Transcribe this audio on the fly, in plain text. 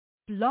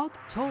Blog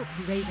Talk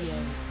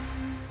Radio.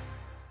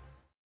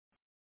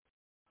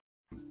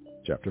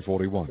 Chapter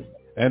 41.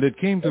 And it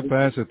came to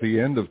pass at the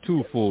end of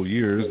 2 full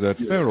years that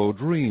Pharaoh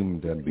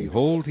dreamed, and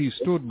behold, he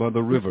stood by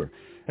the river.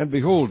 And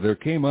behold, there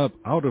came up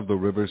out of the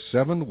river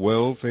 7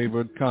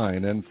 well-favored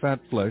kine and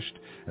fatfleshed,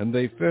 and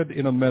they fed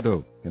in a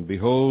meadow. And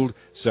behold,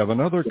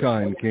 7 other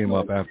kine came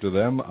up after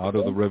them out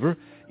of the river,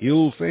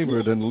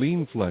 ill-favored and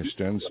leanfleshed,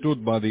 and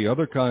stood by the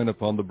other kine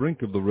upon the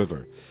brink of the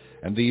river.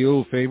 And the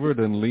ill-favored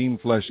and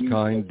lean-fleshed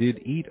kine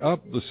did eat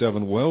up the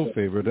 7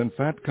 well-favored and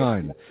fat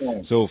kine.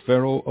 So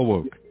Pharaoh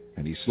awoke.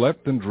 And he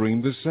slept and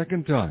dreamed the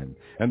second time.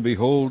 And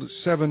behold,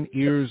 7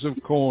 ears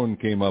of corn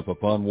came up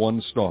upon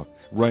one stalk,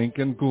 rank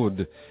and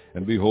good.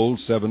 And behold,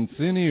 7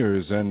 thin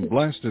ears, and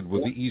blasted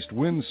with the east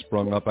wind,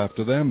 sprung up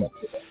after them.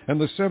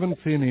 And the 7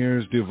 thin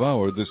ears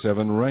devoured the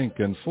 7 rank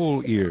and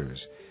full ears.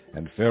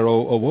 And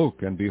Pharaoh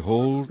awoke, and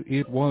behold,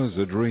 it was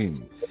a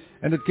dream.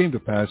 And it came to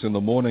pass in the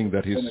morning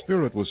that his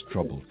spirit was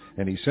troubled,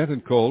 and he sent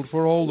and called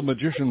for all the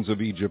magicians of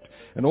Egypt,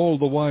 and all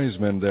the wise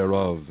men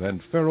thereof.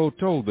 And Pharaoh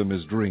told them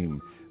his dream.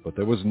 But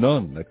there was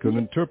none that could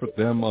interpret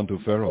them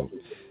unto Pharaoh.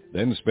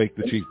 Then spake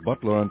the chief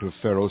butler unto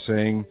Pharaoh,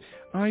 saying,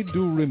 I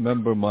do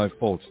remember my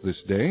faults this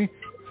day.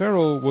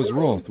 Pharaoh was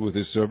wroth with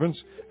his servants,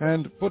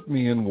 and put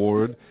me in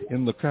ward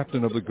in the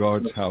captain of the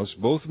guard's house,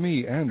 both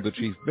me and the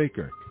chief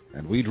baker.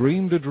 And we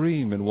dreamed a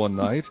dream in one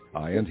night,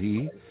 I and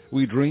he.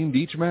 We dreamed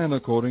each man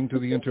according to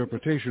the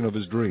interpretation of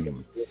his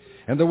dream.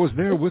 And there was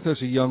there with us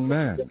a young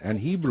man, an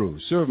Hebrew,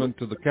 servant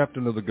to the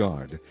captain of the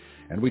guard.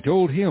 And we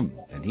told him,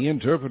 and he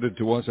interpreted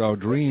to us our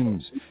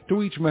dreams.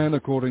 To each man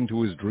according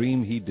to his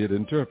dream he did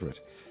interpret.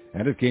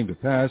 And it came to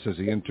pass, as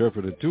he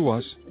interpreted to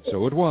us,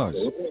 so it was.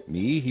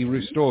 Me he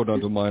restored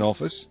unto mine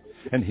office,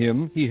 and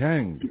him he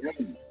hanged.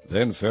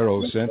 Then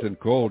Pharaoh sent and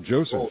called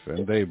Joseph,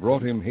 and they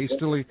brought him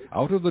hastily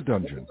out of the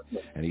dungeon.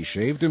 And he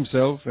shaved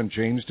himself, and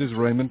changed his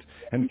raiment,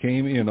 and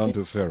came in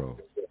unto Pharaoh.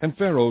 And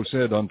Pharaoh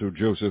said unto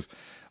Joseph,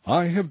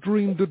 I have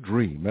dreamed a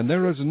dream, and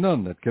there is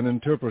none that can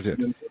interpret it.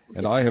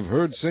 And I have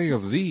heard say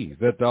of thee,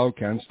 that thou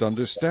canst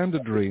understand a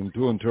dream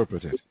to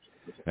interpret it.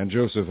 And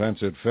Joseph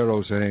answered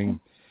Pharaoh,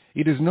 saying,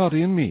 It is not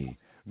in me.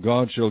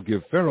 God shall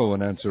give Pharaoh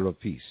an answer of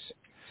peace.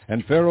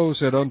 And Pharaoh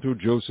said unto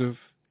Joseph,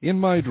 In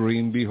my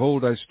dream,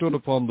 behold, I stood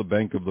upon the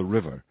bank of the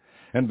river.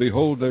 And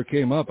behold, there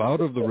came up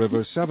out of the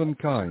river 7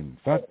 kine,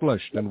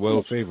 fatfleshed and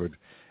well-favored,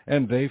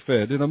 and they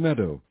fed in a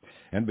meadow.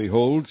 And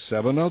behold,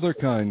 7 other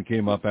kine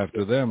came up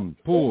after them,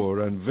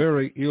 poor and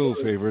very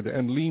ill-favored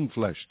and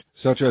lean-fleshed,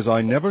 such as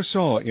I never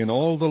saw in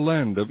all the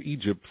land of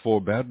Egypt for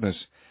badness.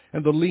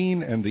 And the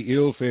lean and the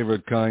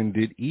ill-favored kine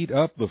did eat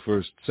up the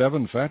first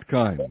 7 fat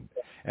kine.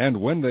 And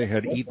when they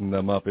had eaten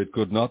them up, it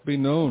could not be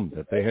known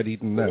that they had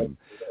eaten them,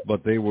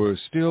 but they were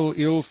still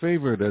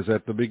ill-favored as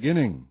at the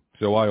beginning.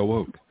 So I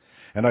awoke.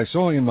 And I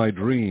saw in my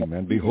dream,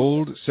 and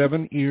behold,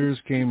 7 ears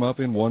came up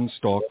in one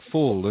stalk,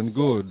 full and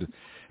good.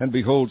 And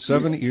behold,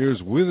 7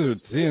 ears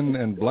withered, thin,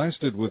 and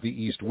blasted with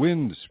the east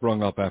wind,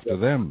 sprung up after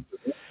them.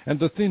 And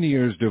the thin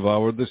ears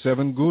devoured the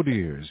 7 good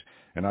ears.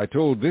 And I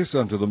told this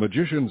unto the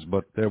magicians,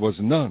 but there was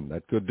none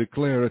that could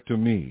declare it to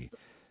me.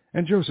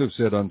 And Joseph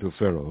said unto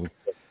Pharaoh,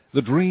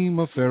 The dream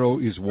of Pharaoh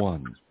is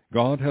one.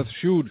 God hath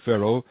shewed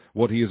Pharaoh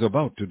what he is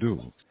about to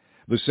do.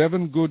 The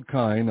 7 good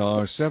kine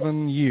are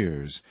 7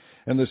 years,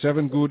 and the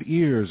 7 good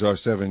ears are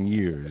 7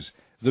 years.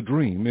 The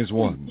dream is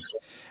one.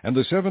 And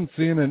the 7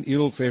 thin and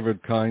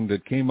ill-favored kine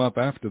that came up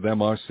after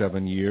them are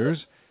 7 years,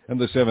 and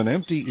the 7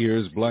 empty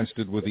ears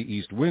blasted with the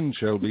east wind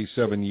shall be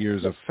 7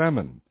 years of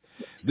famine.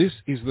 This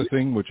is the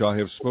thing which I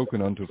have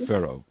spoken unto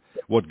Pharaoh.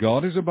 What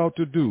God is about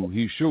to do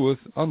he sheweth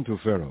unto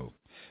Pharaoh.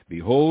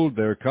 Behold,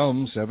 there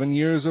come 7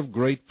 years of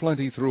great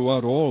plenty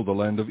throughout all the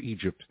land of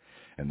Egypt,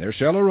 and there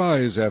shall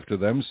arise after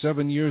them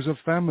 7 years of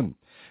famine,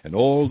 and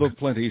all the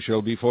plenty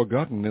shall be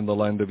forgotten in the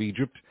land of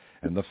Egypt,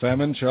 and the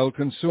famine shall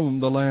consume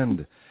the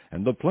land.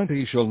 And the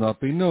plenty shall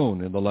not be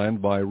known in the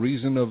land by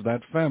reason of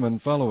that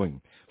famine following,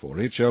 for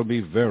it shall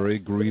be very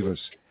grievous.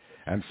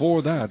 And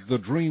for that the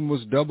dream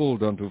was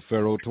doubled unto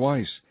Pharaoh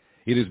twice.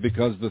 It is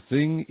because the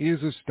thing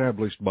is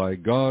established by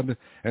God,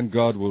 and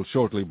God will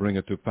shortly bring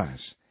it to pass.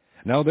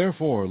 Now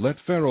therefore let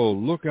Pharaoh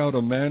look out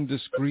a man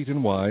discreet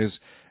and wise,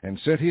 and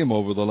set him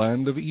over the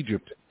land of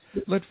Egypt.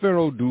 Let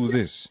Pharaoh do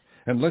this,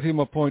 and let him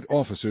appoint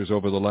officers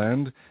over the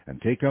land,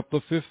 and take up the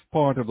 5th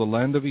part of the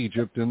land of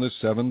Egypt in the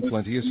 7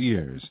 plenteous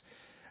years.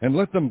 And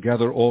let them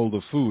gather all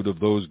the food of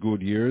those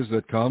good years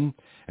that come,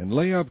 and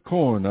lay up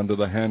corn under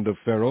the hand of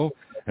Pharaoh,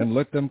 and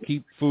let them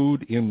keep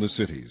food in the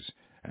cities.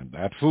 And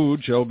that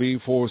food shall be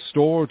for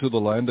store to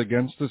the land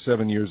against the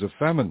 7 years of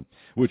famine,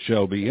 which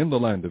shall be in the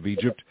land of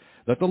Egypt,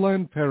 that the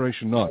land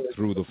perish not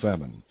through the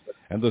famine.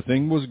 And the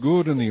thing was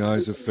good in the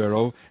eyes of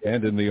Pharaoh,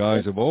 and in the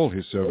eyes of all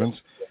his servants.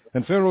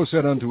 And Pharaoh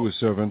said unto his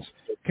servants,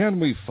 Can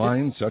we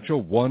find such a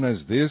one as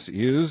this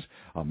is,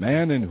 a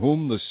man in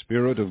whom the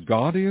Spirit of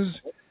God is?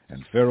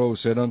 And Pharaoh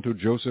said unto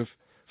Joseph,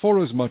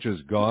 Forasmuch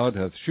as God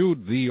hath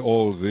shewed thee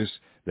all this,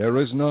 there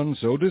is none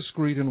so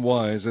discreet and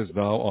wise as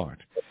thou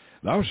art.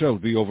 Thou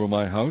shalt be over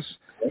my house,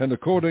 and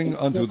according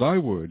unto thy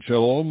word shall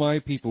all my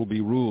people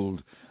be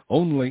ruled.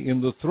 only in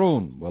the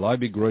throne will I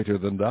be greater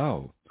than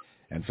thou.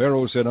 And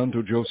Pharaoh said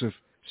unto Joseph,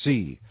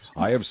 See,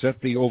 I have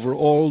set thee over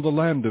all the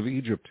land of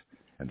Egypt.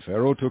 And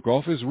Pharaoh took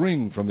off his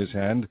ring from his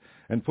hand,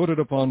 and put it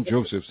upon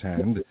Joseph's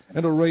hand,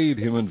 and arrayed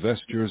him in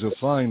vestures of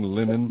fine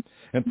linen,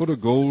 and put a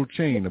gold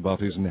chain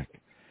about his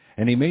neck.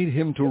 And he made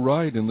him to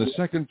ride in the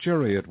second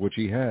chariot which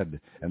he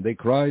had. And they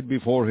cried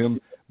before him,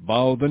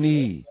 Bow the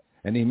knee.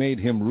 And he made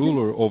him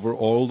ruler over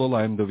all the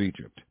land of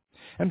Egypt.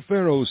 And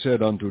Pharaoh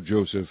said unto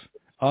Joseph,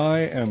 I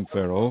am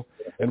Pharaoh,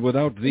 and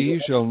without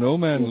thee shall no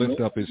man lift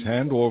up his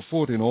hand or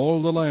foot in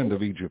all the land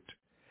of Egypt.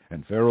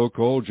 And Pharaoh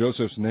called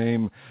Joseph's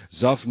name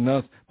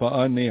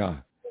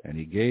Zaphnath-Paaneah, and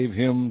he gave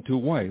him to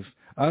wife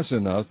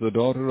Asenath, the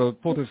daughter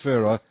of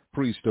Potiphera,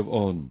 priest of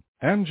On.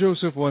 And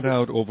Joseph went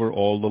out over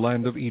all the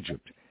land of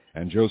Egypt.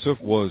 And Joseph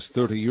was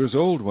 30 years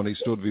old when he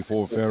stood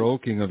before Pharaoh,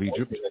 king of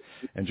Egypt.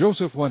 And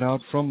Joseph went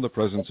out from the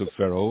presence of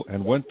Pharaoh,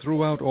 and went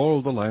throughout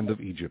all the land of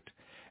Egypt.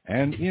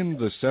 And in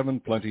the 7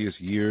 plenteous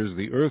years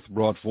the earth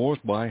brought forth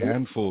by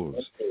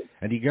handfuls.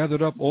 And he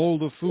gathered up all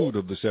the food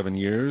of the 7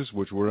 years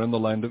which were in the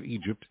land of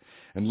Egypt,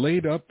 and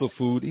laid up the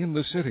food in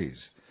the cities.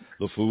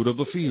 The food of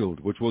the field,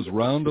 which was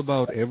round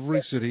about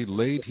every city,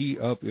 laid he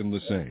up in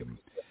the same.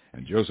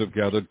 And Joseph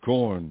gathered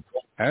corn,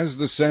 as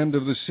the sand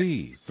of the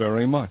sea,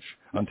 very much,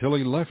 until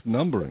he left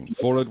numbering,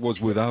 for it was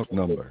without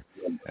number.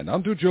 And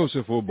unto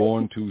Joseph were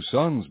born 2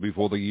 sons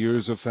before the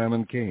years of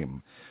famine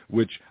came,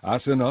 which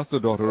Asenath, the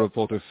daughter of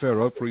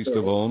Potiphera, priest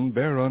of On,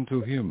 bare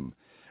unto him.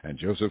 And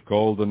Joseph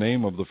called the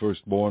name of the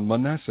firstborn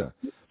Manasseh,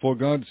 for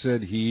God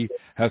said, He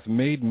hath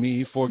made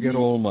me forget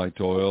all my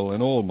toil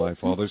and all my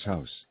father's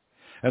house.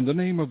 And the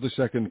name of the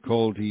second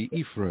called he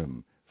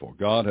Ephraim, for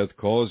God hath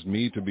caused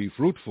me to be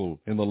fruitful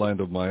in the land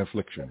of my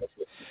affliction.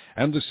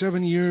 And the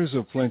 7 years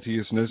of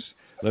plenteousness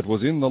that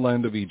was in the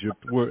land of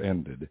Egypt were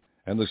ended.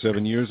 And the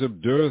 7 years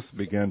of dearth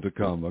began to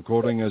come,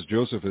 according as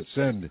Joseph had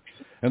said.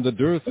 And the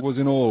dearth was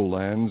in all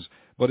lands,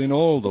 but in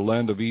all the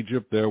land of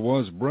Egypt there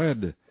was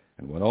bread.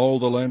 And when all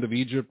the land of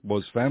Egypt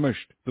was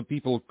famished, the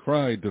people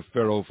cried to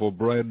Pharaoh for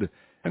bread.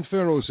 And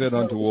Pharaoh said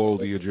unto all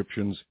the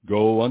Egyptians,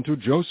 Go unto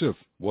Joseph,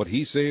 what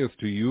he saith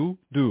to you,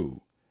 do.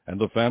 And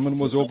the famine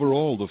was over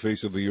all the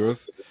face of the earth.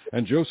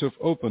 And Joseph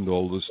opened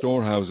all the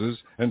storehouses,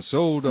 and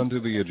sold unto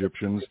the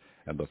Egyptians,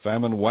 and the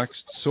famine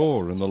waxed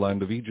sore in the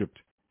land of Egypt.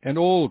 And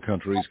all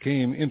countries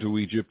came into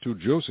Egypt to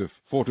Joseph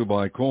for to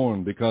buy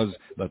corn, because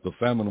that the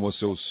famine was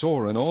so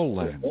sore in all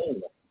lands.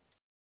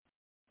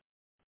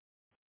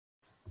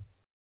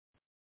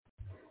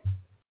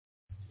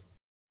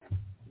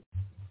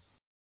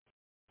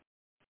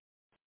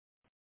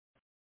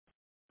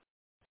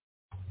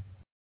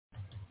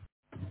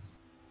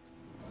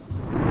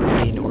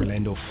 In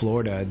Orlando,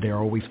 Florida, they're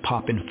always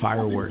popping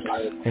fireworks,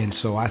 and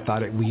so I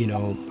thought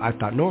I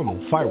thought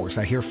normal fireworks.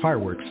 I hear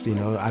fireworks,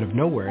 out of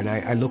nowhere, and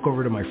I look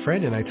over to my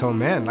friend and I tell him,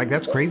 man, like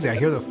that's crazy. I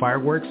hear the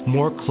fireworks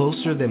more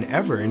closer than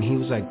ever, and he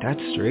was like,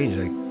 that's strange.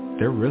 Like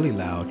they're really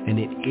loud. And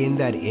in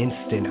that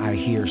instant, I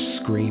hear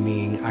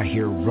screaming, I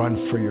hear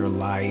run for your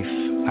life,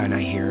 and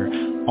I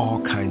hear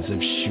all kinds of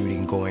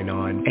shooting going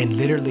on. And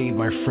literally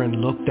my friend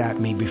looked at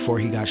me before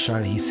he got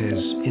shot and he says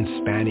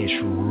in Spanish,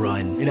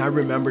 run. And I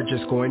remember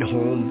just going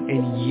home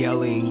and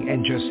yelling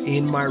and just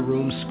in my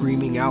room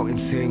screaming out and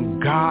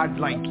saying, God,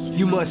 like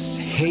you must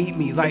hate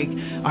me. Like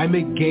I'm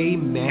a gay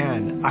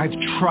man. I've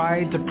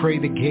tried to pray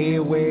the gay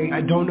away.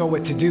 I don't know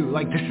what to do.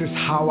 Like this is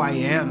how I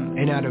am.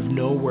 And out of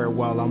nowhere,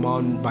 while I'm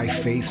on my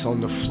face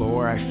on the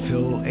floor, I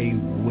feel a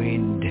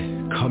wind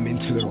come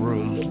into the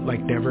room like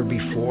never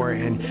before,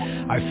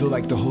 and I feel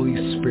like the Holy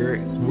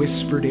Spirit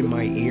whispered in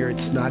my ear,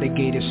 it's not a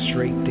gate, a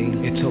straight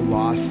thing, it's a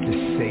lost,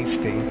 a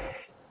safe thing.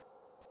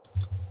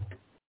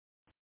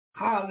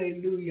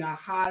 Hallelujah,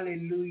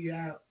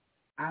 hallelujah.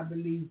 I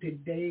believe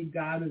today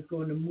God is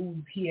going to move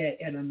here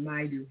in a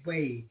mighty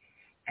way,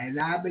 and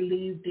I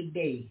believe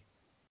today,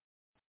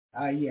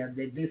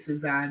 that this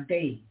is our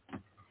day,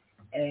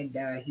 and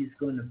He's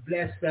going to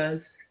bless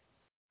us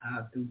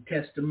through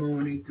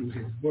testimony, through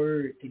His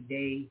word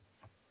today,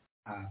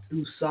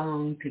 through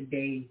song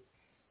today.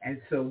 And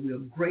so we're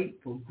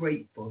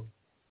grateful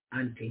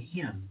unto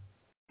Him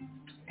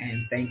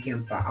and thank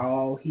Him for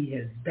all He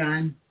has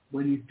done,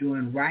 what He's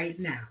doing right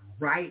now,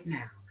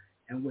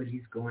 and what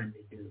He's going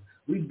to do.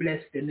 We bless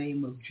the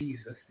name of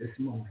Jesus this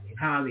morning.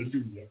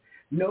 Hallelujah.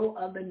 No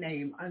other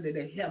name under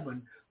the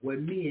heaven where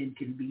men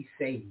can be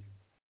saved.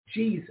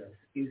 Jesus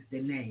is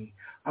the name,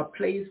 a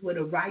place where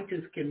the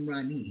righteous can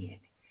run in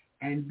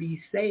and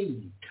be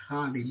saved.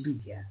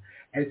 Hallelujah.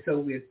 And so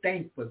we're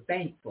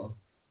thankful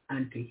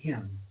unto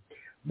Him.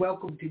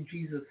 Welcome to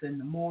Jesus in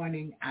the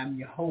Morning. I'm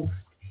your host,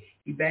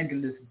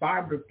 Evangelist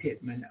Barbara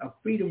Pittman of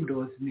Freedom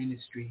Doors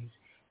Ministries,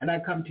 and I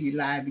come to you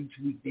live each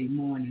weekday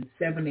morning,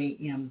 7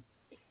 a.m.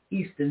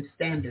 Eastern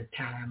Standard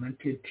Time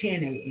until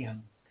 10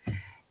 a.m.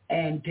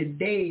 And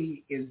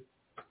today is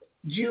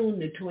June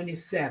the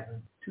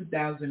 27th,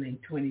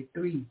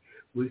 2023,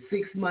 with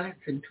 6 months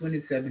and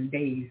 27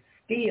 days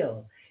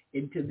still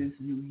into this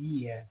new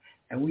year.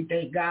 And we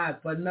thank God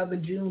for another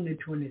June the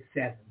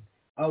 27th.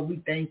 Oh,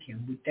 we thank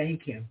Him.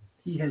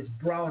 He has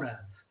brought us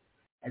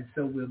And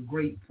so we're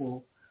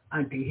grateful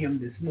unto him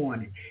this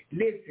morning.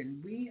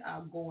 Listen, we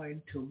are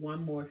going to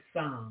one more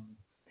song.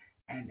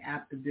 And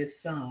after this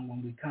song,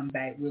 when we come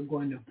back, we're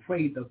going to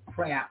pray the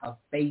prayer of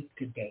faith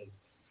today,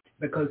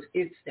 because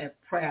it's that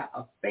prayer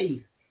of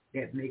faith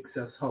that makes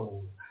us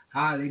whole.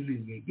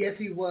 Hallelujah. Yes,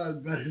 he was,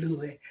 Brother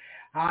Louis.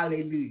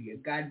 Hallelujah.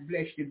 God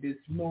bless you this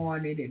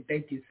morning, and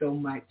thank you so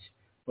much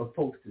for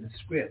posting the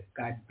script.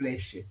 God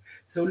bless you.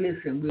 So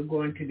listen, we're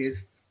going to this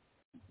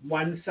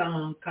one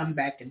song, come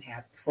back and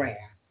have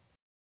prayer.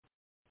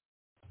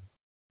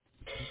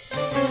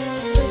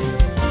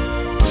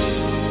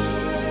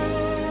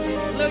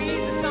 Little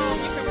easy song,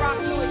 you can rock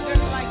to it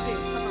just like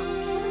this. Come on.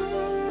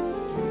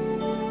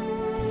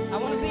 I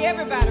want to see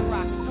everybody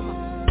rocking. Come on.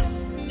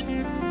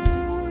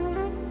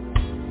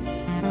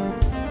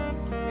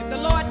 If the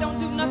Lord don't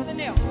do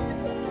nothing else,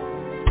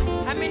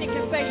 how many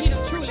can say he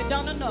done truly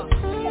done enough?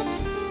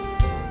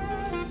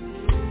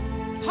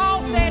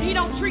 Paul said he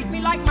don't treat me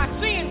like my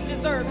sins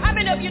deserve. How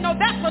many of you know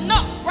that's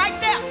enough right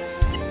there?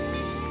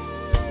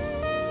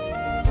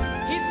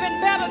 He's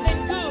been better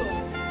than good.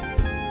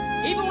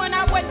 Even when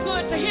I wasn't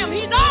good to him,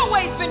 he's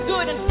always been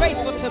good and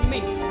faithful to me.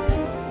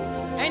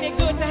 Ain't it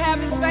good to have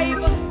his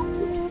favor?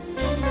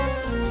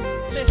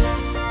 Listen.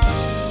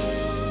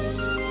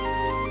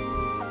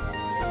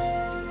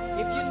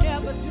 If you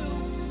never do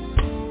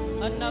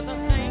another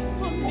thing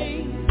for me,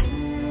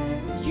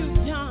 you've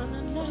done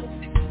enough.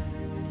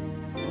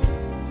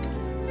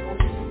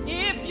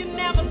 If you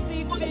never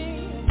see fit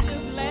to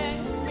bless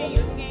me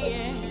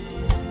again,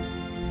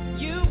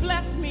 you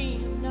bless me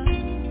enough.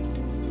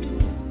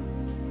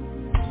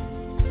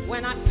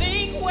 When I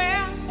think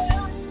where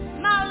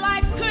my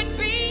life could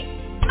be,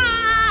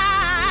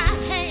 my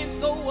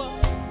hands go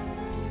up.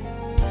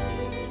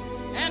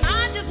 And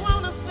I just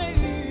want to say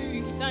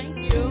thank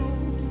you.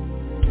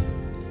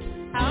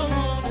 I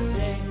want to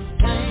say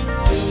thank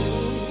you.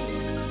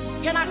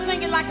 Can I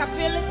sing it like I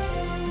feel it?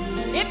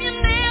 If you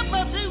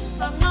never do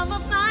another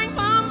thing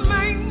for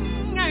me,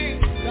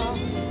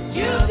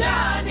 you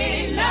done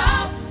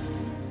enough.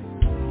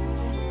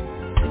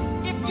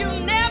 If you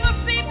never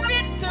see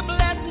fit to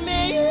bless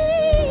me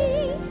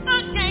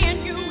again,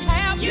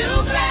 you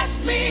bless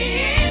me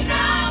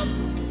enough.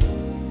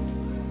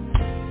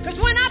 'Cause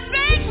when I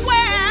think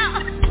where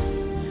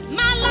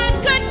my life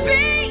could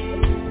be,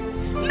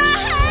 my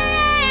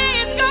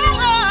hands go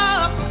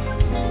up,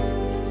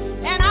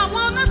 and I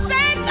want to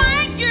say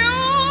thank you.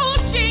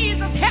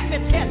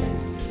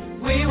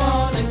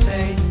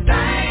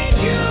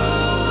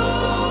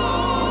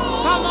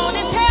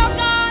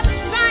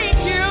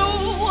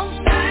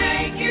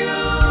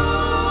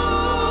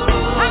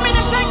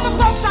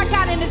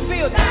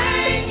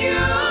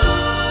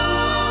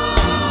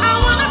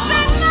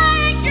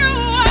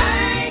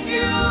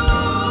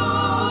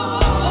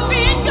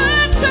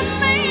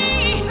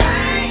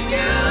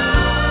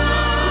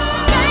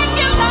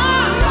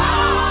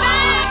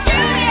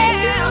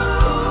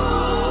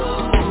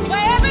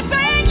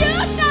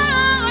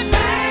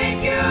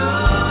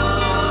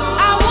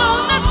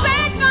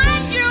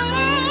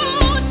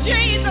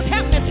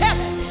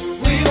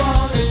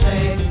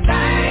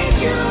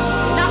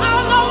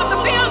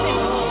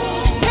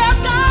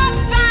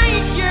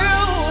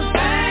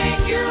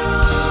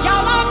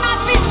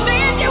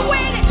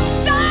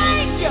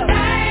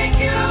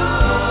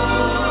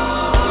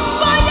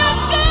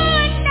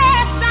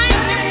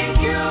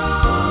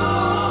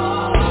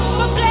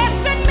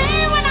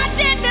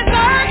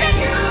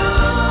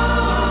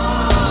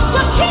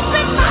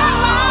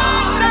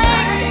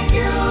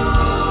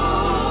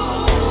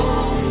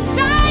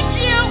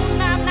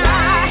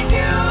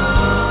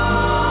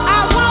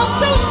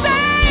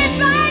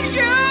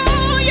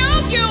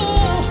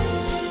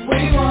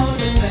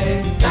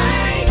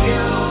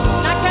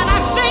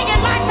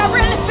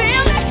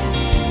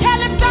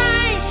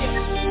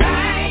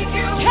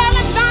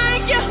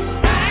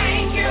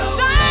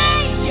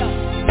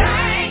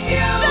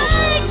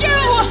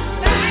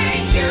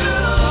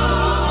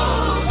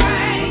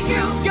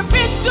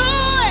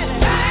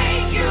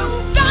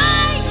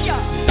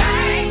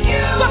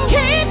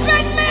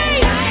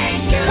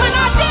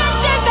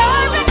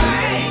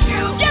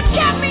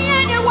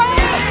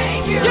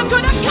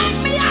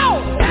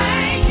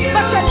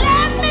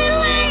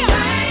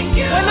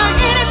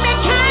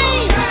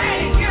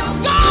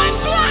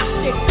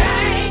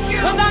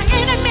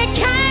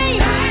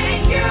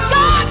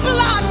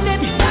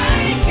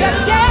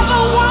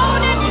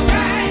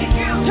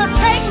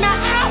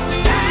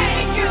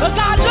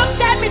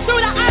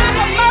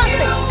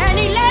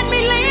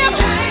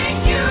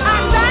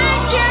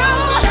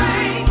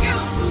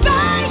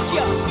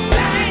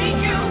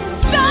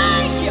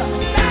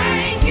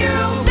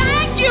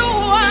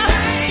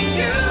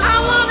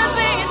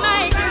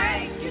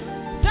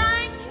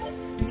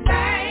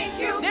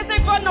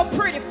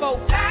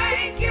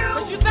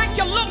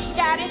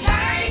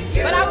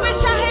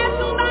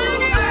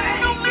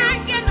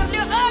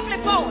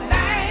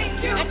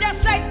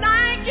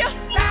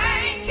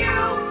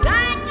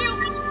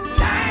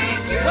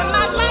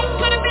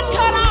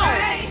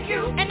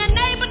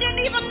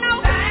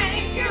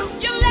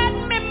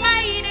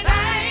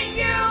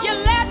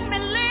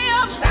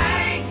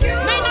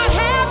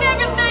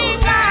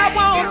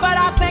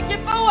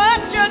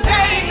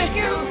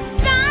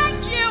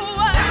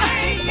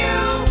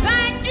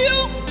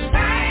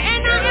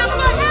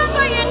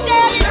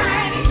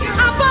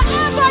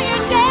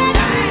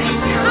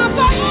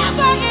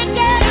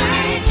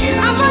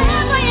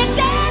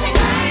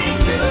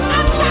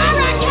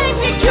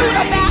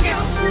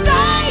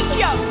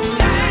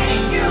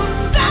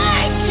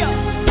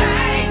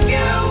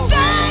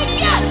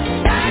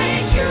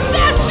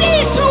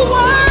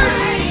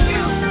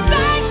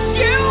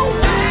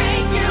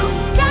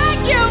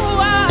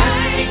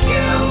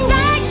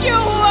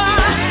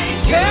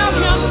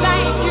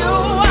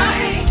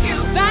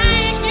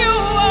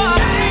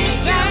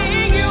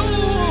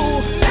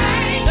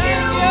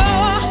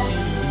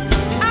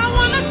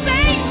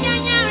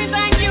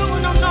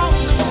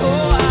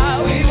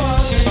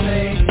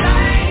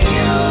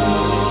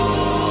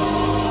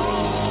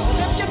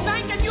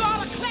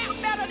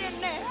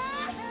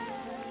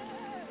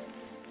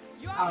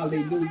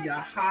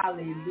 Hallelujah,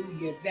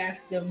 hallelujah. That's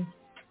them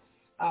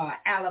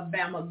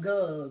Alabama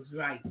Girls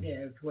right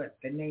there is what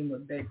the name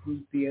of that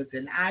group is.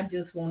 And I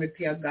just want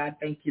to tell God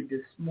thank you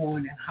this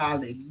morning.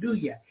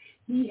 Hallelujah.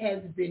 He has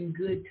been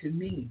good to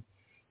me.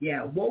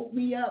 Yeah, woke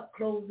me up,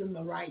 closing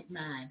my right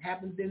mind.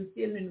 Haven't been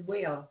feeling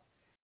well.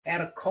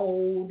 Had a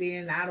cold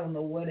and I don't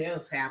know what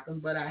else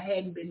happened, but I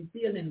hadn't been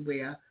feeling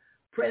well.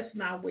 Pressed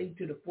my way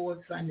to the Fourth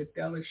Sunday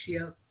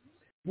Fellowship.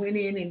 Went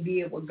in and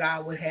did what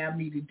God would have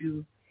me to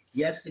do.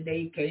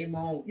 Yesterday came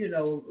on,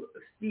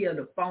 still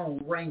the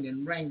phone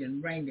ringing.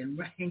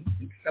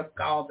 Some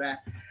calls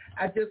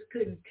I just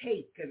couldn't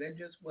take because I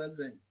just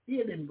wasn't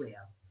feeling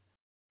well.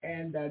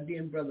 And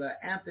then Brother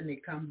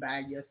Anthony come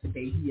by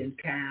yesterday. He in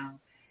town.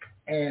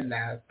 And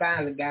I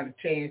finally got a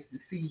chance to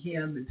see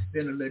him and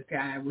spend a little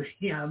time with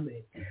him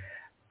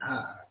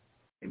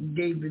and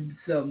gave him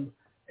some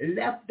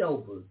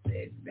leftovers.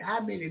 And how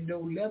many of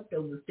those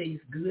leftovers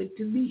taste good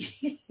to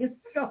me?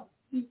 So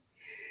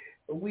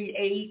we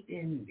ate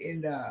and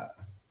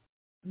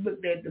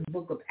looked at the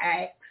book of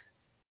Acts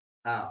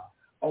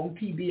on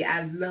TV.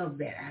 I love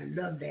that. I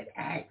love that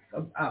Acts.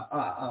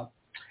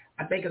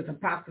 I think it's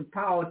Apostle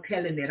Paul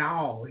telling it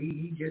all.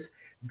 He just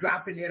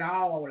dropping it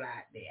all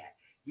out there.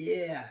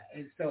 Yeah,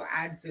 and so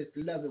I just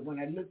love it. When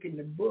I look in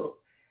the book,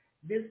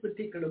 this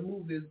particular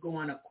movie is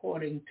going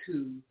according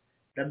to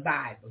the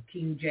Bible,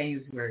 King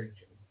James Version.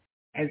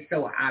 And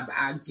so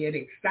I get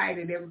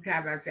excited every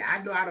time I say,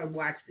 I know I done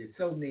watched it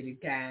so many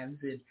times,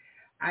 and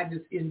I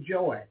just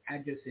enjoy it.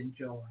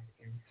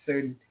 And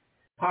certain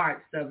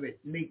parts of it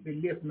make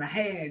me lift my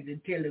hands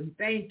and tell him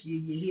thank you.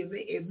 You hear me?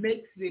 It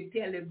makes me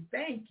tell him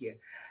thank you.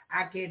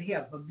 I can't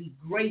help but be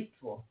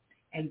grateful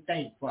and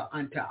thankful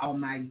unto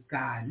Almighty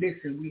God.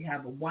 Listen, we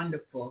have a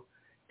wonderful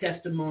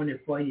testimony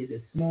for you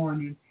this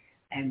morning,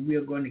 and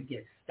we're going to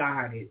get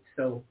started.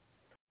 So,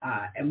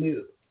 and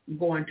we're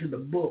going to the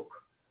book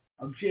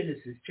of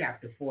Genesis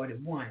chapter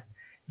 41.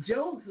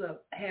 Joseph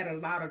had a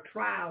lot of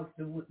trials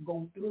to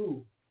go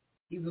through.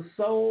 He was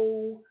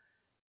sold,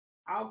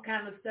 all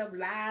kind of stuff,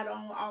 lied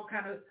on,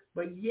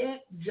 but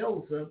yet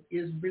Joseph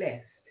is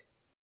blessed.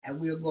 And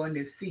we're going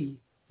to see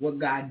what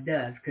God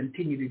does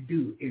continue to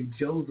do in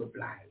Joseph's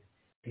life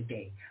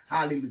today.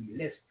 Hallelujah.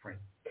 Let's pray.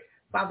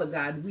 Father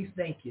God, we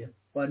thank you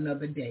for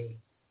another day.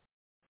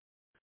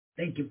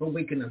 Thank you for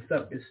waking us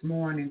up this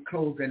morning,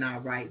 closing our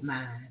right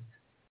minds.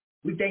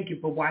 We thank you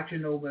for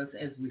watching over us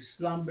as we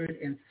slumbered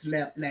and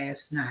slept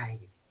last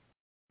night.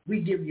 We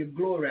give you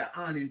glory,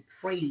 honor, and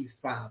praise,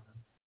 Father,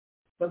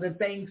 for the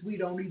things we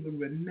don't even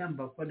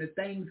remember, for the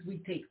things we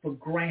take for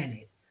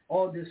granted.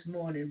 All this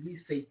morning we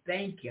say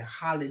thank you.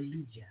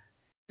 Hallelujah.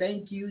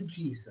 Thank you,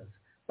 Jesus.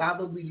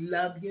 Father, we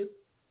love you.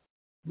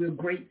 We're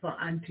grateful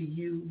unto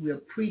you. We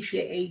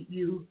appreciate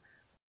you.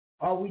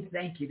 Oh, we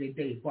thank you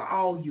today for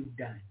all you've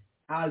done.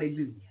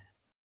 Hallelujah.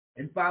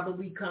 And Father,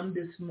 we come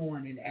this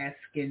morning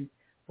asking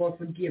for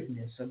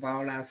forgiveness of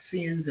all our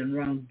sins and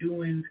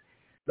wrongdoings.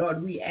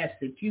 Lord, we ask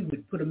that you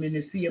would put them in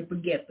the sea of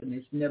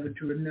forgetfulness, never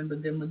to remember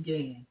them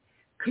again.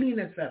 Clean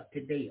us up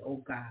today,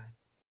 oh God.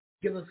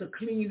 Give us a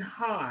clean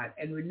heart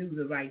and renew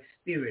the right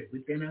spirit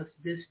within us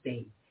this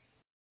day.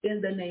 In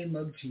the name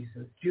of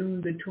Jesus,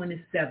 June the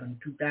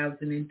 27th,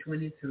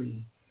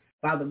 2023,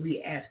 Father,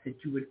 we ask that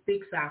you would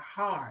fix our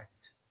hearts.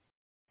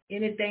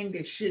 Anything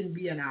that shouldn't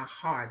be in our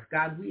hearts,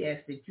 God, we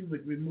ask that you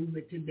would remove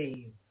it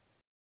today.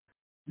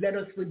 Let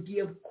us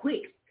forgive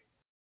quick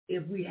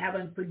if we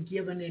haven't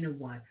forgiven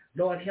anyone.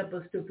 Lord, help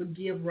us to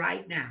forgive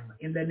right now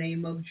in the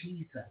name of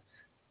Jesus.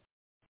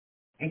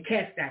 And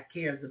cast our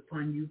cares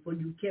upon you, for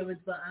you care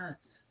for us.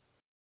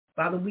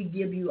 Father, we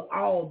give you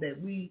all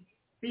that we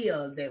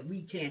feel that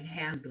we can't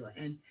handle,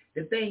 and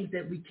the things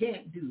that we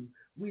can't do,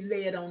 we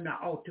lay it on the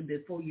altar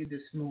before you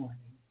this morning.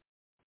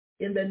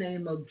 In the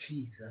name of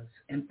Jesus.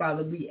 And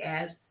Father, we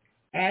ask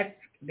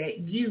that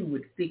you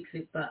would fix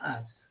it for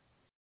us.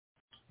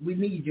 We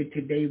need you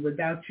today.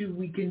 Without you,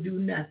 we can do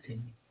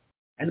nothing.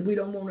 And we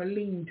don't want to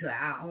lean to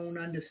our own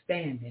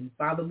understanding.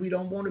 Father, we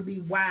don't want to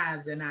be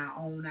wise in our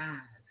own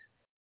eyes.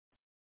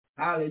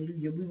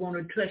 Hallelujah. We want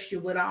to trust you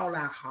with all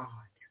our heart.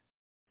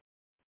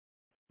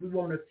 We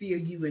want to fear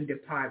you and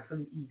depart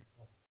from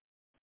evil.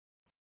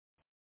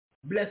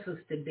 Bless us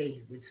today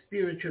with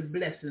spiritual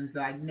blessings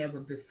like never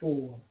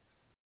before.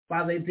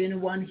 Father, if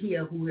anyone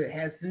here who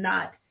has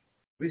not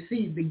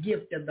received the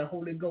gift of the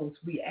Holy Ghost,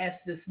 we ask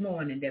this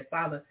morning that,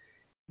 Father,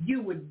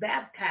 you would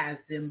baptize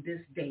them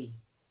this day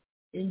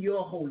in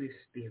your Holy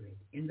Spirit,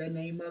 in the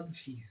name of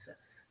Jesus.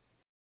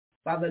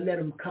 Father, let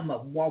them come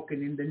up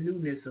walking in the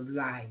newness of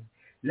life.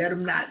 Let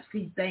them not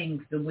see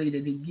things the way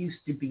that it used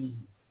to be.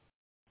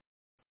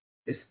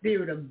 The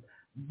spirit of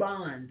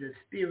bond, the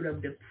spirit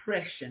of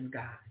depression,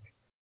 God.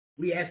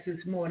 We ask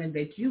this morning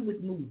that you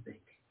would move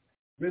it.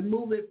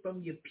 Remove it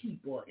from your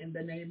people in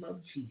the name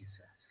of Jesus.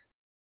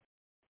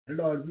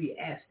 Lord, we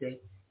ask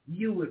that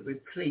you would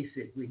replace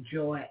it with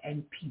joy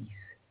and peace,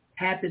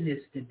 happiness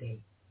today,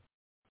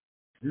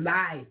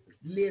 life,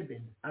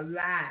 living,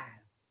 alive,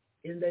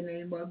 in the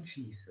name of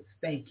Jesus.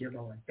 Thank you,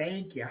 Lord.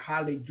 Thank you.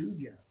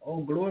 Hallelujah.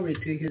 Oh, glory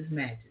to his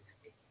majesty.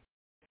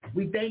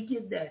 We thank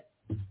you that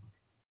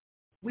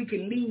we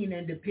can lean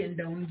and depend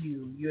on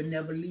you. You'll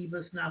never leave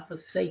us nor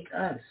forsake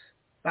us.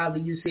 Father,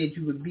 you said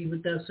you would be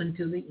with us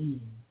until the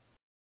end.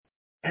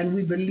 And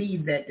we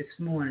believe that this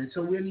morning.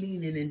 So we're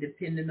leaning and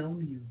depending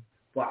on you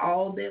for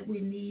all that we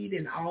need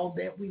and all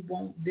that we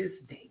want this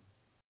day.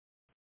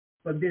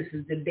 For this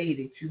is the day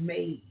that you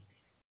made.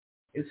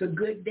 It's a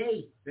good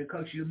day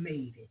because you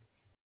made it.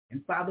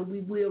 And Father,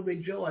 we will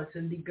rejoice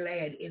and be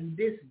glad in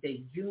this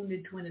day, June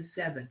the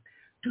 27th,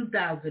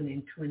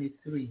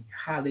 2023.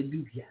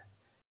 Hallelujah.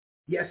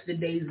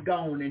 Yesterday's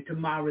gone and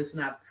tomorrow's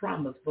not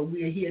promised, but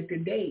we are here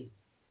today.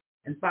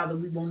 And Father,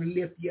 we want to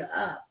lift you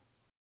up.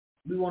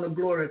 We want to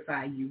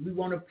glorify you. We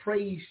want to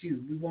praise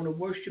you. We want to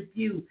worship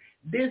you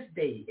this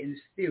day in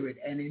spirit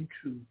and in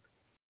truth.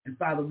 And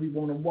Father, we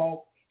want to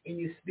walk in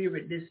your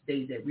spirit this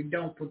day that we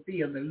don't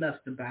fulfill the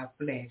lust of our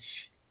flesh.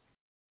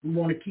 We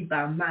want to keep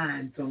our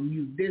minds on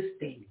you this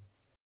day.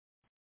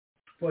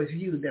 For it's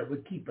you that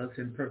will keep us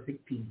in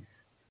perfect peace.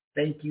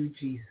 Thank you,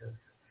 Jesus.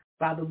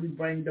 Father, we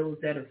bring those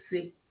that are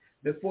sick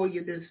before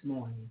you this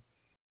morning,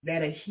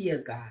 that are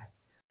here, God.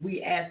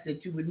 We ask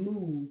that you would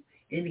move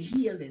in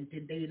healing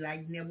today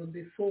like never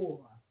before.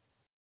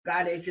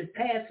 God, as you're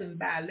passing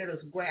by, let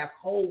us grab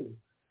hold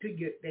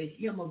to the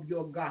hem of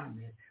your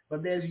garment. For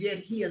there's yet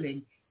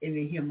healing in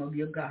the hem of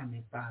your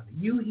garment, Father.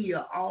 You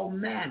heal all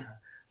manner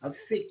of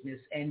sickness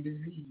and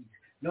disease.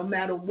 No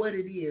matter what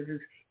it is,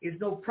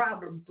 it's no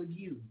problem for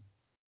you.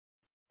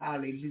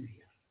 Hallelujah.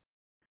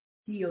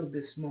 Heal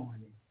this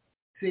morning.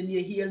 Send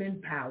your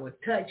healing power.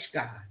 Touch,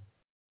 God.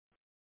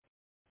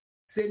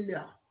 Send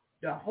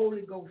the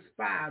Holy Ghost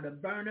fire to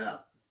burn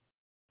up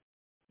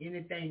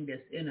anything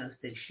that's in us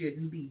that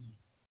shouldn't be.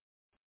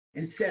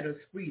 And set us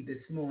free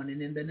this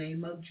morning. In the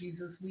name of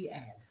Jesus, we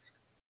ask.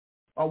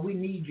 Oh, we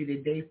need you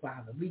today,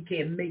 Father. We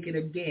can't make it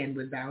again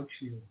without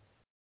you.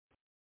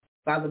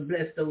 Father,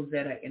 bless those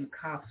that are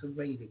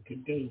incarcerated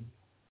today.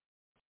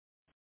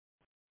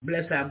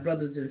 Bless our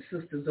brothers and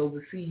sisters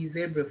overseas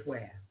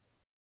everywhere.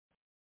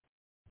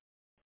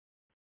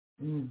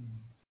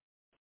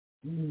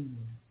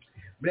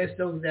 Bless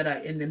those that are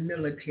in the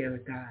military,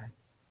 God.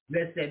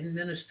 Bless the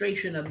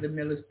administration of the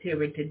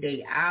military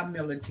today, our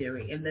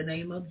military, in the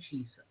name of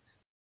Jesus.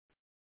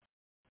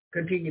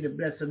 Continue to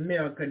bless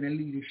America and the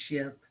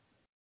leadership.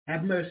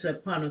 Have mercy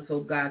upon us, O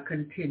God,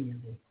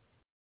 continually.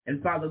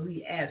 And Father,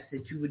 we ask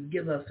that you would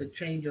give us a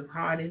change of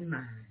heart and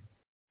mind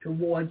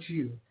towards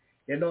you.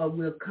 That, Lord,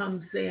 we'll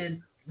come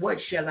saying, what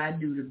shall I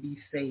do to be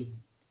saved?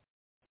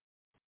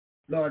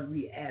 Lord,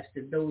 we ask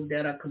that those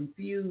that are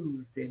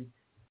confused and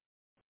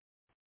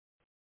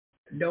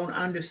don't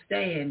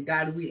understand,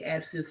 God, we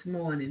ask this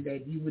morning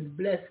that you would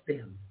bless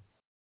them,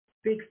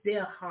 fix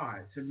their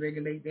hearts and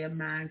regulate their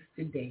minds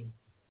today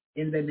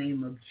in the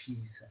name of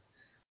Jesus.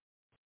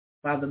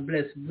 Father,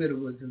 bless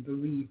widowers and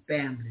bereaved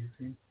families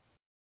and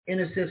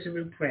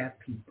intercessory prayer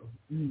people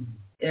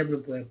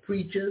everywhere.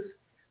 Preachers,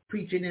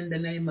 preaching in the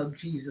name of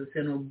Jesus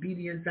and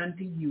obedience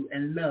unto you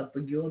and love for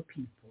your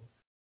people.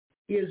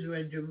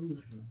 Israel and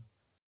Jerusalem.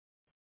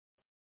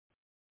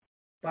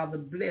 Father,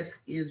 bless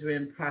Israel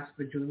and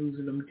prosper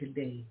Jerusalem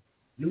today.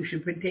 Loose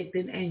your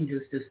protecting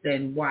angels to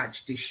stand watch,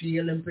 to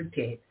shield and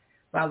protect.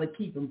 Father,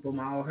 keep them from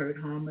all hurt,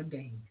 harm, or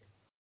danger.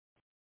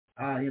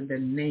 In the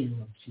name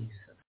of Jesus.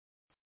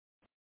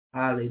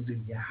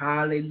 Hallelujah.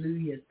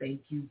 Hallelujah.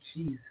 Thank you,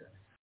 Jesus.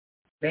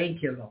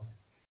 Thank you, Lord.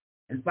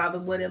 And Father,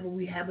 whatever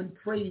we haven't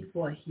prayed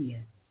for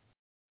here,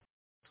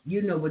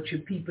 you know what your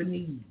people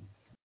need.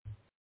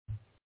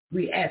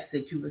 We ask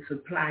that you would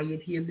supply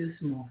it here this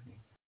morning.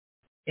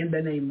 In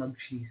the name of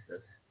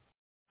Jesus.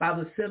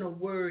 Father, send a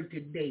word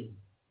today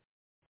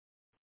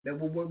that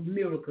will work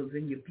miracles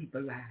in your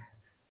people's lives.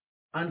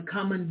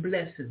 Uncommon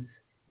blessings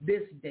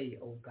this day,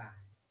 oh God.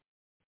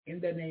 In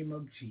the name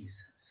of Jesus.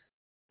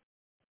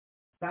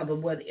 Father,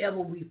 whatever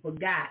we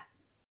forgot,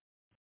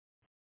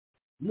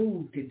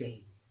 move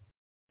today.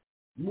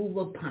 Move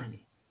upon it.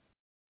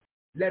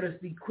 Let us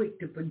be quick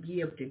to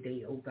forgive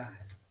today, oh God.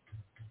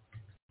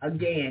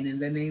 Again, in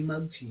the name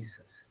of Jesus.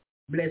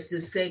 Bless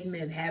this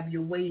segment. Have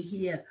your way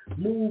here.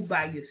 Move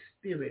by your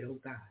spirit, oh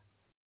God.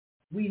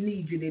 We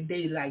need you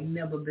today like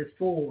never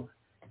before.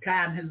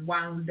 Time has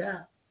wound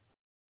up.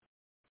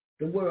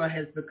 The world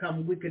has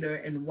become wickeder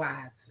and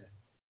wiser.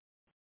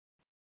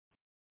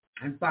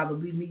 And Father,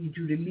 we need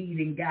you to lead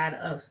and guide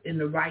us in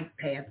the right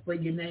path for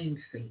your name's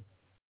sake.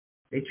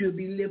 That you'll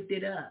be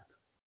lifted up.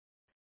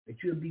 That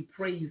you'll be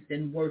praised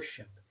and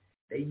worshiped.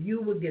 That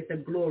you will get the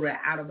glory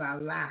out of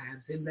our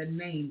lives in the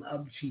name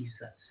of Jesus.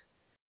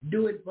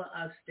 Do it for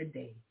us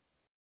today.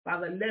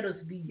 Father, let us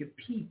be your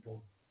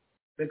people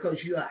because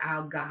you are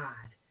our God.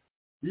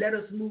 Let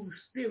us move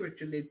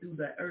spiritually through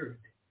the earth.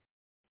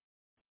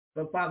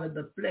 But Father,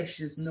 the flesh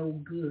is no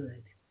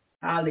good.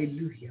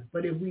 Hallelujah.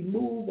 But if we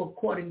move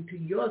according to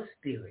your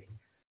spirit,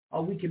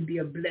 or we can be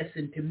a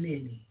blessing to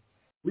many.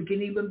 We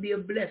can even be a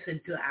blessing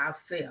to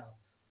ourselves.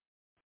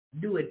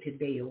 Do it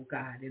today, oh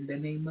God, in the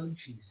name of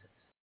Jesus.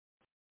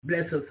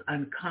 Bless us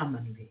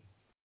uncommonly.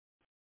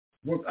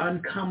 Work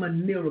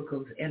uncommon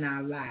miracles in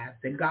our lives.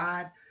 That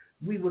God,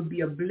 we would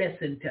be a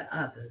blessing to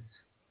others.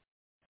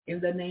 In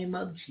the name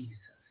of Jesus.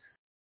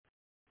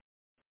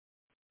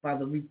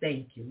 Father, we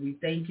thank you. We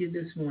thank you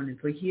this morning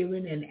for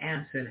hearing and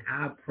answering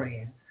our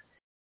prayers.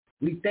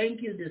 We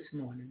thank you this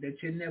morning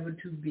that you're never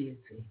too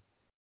busy.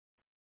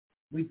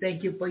 We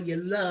thank you for your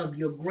love,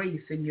 your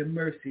grace, and your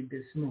mercy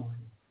this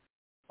morning.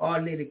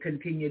 All let it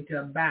continue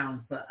to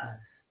abound for us.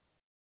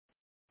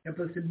 Help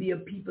us to be a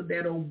people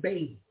that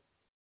obey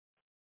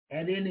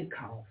at any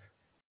cost,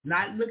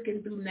 not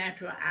looking through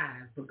natural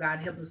eyes, but God,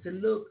 help us to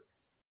look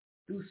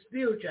through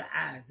spiritual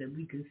eyes that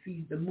we can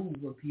see the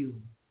move of you.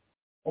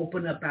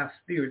 Open up our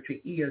spiritual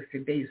ears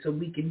today so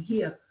we can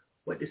hear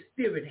what the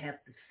Spirit has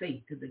to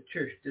say to the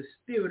church, the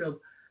Spirit of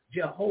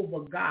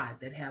Jehovah God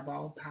that have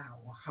all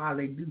power.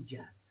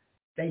 Hallelujah.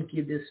 Thank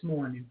you this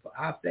morning.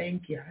 I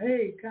thank you.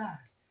 Hey, God,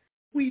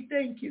 we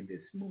thank you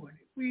this morning.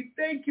 We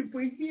thank you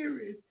for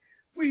hearing.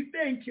 We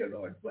thank you,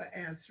 Lord, for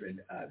answering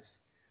us.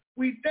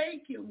 We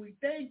thank you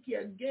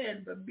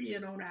again for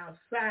being on our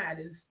side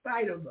in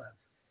spite of us.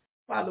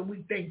 Father,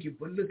 we thank you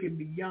for looking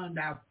beyond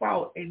our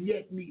fault and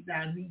yet meet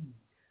our needs.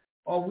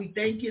 Oh, we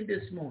thank you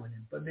this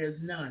morning, for there's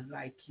none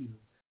like you.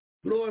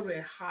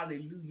 Glory,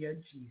 hallelujah,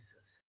 Jesus.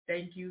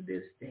 Thank you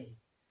this day.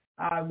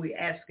 We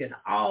ask it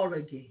all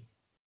again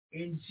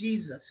in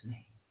Jesus'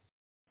 name.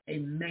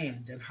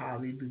 Amen and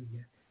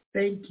hallelujah.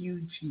 Thank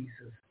you,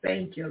 Jesus.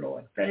 Thank you,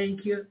 Lord.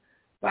 Thank you.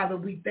 Father,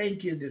 we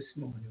thank you this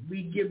morning.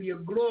 We give you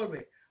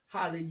glory.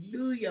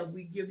 Hallelujah.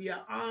 We give you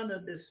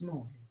honor this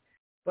morning.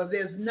 For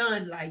there's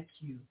none like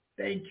you.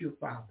 Thank you,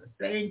 Father.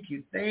 Thank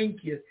you.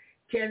 Thank you.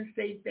 Can't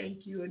say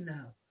thank you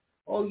enough.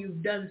 Oh,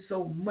 you've done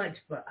so much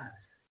for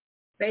us.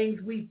 Things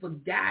we've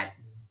forgotten.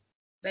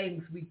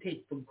 Things we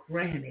take for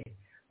granted.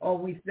 Oh,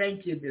 we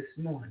thank you this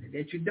morning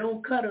that you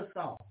don't cut us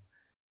off.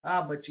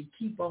 But you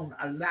keep on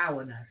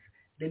allowing us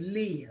to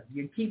live.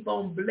 You keep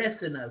on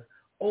blessing us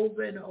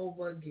over and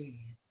over again.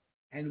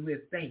 And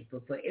we're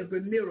thankful for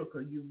every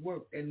miracle you've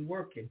worked and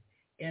working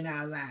in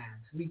our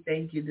lives. We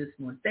thank you this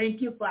morning.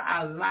 Thank you for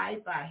our life,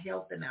 our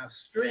health, and our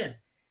strength.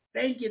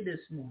 Thank you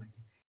this morning.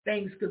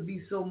 Things could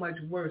be so much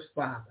worse,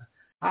 Father.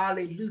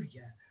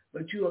 Hallelujah.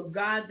 But you are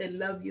God that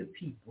loves your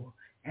people.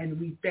 And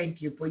we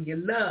thank you for your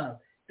love.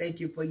 Thank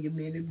you for your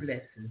many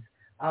blessings.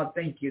 I'll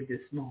thank you this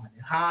morning.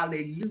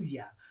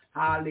 Hallelujah.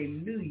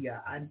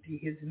 Hallelujah unto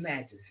his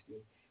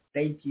majesty.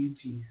 Thank you,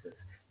 Jesus.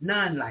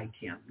 None like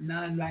him.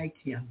 None like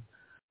him.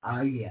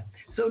 Oh, yeah.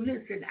 So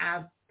listen,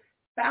 I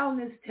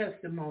found this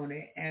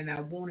testimony and I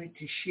wanted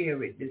to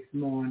share it this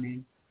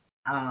morning.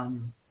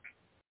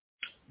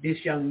 This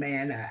young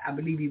man, I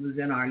believe he was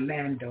in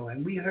Orlando,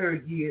 and we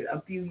heard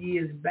a few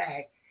years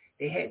back,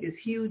 they had this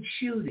huge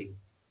shooting.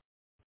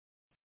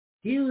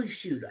 Huge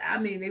shooter. I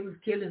mean, they was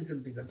killing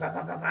some people,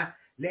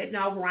 letting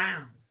off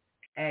rounds.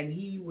 And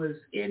he was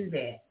in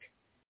that.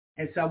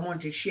 And so I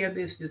want to share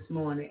this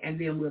morning, and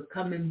then we're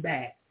coming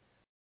back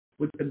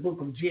with the book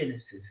of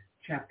Genesis,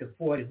 chapter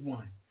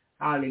 41.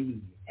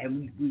 Hallelujah.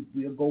 And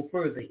we'll go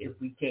further if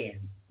we can,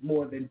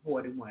 more than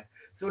 41.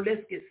 So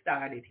let's get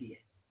started here.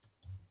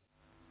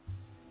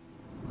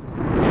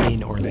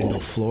 In Orlando,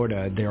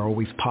 Florida, they're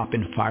always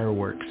popping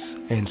fireworks.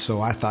 And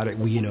so I thought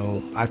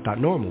I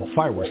thought normal,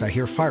 fireworks. I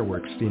hear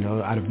fireworks,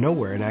 out of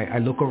nowhere. And I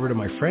look over to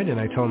my friend and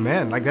I tell him,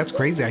 man, that's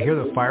crazy. I hear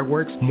the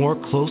fireworks more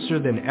closer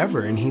than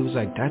ever. And he was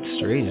like, that's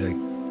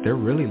strange. They're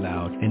really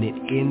loud. And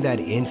in that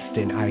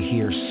instant, I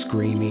hear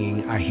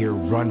screaming, I hear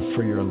run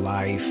for your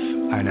life,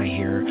 and I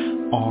hear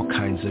all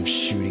kinds of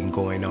shooting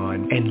going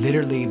on. And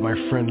literally, my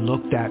friend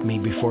looked at me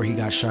before he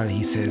got shot, and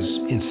he says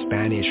in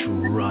Spanish,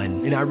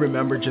 run. And I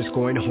remember just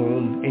going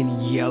home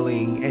and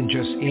yelling and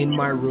just in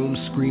my room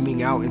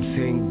screaming out and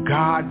saying,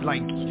 God,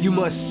 you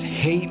must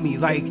hate me.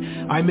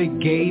 I'm a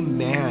gay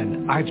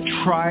man. I've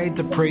tried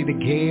to pray the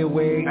gay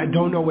away. I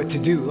don't know what to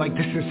do.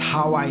 This is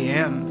how I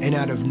am. And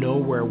out of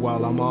nowhere,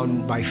 while I'm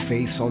on my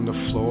face on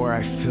the floor,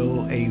 I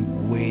feel a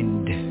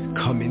wind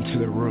come into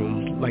the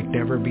room like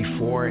never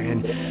before,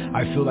 and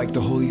I feel like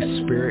the Holy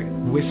Spirit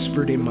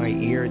whispered in my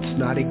ear, it's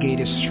not a gay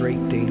to straight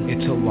thing,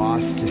 it's a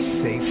lost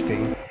to safe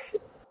thing.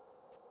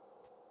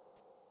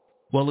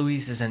 Well,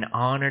 Luis, it's an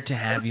honor to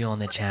have you on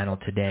the channel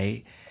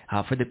today.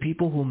 For the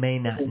people who may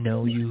not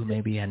know you, who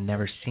maybe have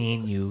never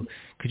seen you,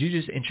 could you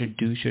just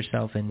introduce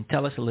yourself and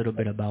tell us a little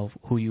bit about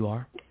who you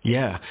are?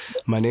 Yeah,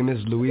 my name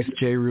is Luis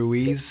J.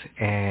 Ruiz,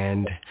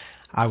 and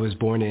I was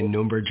born in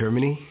Nuremberg,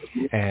 Germany,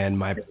 and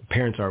my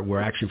parents were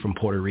actually from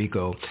Puerto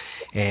Rico,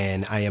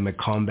 and I am a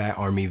combat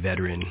army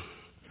veteran.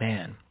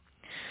 Man,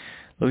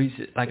 Luis,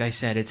 like I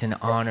said, it's an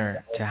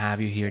honor to have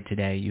you here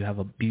today. You have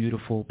a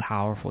beautiful,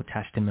 powerful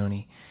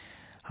testimony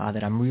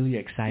that I'm really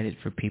excited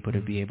for people to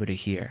be able to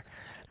hear.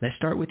 Let's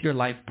start with your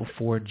life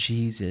before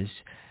Jesus.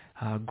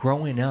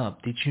 Growing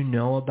up, did you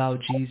know about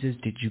Jesus?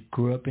 Did you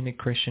grow up in a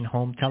Christian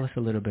home? Tell us a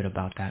little bit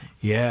about that.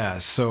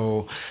 Yeah,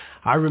 so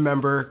I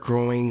remember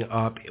growing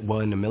up,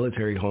 in the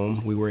military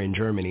home. We were in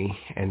Germany,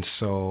 and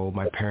so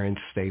my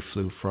parents, they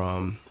flew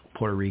from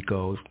Puerto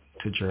Rico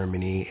to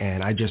Germany,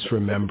 and I just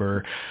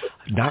remember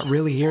not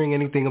really hearing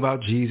anything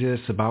about Jesus,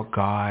 about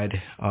God.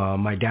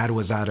 My dad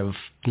was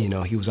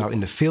he was out in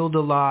the field a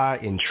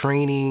lot, in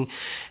training.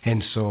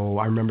 And so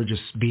I remember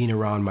just being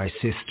around my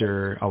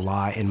sister a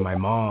lot and my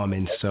mom.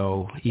 And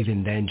so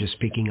even then, just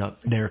picking up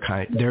their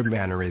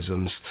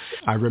mannerisms.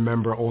 I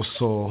remember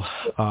also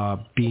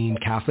being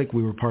Catholic.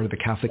 We were part of the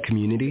Catholic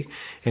community.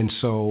 And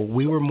so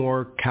we were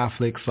more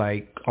Catholics,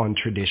 like on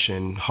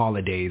tradition,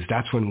 holidays.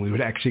 That's when we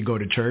would actually go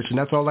to church. And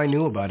that's all I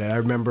knew about it. I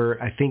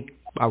remember, I think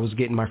I was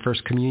getting my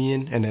first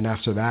communion, and then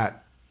after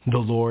that, the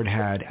Lord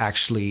had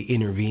actually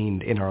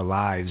intervened in our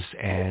lives,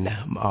 and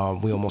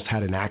we almost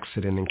had an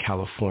accident in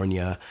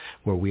California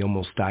where we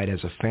almost died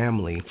as a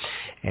family,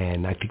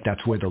 and I think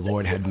that's where the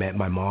Lord had met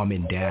my mom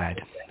and dad,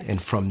 and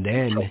from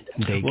then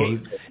they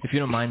gave... If you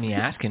don't mind me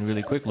asking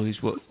really quick, Luis,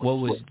 what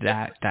was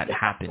that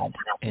happened,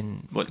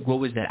 and what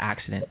was that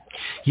accident?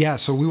 Yeah,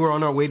 so we were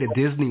on our way to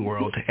Disney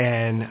World,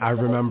 and I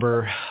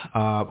remember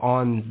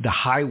on the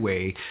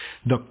highway,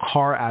 the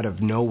car out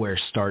of nowhere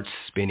starts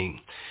spinning.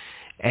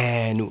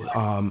 And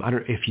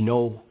if you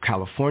know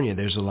California,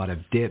 there's a lot of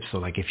dips. So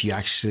like if you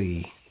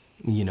actually,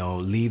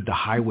 leave the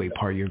highway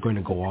part, you're going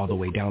to go all the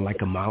way down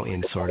like a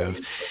mountain sort of.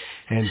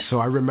 And so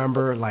I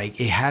remember like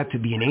it had to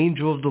be an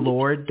angel of the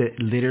Lord that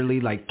literally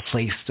like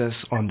placed us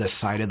on the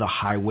side of the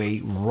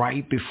highway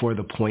right before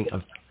the point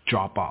of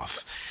drop off.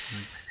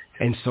 Mm-hmm.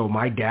 And so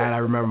I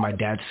remember my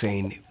dad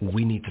saying,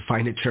 we need to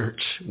find a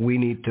church. We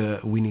need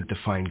to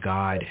find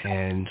God.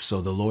 And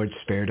so the Lord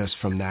spared us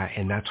from that.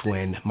 And that's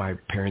when my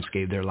parents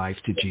gave their life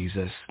to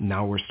Jesus.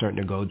 Now we're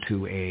starting to go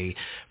to a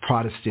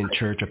Protestant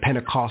church, a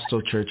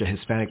Pentecostal church, a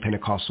Hispanic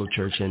Pentecostal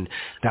church. And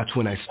that's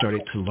when I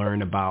started to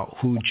learn about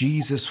who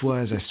Jesus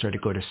was. I started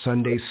to go to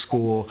Sunday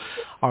school.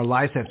 Our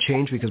lives have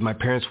changed because my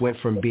parents went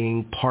from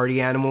being party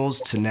animals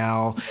to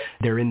now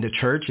they're in the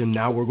church. And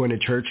now we're going to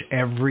church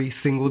every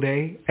single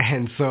day.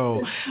 And so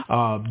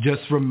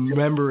just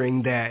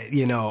remembering that,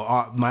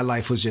 my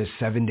life was just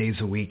 7 days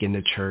a week in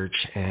the church.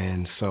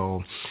 And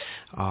so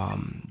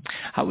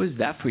how was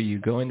that for you,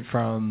 going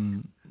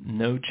from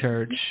no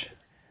church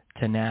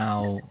to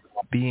now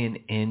being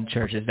in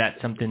church? Is that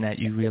something that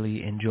you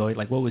really enjoyed?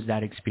 Like, what was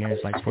that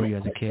experience like for you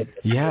as a kid?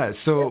 Yeah,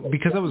 so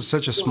because I was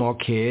such a small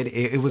kid,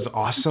 it was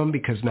awesome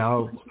because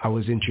now I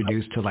was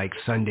introduced to like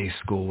Sunday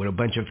school with a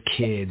bunch of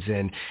kids,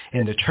 and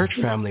the church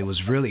family was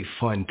really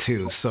fun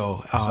too.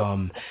 So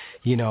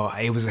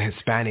it was a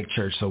Hispanic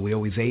church, so we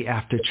always ate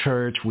after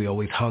church. We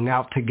always hung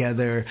out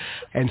together.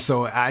 And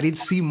so I didn't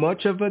see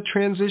much of a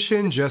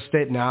transition, just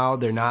that now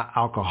they're not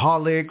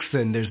alcoholics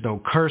and there's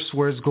no curse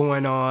words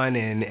going on.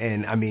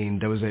 And I mean,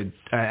 there was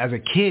as a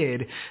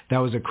kid, that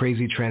was a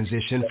crazy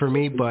transition for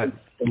me, but,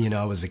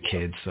 I was a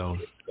kid, so...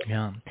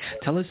 Yeah.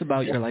 Tell us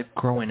about your life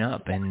growing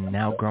up and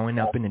now growing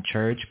up in the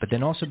church, but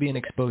then also being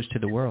exposed to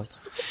the world.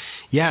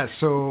 Yeah,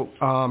 so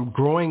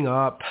growing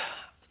up,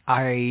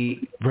 I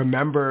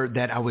remember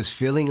that I was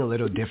feeling a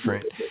little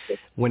different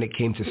when it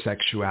came to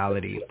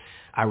sexuality.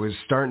 I was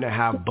starting to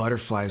have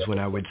butterflies when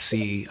I would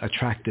see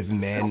attractive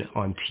men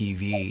on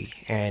TV,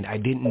 and I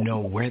didn't know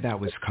where that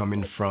was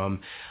coming from.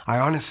 I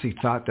honestly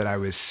thought that I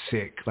was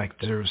sick, like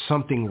there was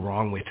something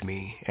wrong with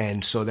me.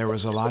 And so there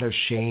was a lot of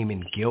shame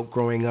and guilt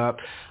growing up.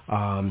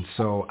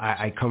 So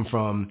I come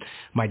from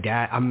my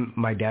dad. I'm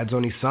my dad's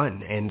only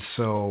son, and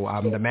so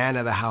I'm the man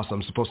of the house.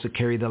 I'm supposed to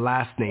carry the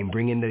last name,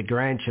 bring in the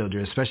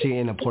grandchildren, especially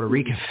in a Puerto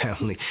Rican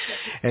family.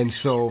 And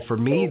so for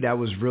me, that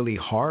was really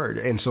hard.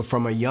 And so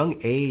from a young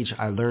age,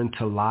 I learned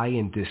to lie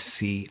and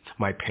deceive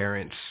my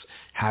parents,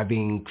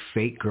 having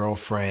fake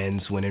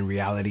girlfriends when in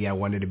reality I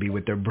wanted to be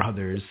with their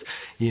brothers,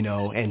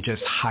 and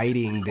just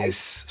hiding this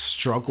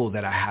struggle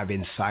that I have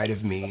inside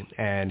of me.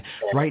 And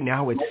right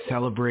now it's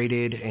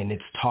celebrated and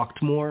it's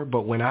talked more.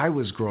 But when I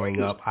was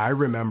growing up, I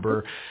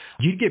remember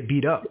you'd get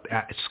beat up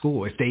at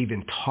school if they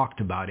even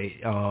talked about it.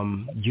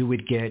 You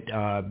would get,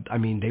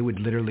 they would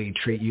literally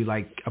treat you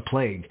like a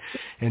plague.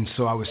 And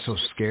so I was so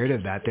scared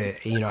of that,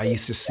 I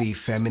used to see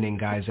feminine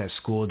guys at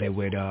school. They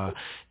would,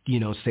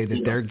 say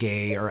that they're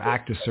gay or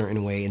act a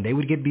certain way, and they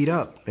would get beat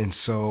up. And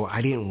so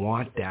I didn't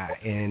want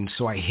that. And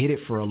so I hid it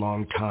for a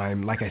long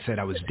time. Like I said,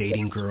 I was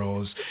dating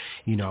girls,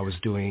 I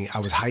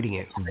was hiding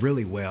it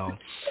really well.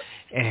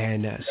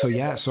 And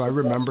so I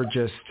remember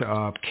just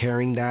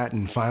carrying that.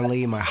 And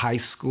finally in my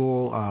high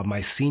school,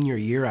 my senior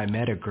year, I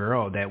met a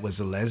girl that was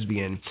a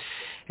lesbian.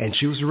 And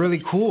she was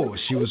really cool.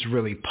 She was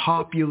really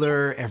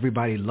popular.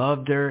 Everybody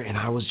loved her. And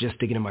I was just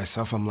thinking to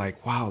myself, I'm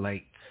like, wow,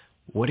 like,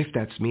 what if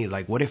that's me?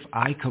 Like, what if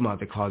I come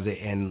out the closet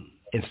and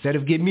instead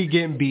of me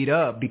getting beat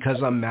up because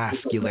I'm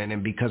masculine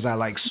and because I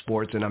like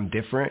sports and I'm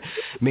different,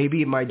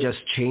 maybe it might just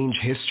change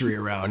history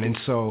around. And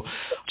so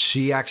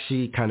she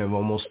actually kind of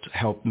almost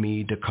helped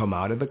me to come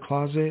out of the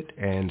closet.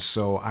 And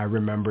so I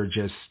remember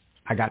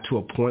I got to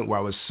a point where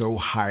I was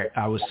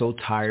so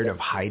tired of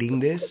hiding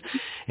this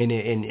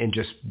and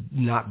just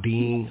not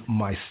being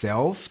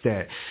myself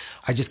that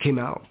I just came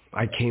out.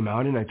 I came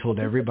out and I told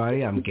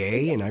everybody I'm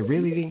gay, and I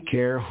really didn't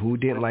care who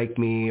didn't like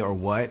me or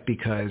what,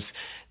 because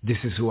this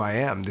is who I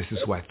am. This is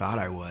who I thought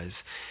I was.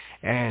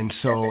 And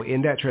so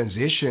in that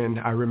transition,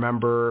 I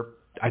remember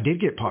I did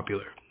get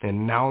popular.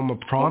 And now I'm a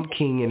prom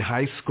king in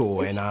high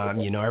school, and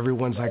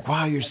everyone's like,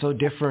 wow, you're so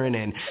different.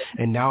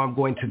 And now I'm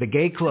going to the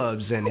gay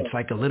clubs, and it's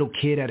like a little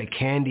kid at a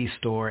candy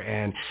store.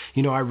 And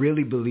I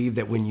really believe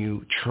that when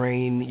you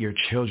train your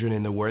children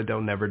in the word,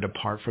 they'll never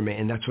depart from it.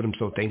 And that's what I'm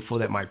so thankful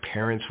that my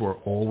parents were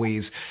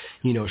always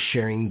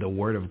sharing the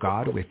word of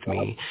God with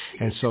me.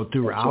 And so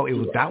throughout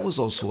that was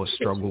also a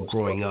struggle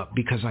growing up,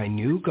 because I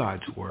knew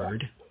God's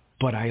word,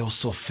 but I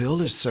also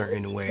feel a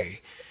certain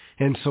way.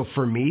 And so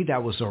for me,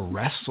 that was a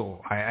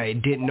wrestle. I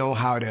didn't know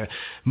how to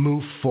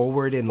move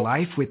forward in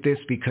life with this,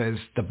 because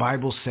the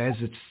Bible says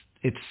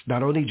it's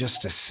not only just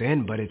a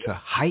sin, but it's a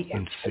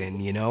heightened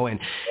sin,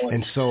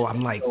 and so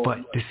I'm like, but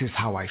this is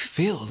how I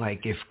feel.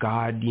 Like, if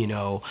God,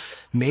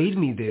 made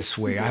me this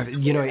way,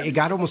 it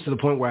got almost to the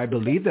point where I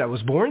believed that I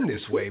was born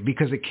this way,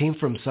 because it came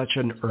from such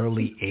an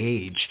early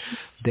age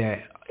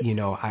that,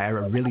 I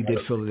really did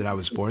feel that I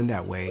was born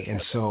that way.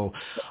 And so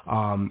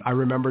I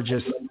remember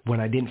just when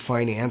I didn't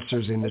find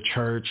answers in the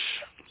church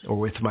or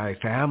with my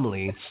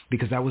family,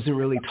 because that wasn't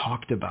really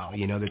talked about.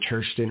 The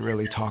church didn't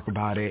really talk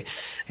about it.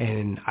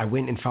 And I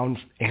went and found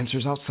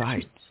answers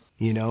outside,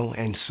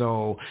 and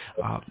so...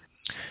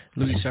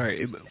 Louis,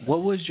 sorry,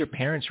 what was your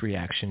parents'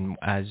 reaction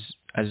as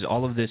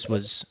all of this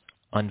was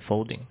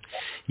unfolding?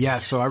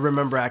 Yeah, so I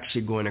remember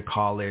actually going to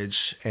college,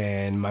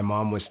 and my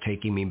mom was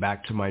taking me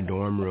back to my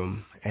dorm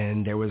room,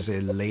 and there was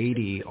a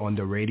lady on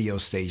the radio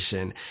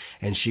station,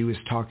 and she was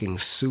talking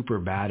super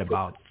bad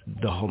about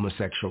the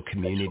homosexual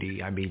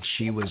community. I mean,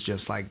 she was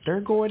just like,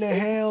 they're going to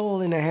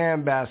hell in a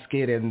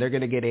handbasket, and they're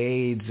going to get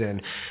AIDS.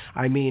 And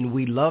I mean,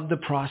 we love the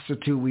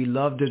prostitute, we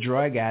love the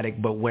drug addict,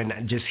 but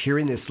when just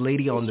hearing this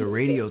lady on the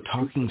radio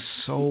talking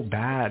so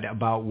bad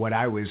about what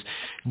I was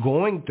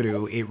going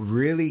through, it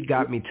really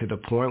got me to the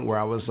point where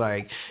I was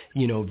like,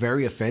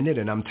 very offended.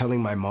 And I'm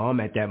telling my mom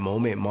at that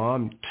moment,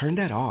 Mom, turn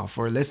that off,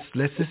 or let's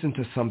listen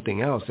to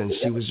something else. And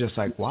she was just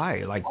like,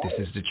 why? Like, this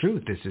is the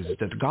truth. This is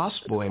the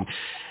gospel.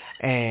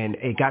 And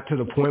it got to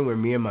the point where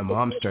me and my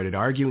mom started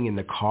arguing in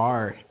the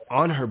car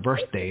on her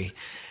birthday.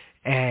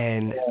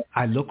 And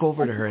I look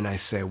over to her and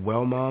I say,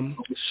 well, Mom,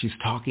 she's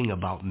talking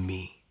about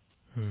me.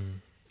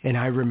 And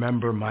I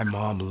remember my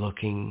mom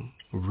looking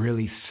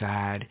really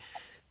sad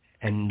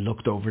and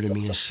looked over to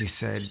me, and she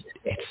said,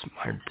 it's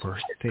my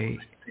birthday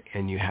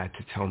and you had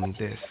to tell me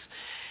this.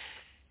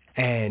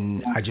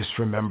 And I just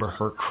remember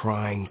her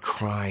crying.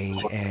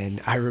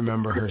 And I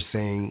remember her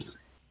saying,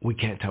 we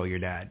can't tell your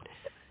dad,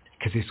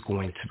 because it's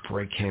going to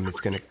break him. It's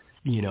going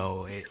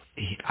to,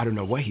 I don't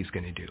know what he's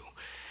going to do.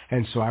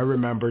 And so I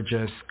remember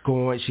just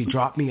going, she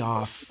dropped me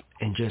off,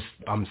 and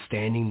I'm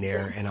standing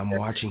there and I'm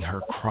watching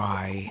her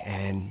cry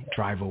and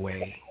drive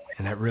away.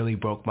 And that really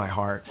broke my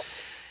heart.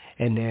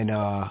 And then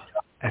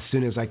as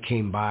soon as I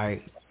came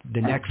by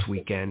the next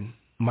weekend,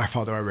 my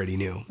father already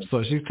knew.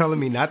 So she's telling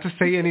me not to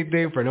say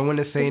anything, for no one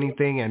to say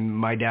anything. And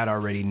my dad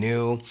already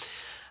knew.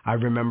 I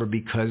remember,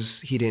 because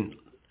he didn't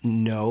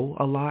know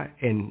a lot,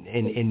 and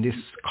in this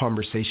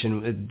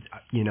conversation,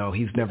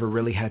 he's never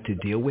really had to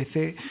deal with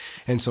it.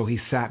 And so he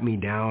sat me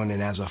down,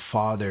 and as a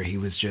father, he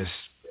was just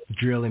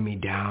drilling me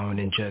down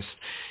and just,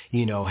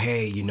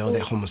 hey,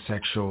 that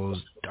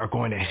homosexuals are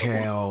going to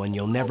hell and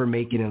you'll never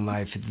make it in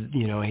life.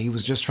 He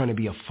was just trying to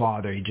be a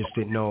father. He just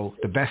didn't know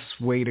the best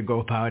way to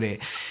go about it.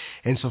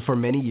 And so for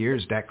many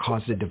years, that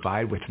caused a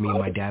divide with me and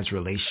my dad's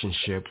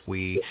relationship.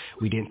 We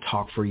didn't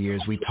talk for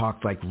years. We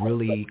talked like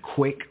really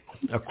quick,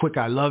 a quick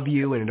I love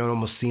you, and it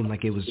almost seemed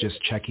like it was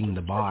just checking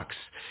the box.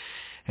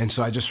 And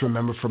so I just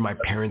remember for my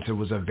parents, it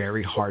was a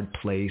very hard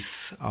place.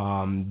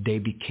 They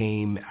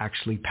became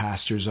actually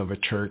pastors of a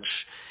church.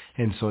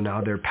 And so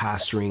now they're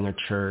pastoring a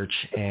church,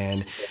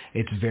 and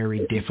it's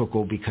very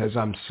difficult because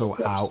I'm so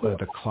out of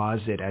the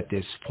closet at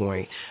this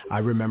point. I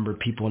remember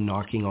people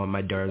knocking on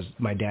my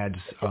dad's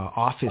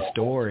office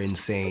door and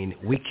saying,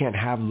 we can't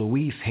have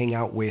Luis hang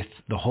out with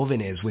the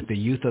jóvenes, with the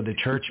youth of the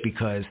church,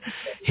 because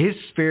his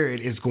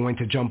spirit is going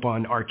to jump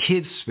on our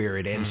kids'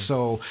 spirit. And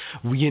so,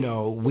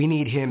 we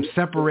need him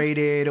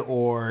separated,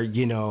 or,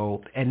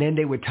 and then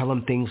they would tell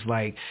him things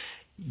like,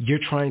 you're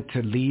trying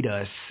to lead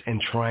us and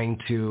trying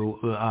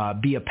to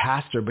be a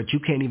pastor, but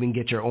you can't even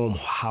get your own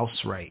house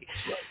right.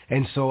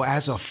 And so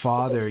as a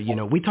father,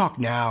 we talk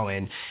now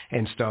and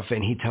stuff,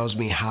 and he tells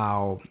me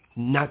how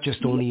not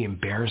just only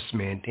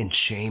embarrassment and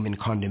shame and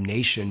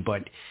condemnation,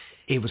 but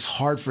it was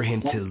hard for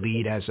him to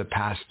lead as a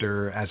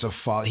pastor, as a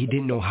father. He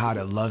didn't know how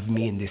to love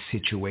me in this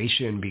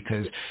situation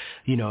because,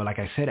 like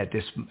I said, at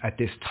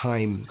this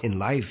time in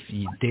life,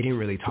 they didn't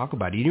really talk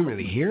about it. You didn't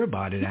really hear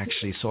about it,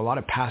 actually. So a lot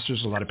of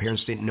pastors, a lot of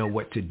parents didn't know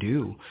what to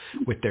do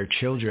with their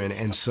children.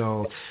 And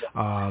so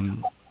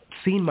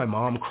seeing my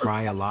mom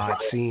cry a lot,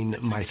 seeing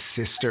my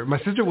sister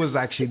was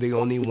actually the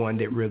only one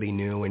that really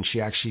knew, and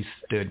she actually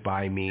stood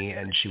by me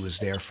and she was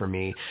there for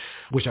me,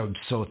 which I'm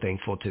so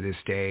thankful to this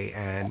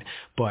day.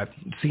 But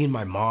seeing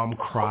my mom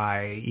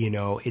cry,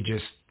 it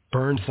just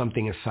burned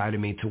something inside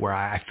of me to where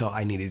I felt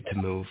I needed to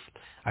move.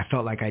 I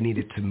felt like I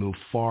needed to move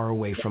far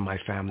away from my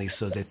family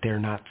so that they're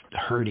not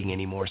hurting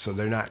anymore, so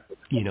they're not,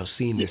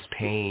 seeing this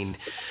pain.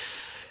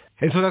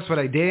 And so that's what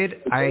I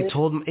did. I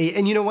told him,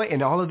 and you know what?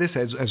 And all of this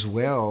as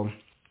well,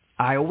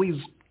 I always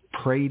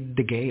prayed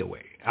the gay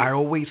away. I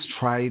always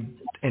tried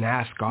and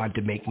asked God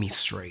to make me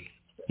straight.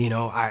 You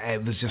know, I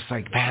was just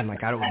like, man,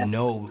 like, I don't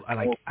know.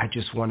 I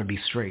just want to be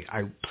straight.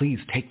 Please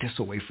take this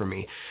away from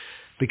me.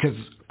 Because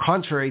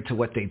contrary to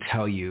what they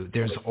tell you,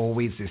 there's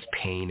always this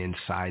pain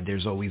inside.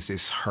 There's always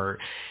this hurt.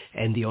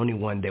 And the only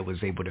one that was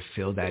able to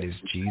feel that is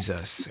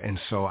Jesus. And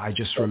so I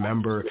just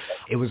remember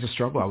it was a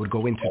struggle. I would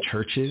go into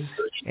churches,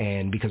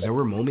 and because there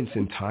were moments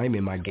in time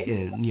in my,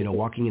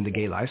 walking in the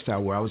gay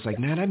lifestyle where I was like,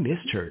 man, I miss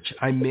church.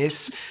 I miss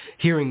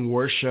hearing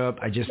worship.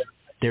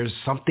 There's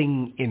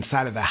something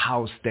inside of the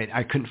house that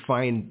I couldn't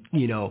find,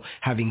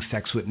 having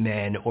sex with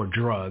men or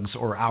drugs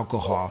or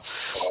alcohol.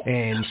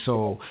 And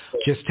so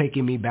just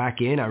taking me back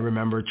in, I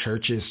remember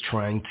churches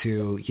trying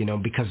to,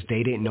 because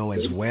they didn't know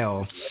as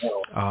well.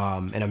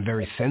 And I'm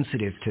very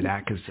sensitive to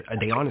that because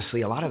they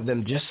honestly, a lot of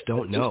them just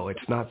don't know.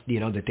 It's not,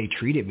 that they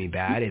treated me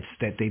bad. It's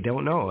that they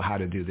don't know how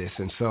to do this.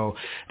 And so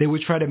they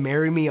would try to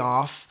marry me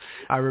off.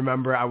 I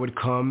remember I would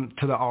come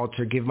to the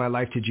altar, give my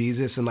life to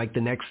Jesus. And like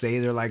the next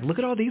day, they're like, look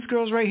at all these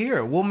girls right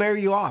here. We'll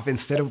marry you off.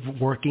 Instead of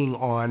working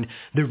on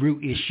the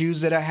root issues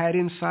that I had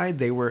inside,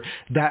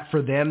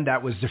 for them,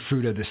 that was the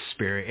fruit of the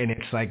Spirit. And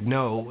it's like,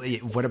 no,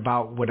 what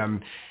about what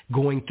I'm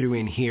going through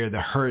in here, the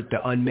hurt,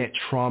 the unmet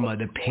trauma,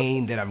 the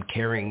pain that I'm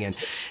carrying? And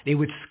it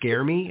would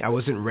scare me. I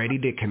wasn't ready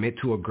to commit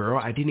to a girl.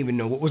 I didn't even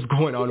know what was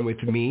going on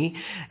with me,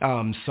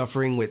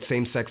 suffering with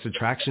same-sex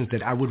attractions,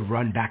 that I would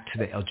run back to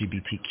the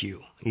LGBTQ,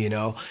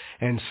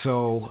 And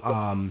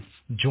so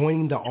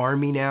joining the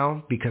army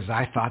now, because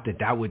I thought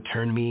that would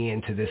turn me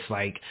into this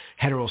like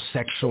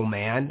heterosexual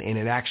man, and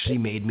it actually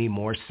made me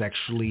more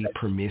sexually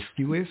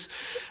promiscuous,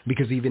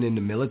 because even in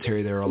the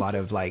military there are a lot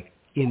of like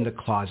in the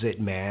closet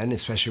man,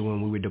 especially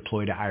when we were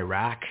deployed to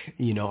Iraq.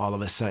 All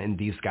of a sudden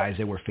these guys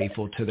that were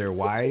faithful to their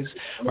wives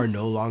are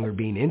no longer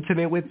being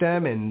intimate with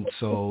them, and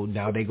so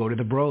now they go to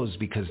the bros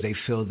because they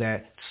feel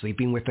that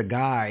sleeping with a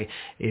guy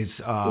is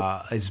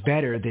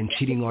better than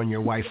cheating on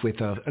your wife with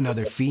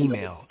another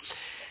female.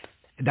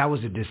 That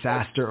was a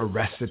disaster, a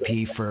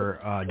recipe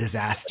for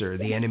disaster.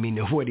 The enemy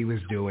knew what he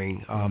was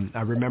doing.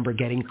 I remember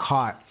getting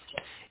caught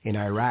in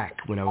Iraq.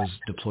 When I was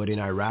deployed in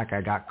Iraq,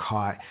 I got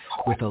caught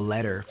with a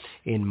letter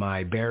in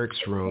my barracks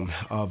room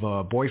of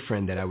a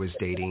boyfriend that I was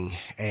dating.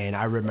 And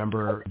I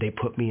remember they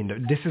put me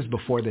in this is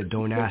before the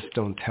don't ask,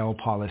 don't tell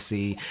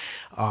policy,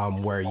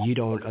 where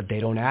they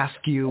don't ask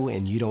you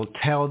and you don't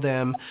tell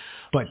them,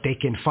 but they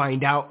can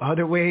find out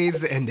other ways,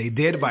 and they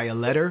did by a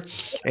letter.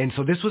 And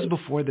so this was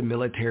before the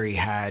military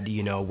had,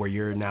 where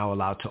you're now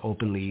allowed to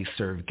openly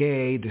serve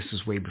gay. This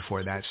was way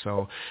before that.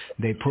 So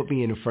they put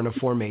me in front of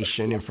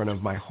formation, in front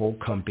of my whole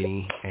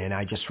company, and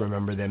I just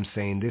remember them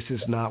saying, this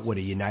is not what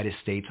a United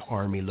States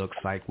Army looks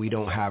like. We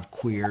don't have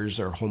queers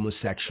or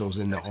homosexuals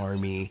in the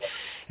Army.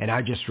 And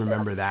I just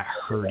remember that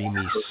hurting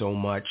me so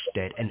much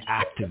that an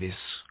activist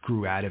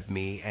grew out of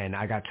me. And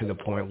I got to the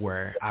point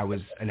where I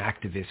was an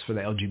activist for the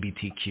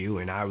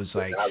LGBTQ. And I was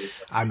like,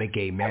 I'm a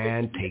gay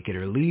man, take it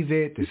or leave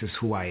it. This is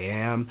who I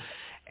am.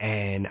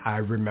 And I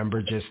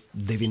remember just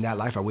living that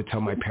life. I would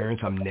tell my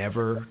parents, I'm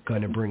never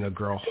going to bring a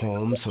girl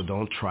home, so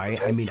don't try it.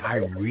 I mean, I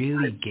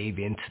really gave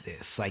into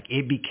this. Like,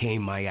 it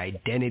became my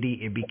identity.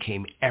 It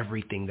became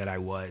everything that I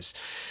was.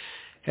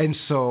 And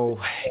so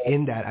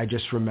in that, I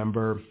just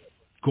remember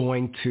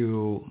going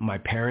to my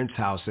parents'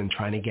 house and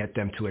trying to get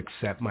them to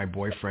accept my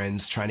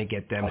boyfriends, trying to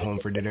get them home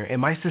for dinner. And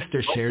my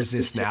sister shares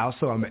this now,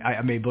 so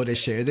I'm able to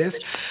share this.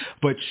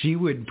 But she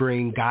would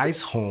bring guys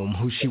home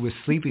who she was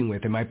sleeping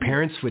with, and my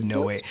parents would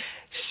know it.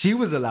 She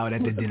was allowed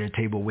at the dinner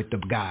table with the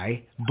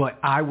guy, but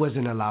I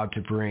wasn't allowed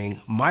to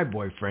bring my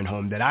boyfriend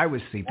home that I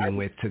was sleeping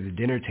with to the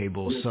dinner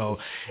table. So,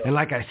 and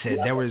like I said,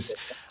 there was,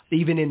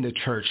 even in the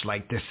church,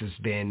 like, this has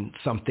been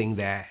something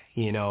that,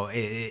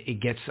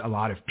 it gets a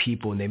lot of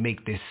people, and they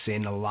make this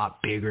sin a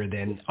lot bigger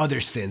than other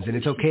sins. And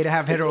it's okay to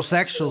have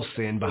heterosexual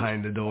sin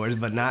behind the doors,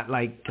 but not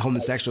like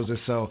homosexuals. And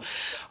so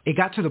it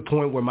got to the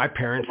point where my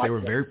parents, they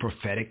were very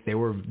prophetic. They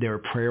were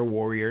prayer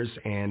warriors,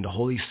 and the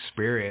Holy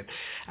Spirit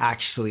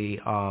actually,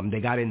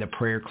 they got in the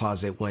prayer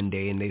closet one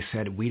day and they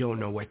said, we don't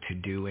know what to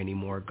do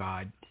anymore,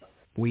 God.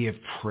 We have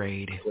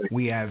prayed.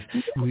 We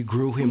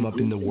grew him up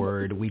in the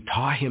Word. We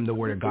taught him the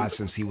Word of God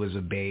since he was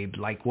a babe.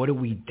 Like, what do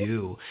we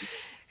do?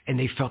 And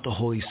they felt the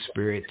Holy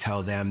Spirit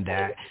tell them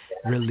that,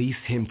 release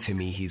him to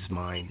me, he's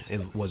mine.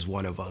 It was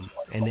one of them.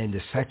 And then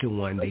the second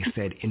one, they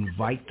said,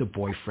 invite the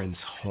boyfriends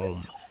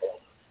home.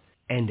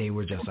 And they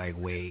were just like,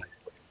 wait,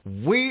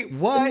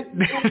 what?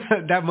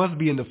 That must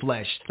be in the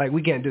flesh. Like,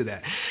 we can't do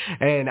that.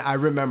 And I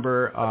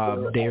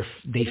remember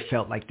they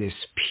felt like this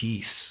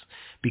peace,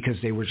 because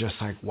they were just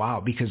like,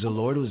 wow, because the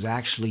Lord was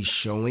actually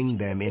showing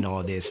them in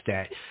all this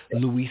that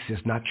Luis is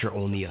not your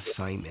only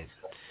assignment.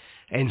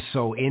 And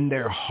so in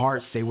their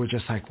hearts, they were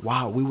just like,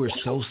 wow, we were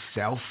so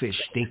selfish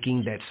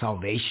thinking that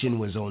salvation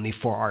was only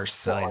for our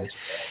son.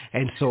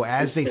 And so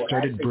as they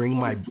started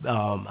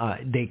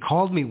they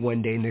called me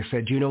one day and they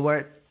said, you know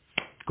what?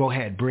 Go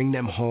ahead, bring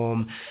them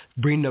home,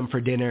 bring them for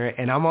dinner.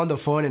 And I'm on the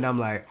phone and I'm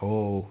like,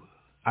 oh,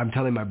 I'm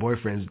telling my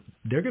boyfriends,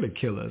 they're going to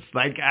kill us.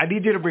 Like, I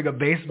need you to bring a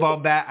baseball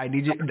bat.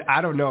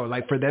 I don't know.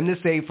 Like, for them to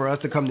say, for us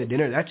to come to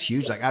dinner, that's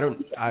huge. Like, I don't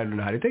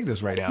know how to take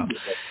this right now.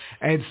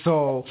 And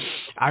so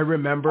I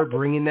remember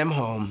bringing them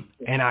home,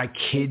 and I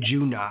kid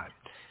you not,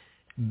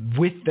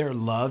 with their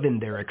love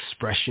and their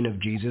expression of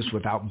Jesus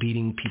without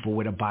beating people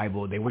with a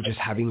Bible, they were just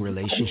having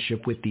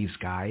relationship with these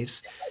guys.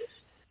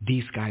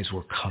 These guys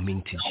were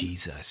coming to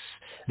Jesus.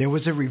 There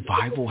was a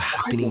revival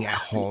happening at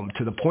home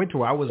to the point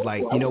where I was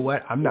like, you know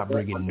what? I'm not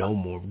bringing no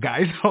more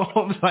guys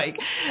home. Like,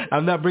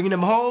 I'm not bringing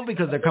them home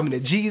because they're coming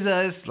to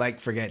Jesus.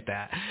 Like, forget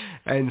that.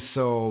 And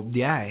so,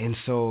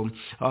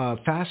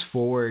 fast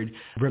forward,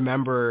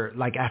 remember,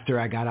 like, after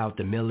I got out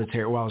the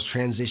military, I was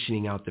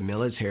transitioning out the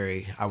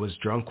military, I was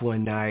drunk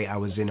one night. I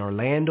was in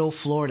Orlando,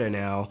 Florida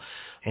now.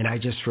 And I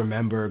just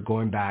remember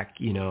going back,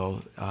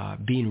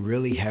 being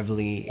really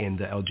heavily in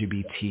the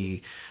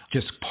LGBT,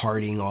 just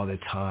partying all the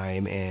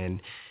time. And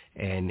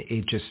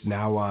it just,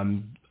 now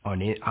I'm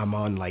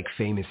on like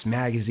Famous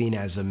Magazine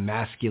as a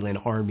masculine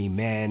army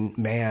man,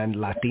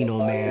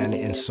 Latino man.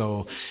 And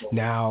so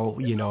now,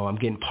 I'm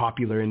getting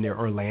popular in the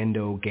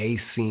Orlando gay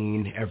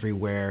scene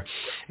everywhere.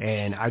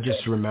 And I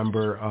just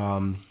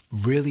remember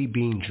really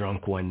being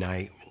drunk one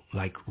night,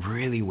 like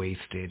really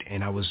wasted.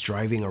 And I was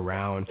driving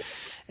around,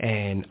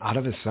 and out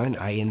of a sudden,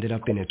 I ended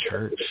up in a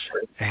church.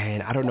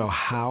 And I don't know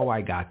how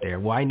I got there.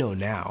 Well, I know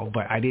now,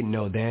 but I didn't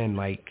know then,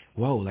 like,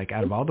 whoa, like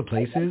out of all the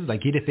places,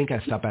 like you'd think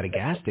I'd stop at a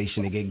gas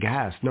station to get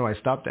gas. No, I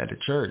stopped at a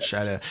church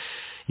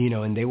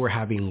and they were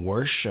having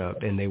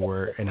worship, and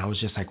I was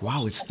just like,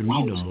 wow, it's 3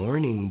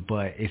 a.m,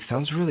 but it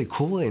sounds really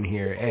cool in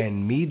here.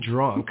 And me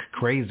drunk,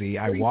 crazy,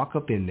 I walk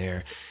up in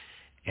there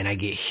and I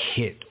get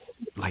hit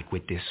like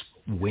with this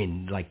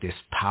wind, like this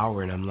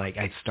power, and I'm like,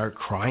 I start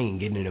crying,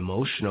 getting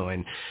emotional,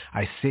 and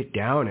I sit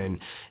down, and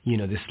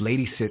this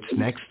lady sits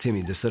next to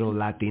me, this little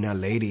Latina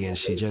lady, and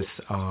she just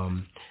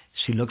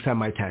she looks at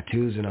my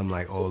tattoos, and I'm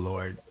like, oh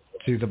Lord,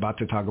 she's about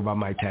to talk about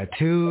my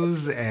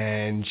tattoos,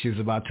 and she's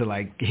about to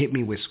like hit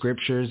me with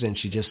scriptures, and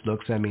she just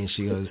looks at me and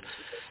she goes,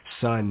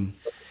 son,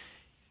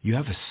 you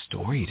have a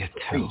story to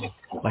tell.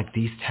 Like,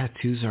 these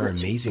tattoos are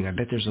amazing. I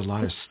bet there's a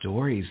lot of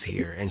stories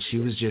here. And she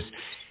was just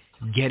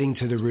getting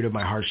to the root of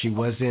my heart. She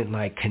wasn't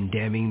like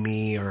condemning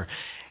me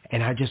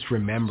and I just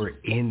remember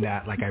in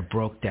that, like, I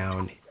broke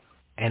down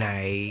and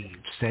I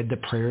said the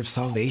prayer of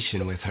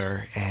salvation with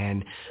her.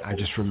 And I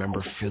just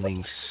remember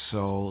feeling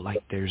so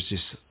like there's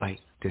just like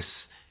this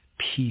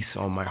peace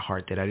on my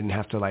heart that I didn't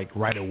have to like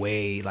right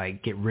away,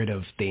 like get rid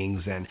of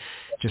things. And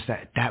just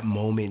that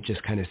moment,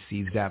 just kind of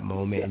seize that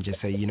moment and just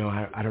say,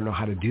 I don't know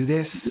how to do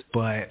this,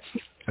 but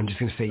I'm just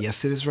going to say yes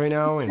to this right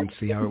now and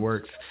see how it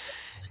works.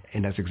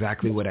 And that's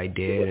exactly what I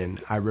did. And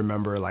I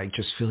remember like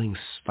just feeling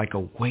like a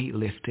weight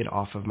lifted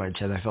off of my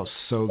chest. I felt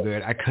so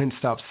good. I couldn't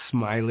stop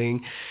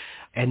smiling.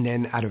 And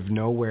then out of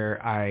nowhere,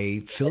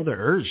 I feel the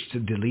urge to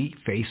delete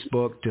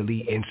Facebook,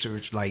 delete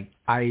Instagram. Like,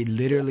 I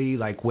literally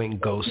like went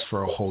ghost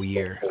for a whole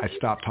year. I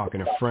stopped talking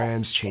to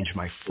friends, changed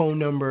my phone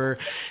number,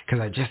 because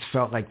I just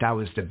felt like that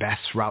was the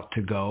best route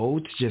to go,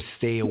 to just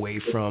stay away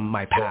from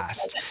my past.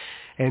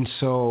 And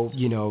so,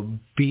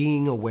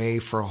 being away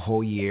for a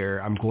whole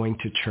year, I'm going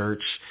to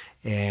church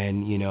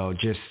and,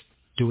 just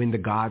doing the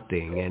God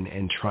thing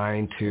and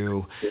trying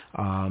to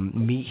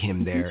meet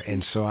him there.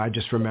 And so I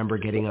just remember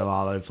getting a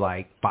lot of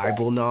like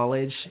Bible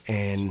knowledge.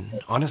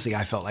 And honestly,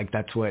 I felt like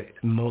that's what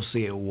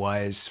mostly it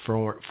was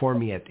for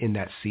me in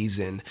that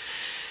season.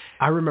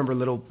 I remember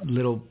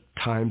little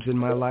times in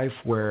my life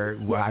where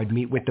I'd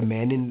meet with the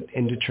men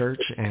in the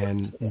church,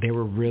 and they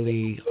were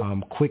really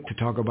quick to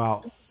talk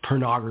about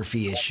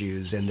pornography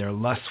issues and their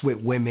lust with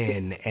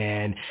women.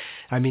 And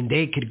I mean,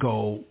 they could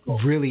go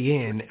really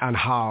in on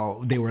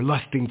how they were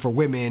lusting for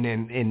women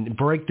and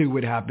breakthrough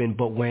would happen.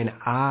 But when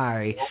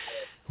I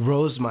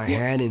rose my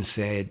hand and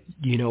said,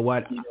 you know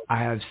what,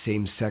 I have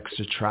same-sex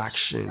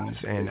attractions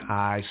and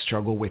I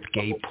struggle with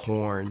gay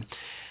porn,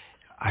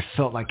 I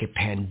felt like a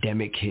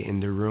pandemic hit in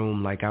the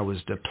room, like I was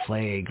the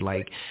plague,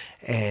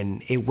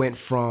 and it went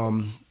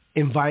from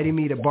inviting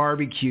me to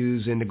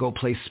barbecues and to go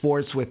play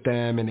sports with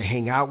them and to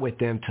hang out with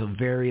them to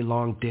very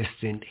long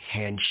distant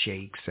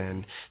handshakes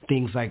and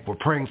things like, we're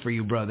praying for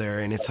you,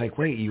 brother. And it's like,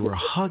 wait, you were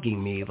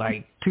hugging me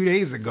like 2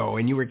 days ago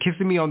and you were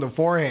kissing me on the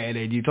forehead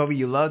and you told me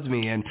you loved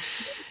me. And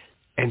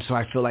so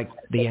I feel like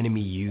the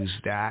enemy used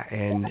that,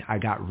 and I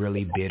got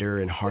really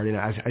bitter and hardened.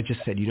 I just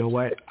said, you know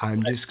what?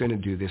 I'm just going to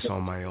do this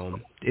on my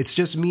own. It's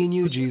just me and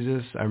you,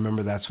 Jesus. I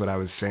remember that's what I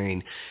was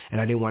saying,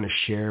 and I didn't want to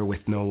share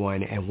with no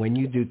one. And when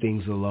you do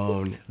things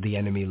alone, the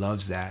enemy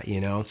loves that,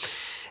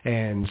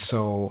 And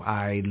so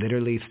I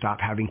literally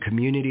stopped having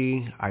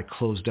community. I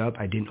closed up.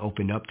 I didn't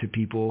open up to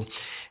people.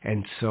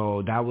 And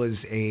so that was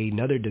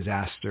another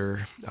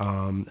disaster,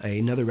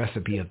 another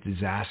recipe of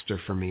disaster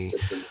for me.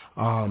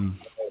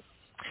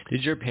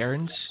 Did your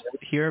parents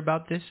hear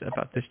about this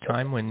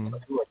time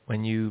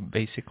when you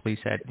basically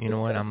said, you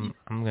know what, I'm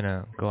going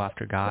to go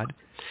after God?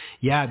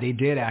 Yeah, they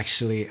did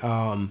actually.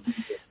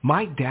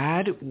 My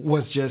dad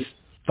was just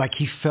like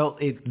he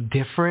felt it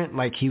different.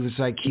 Like he was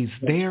like, he's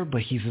there,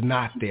 but he's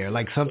not there.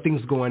 Like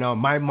something's going on.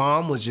 My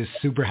mom was just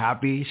super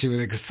happy. She was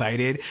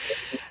excited.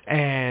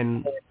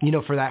 And,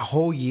 for that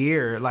whole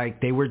year,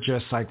 like they were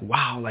just like,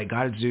 wow, like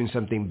God is doing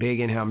something big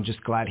in him. I'm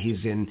just glad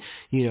he's in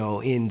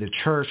the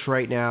church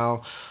right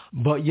now.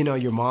 But,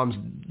 your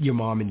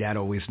mom and dad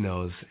always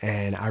knows.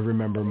 And I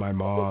remember my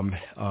mom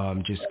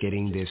just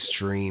getting this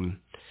dream,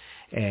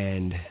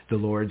 and the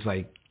Lord's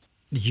like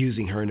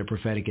using her in the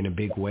prophetic in a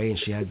big way. And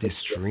she had this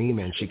dream,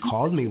 and she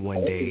called me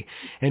one day.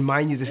 And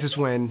mind you, this is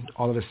when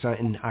all of a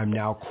sudden I'm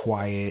now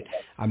quiet.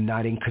 I'm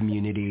not in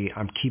community.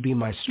 I'm keeping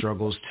my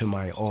struggles to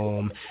my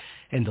own.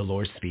 And the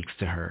Lord speaks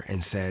to her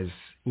and says,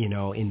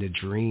 in the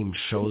dream,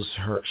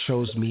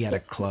 shows me at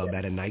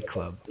a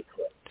nightclub.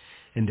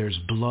 And there's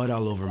blood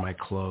all over my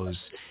clothes.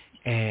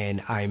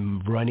 And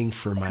I'm running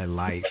for my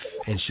life.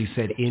 And she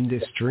said in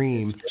this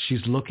dream, she's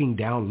looking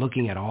down,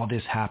 looking at all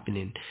this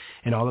happening.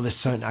 And all of a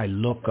sudden I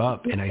look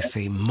up and I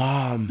say,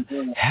 Mom,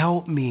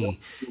 help me.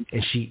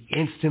 And she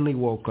instantly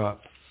woke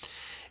up.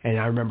 And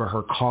I remember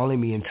her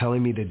calling me and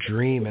telling me the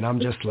dream, and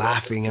I'm just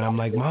laughing. And I'm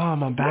like,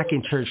 Mom, I'm back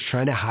in church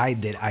trying to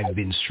hide that I've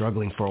been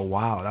struggling for a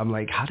while. And I'm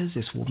like, how does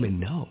this woman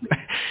know?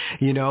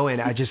 And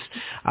I just,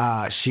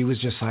 she was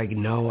just like,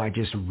 no, I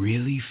just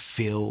really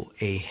feel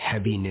a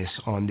heaviness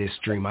on this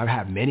dream. I've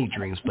had many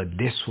dreams, but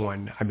this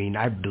one,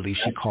 I believe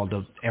she called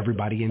up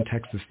everybody in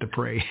Texas to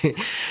pray.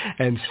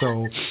 And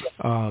so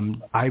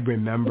I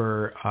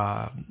remember,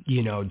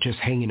 just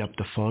hanging up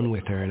the phone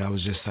with her, and I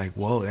was just like,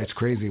 whoa, that's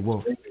crazy.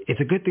 Well,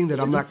 it's a good thing that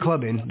I'm not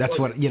clubbing. That's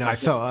what, I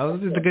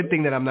felt. It's a good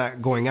thing that I'm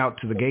not going out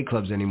to the gay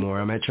clubs anymore.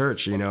 I'm at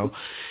church,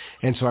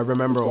 And so I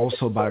remember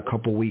also about a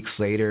couple weeks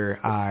later,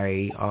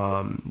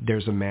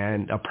 there's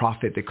a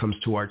prophet that comes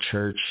to our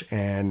church,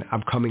 and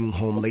I'm coming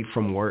home late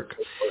from work.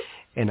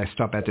 And I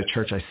stop at the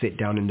church. I sit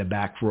down in the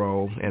back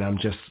row, and I'm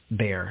just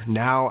there.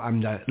 Now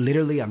I'm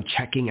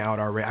checking out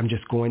already. I'm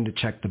just going to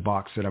check the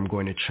box that I'm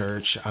going to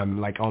church. I'm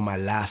like on my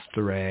last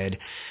thread.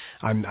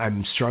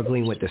 I'm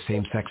struggling with the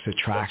same-sex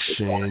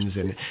attractions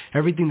and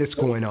everything that's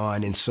going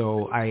on. And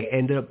so I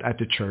ended up at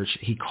the church.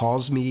 He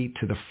calls me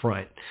to the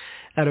front.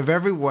 Out of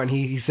everyone,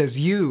 he says,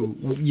 you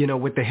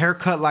with the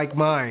haircut like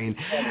mine,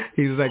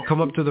 he's like,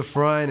 come up to the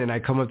front. And I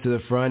come up to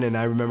the front, and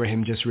I remember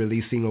him just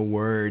releasing a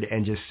word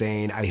and just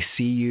saying, I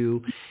see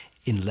you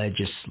in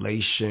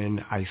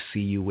legislation. I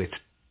see you with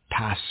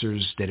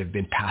pastors that have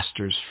been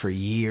pastors for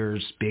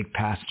years, big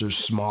pastors,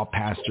 small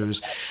pastors.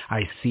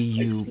 I see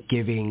you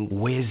giving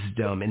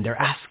wisdom, and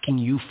they're asking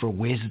you for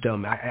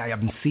wisdom.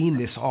 I'm seeing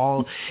this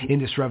all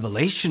in this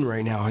revelation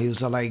right now. He was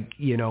like,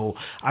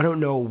 I don't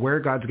know where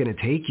God's going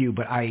to take you,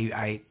 but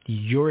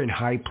you're in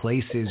high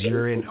places.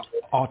 You're in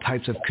all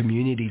types of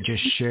community,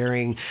 just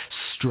sharing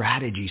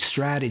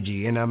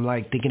strategy. And I'm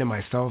like thinking to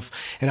myself,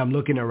 and I'm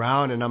looking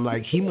around, and I'm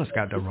like, he must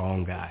got the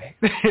wrong guy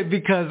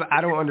because I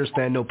don't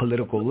understand no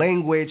political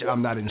language.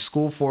 I'm not in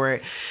school for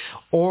it,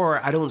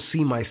 or I don't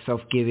see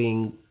myself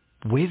giving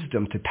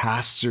wisdom to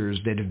pastors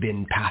that have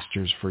been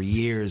pastors for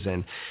years.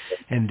 And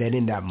then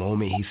in that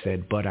moment, he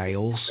said, but I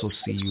also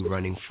see you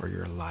running for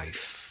your life.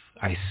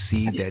 I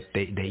see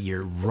that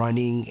you're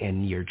running,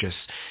 and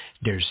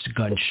there's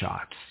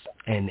gunshots.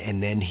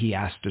 And then he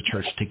asked the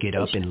church to get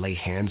up and lay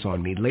hands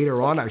on me.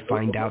 Later on, I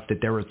find out that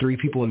there were 3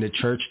 people in the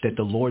church that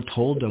the Lord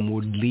told them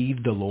would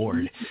leave the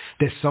Lord,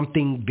 that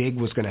something big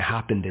was going to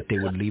happen, that they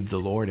would leave the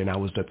Lord. And I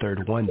was the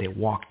third one that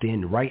walked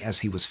in right as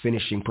he was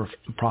finishing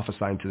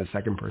prophesying to the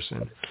second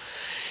person.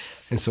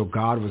 And so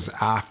God was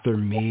after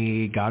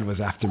me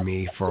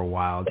for a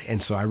while.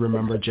 And so I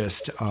remember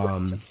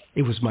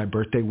it was my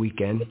birthday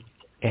weekend,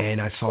 and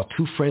I saw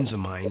 2 friends of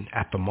mine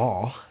at the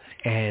mall.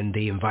 And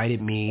they invited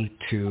me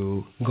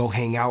to go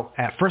hang out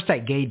at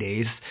Gay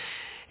Days,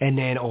 and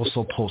then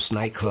also Post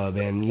Nightclub.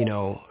 And,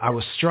 I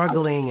was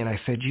struggling, and I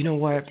said, you know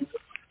what?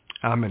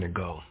 I'm going to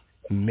go.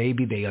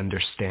 Maybe they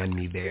understand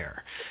me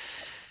there.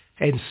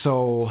 And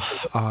so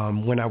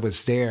when I was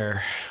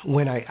there,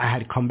 when I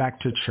had come back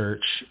to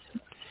church,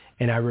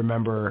 and I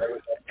remember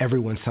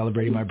everyone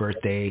celebrating my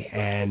birthday,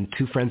 and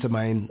 2 friends of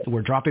mine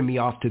were dropping me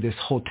off to this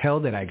hotel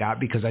that I got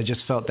because I just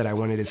felt that I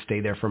wanted to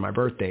stay there for my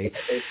birthday,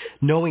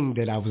 knowing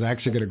that I was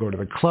actually going to go to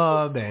the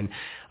club. And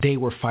they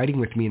were fighting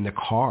with me in the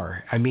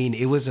car.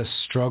 It was a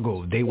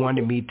struggle. They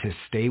wanted me to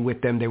stay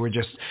with them. They were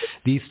just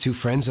these 2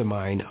 friends of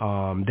mine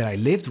that I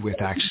lived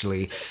with,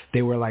 actually.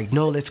 They were like,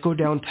 no, let's go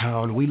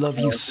downtown. We love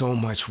you so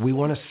much. We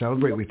want to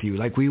celebrate with you.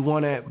 Like, we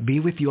want to be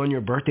with you on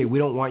your birthday. We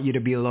don't want you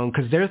to be alone,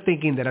 because they're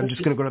thinking that I'm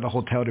just going to go to the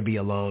hotel to be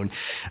alone.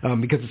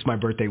 Because it's my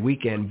birthday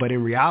weekend. But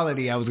in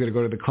reality, I was going to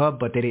go to the club,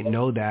 but they didn't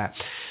know that.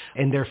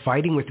 And they're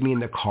fighting with me in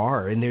the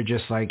car, and they're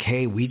just like,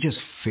 hey, we just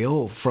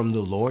feel from the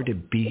Lord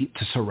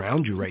to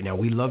surround you right now.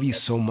 We love you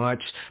so much.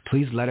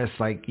 Please let us,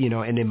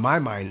 and in my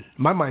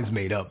mind's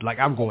made up. Like,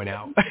 I'm going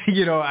out.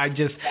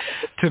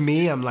 To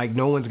me, I'm like,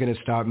 no one's going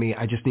to stop me.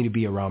 I just need to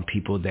be around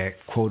people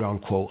that, quote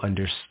unquote,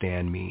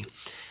 understand me.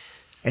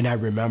 And I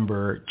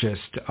remember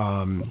just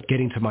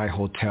getting to my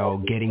hotel,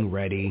 getting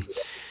ready.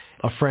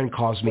 a friend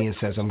calls me and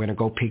says, I'm going to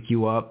go pick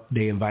you up.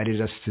 They invited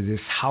us to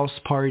this house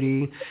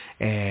party.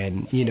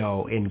 And, you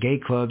know, in gay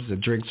clubs, the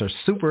drinks are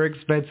super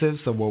expensive.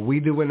 So what we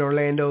do in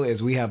Orlando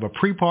is we have a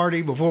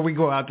pre-party before we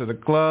go out to the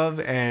club.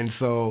 And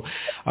so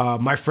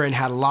my friend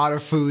had a lot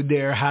of food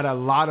there, had a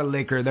lot of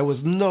liquor. There was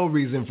no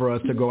reason for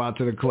us to go out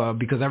to the club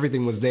because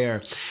everything was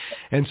there.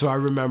 And so I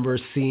remember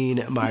seeing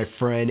my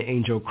friend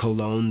Angel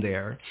Colon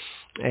there.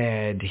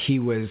 And he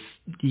was,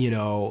 you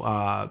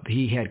know,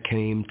 he had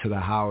came to the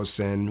house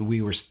and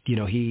we were, you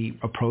know, he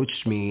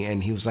approached me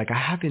and he was like, I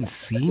haven't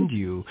seen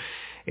you.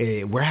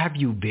 Where have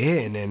you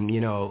been? And, you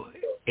know,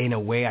 in a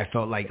way I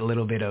felt like a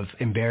little bit of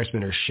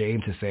embarrassment or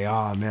shame to say,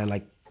 oh man,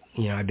 like,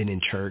 you know, I've been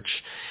in church.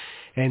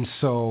 And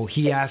so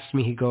he asked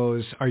me, he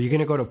goes, are you going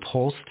to go to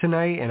Pulse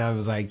tonight? And I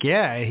was like,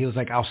 yeah. He was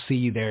like, I'll see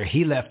you there.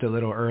 He left a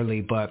little early.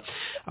 But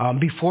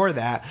before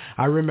that,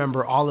 I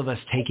remember all of us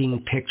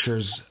taking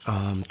pictures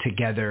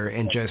together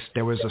and just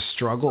there was a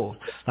struggle.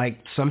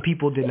 Like some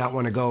people did not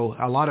want to go.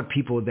 A lot of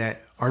people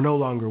that are no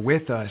longer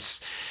with us,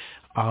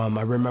 I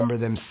remember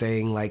them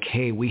saying like,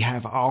 hey, we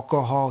have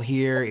alcohol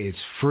here. It's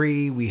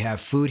free. We have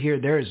food here.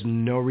 There is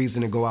no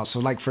reason to go out. So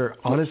like for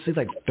honestly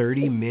like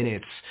 30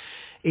 minutes,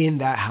 in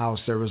that house,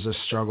 there was a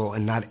struggle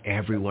and not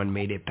everyone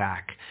made it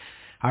back.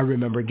 I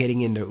remember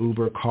getting into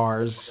Uber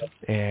cars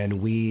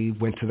and we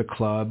went to the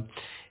club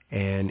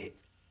and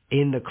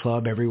in the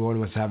club, everyone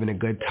was having a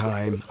good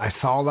time. I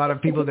saw a lot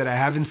of people that I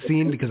haven't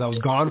seen because I was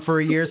gone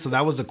for a year. So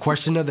that was the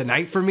question of the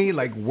night for me.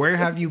 Like, where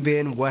have you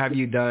been? What have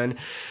you done?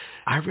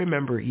 I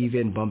remember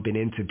even bumping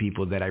into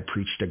people that I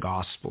preached the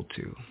gospel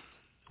to,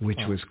 which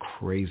was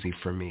crazy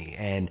for me.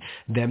 And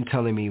them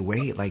telling me,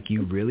 wait, like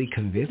you really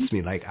convinced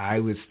me. Like I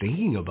was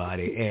thinking about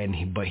it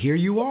but here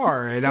you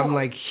are. And I'm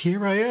like,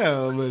 here I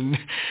am. And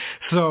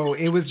so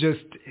it was just,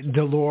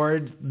 the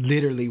Lord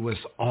literally was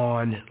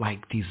on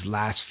like these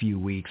last few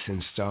weeks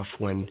and stuff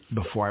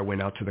before I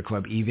went out to the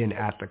club, even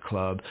at the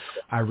club,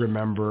 I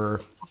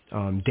remember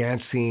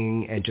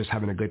dancing and just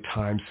having a good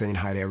time, saying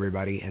hi to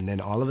everybody. And then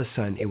all of a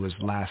sudden it was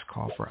last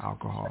call for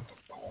alcohol.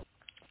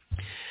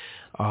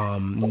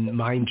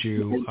 Mind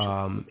you,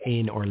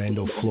 in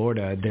Orlando,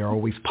 Florida, they're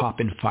always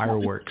popping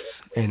fireworks.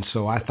 And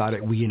so I thought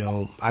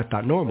I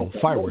thought normal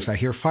fireworks. I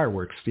hear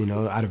fireworks, you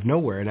know, out of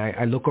nowhere. And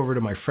I look over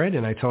to my friend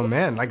and I tell him,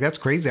 man, like that's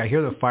crazy. I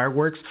hear the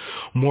fireworks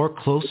more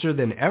closer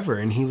than ever.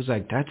 And he was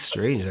like, that's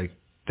strange. Like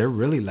they're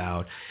really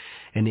loud.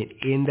 And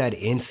in that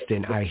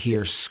instant, I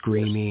hear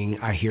screaming,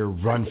 I hear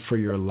run for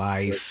your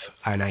life,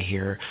 and I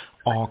hear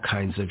all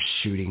kinds of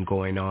shooting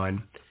going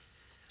on.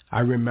 I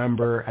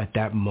remember at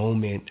that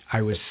moment,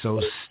 I was so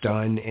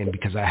stunned, and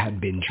because I had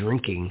been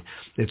drinking,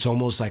 it's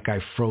almost like I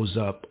froze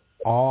up.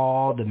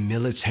 All the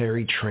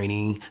military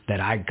training that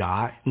I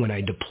got when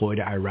I deployed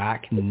to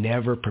Iraq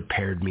never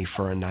prepared me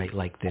for a night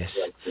like this.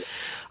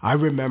 I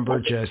remember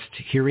just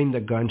hearing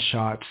the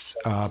gunshots,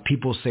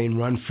 people saying,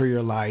 run for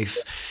your life.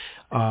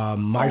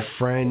 My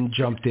friend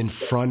jumped in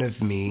front of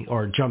me,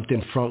 or jumped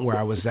in front where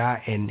I was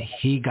at, and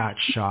he got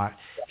shot.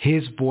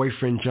 His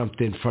boyfriend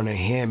jumped in front of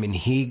him and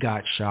he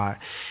got shot.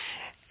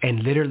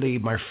 And literally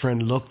my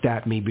friend looked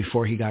at me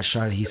before he got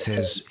shot. He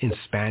says in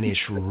Spanish,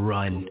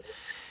 run.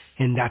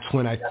 And that's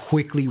when I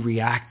quickly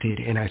reacted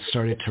and I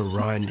started to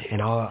run.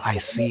 And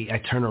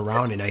I turn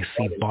around and I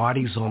see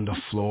bodies on the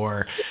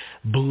floor,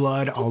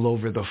 blood all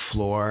over the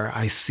floor.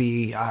 I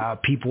see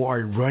people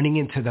are running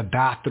into the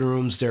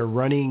bathrooms. They're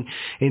running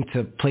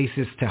into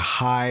places to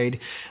hide.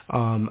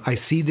 I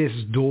see this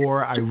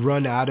door. I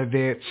run out of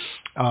it.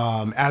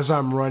 As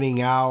I'm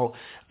running out,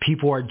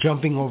 people are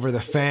jumping over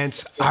the fence.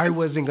 I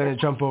wasn't going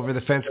to jump over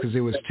the fence because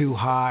it was too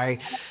high.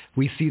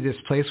 We see this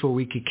place where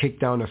we could kick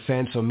down a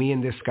fence. So me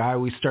and this guy,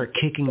 we start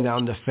kicking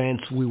down the fence.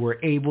 We were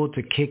able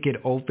to kick it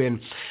open.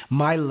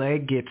 My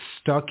leg gets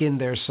stuck in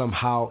there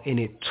somehow and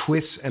it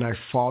twists and I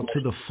fall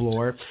to the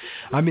floor.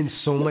 I'm in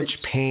so much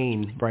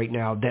pain right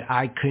now that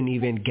I couldn't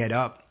even get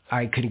up.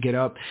 I couldn't get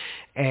up,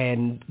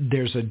 and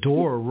there's a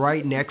door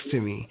right next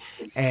to me,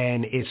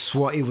 and it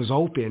was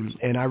open,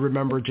 and I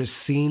remember just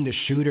seeing the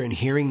shooter and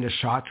hearing the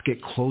shots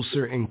get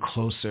closer and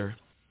closer.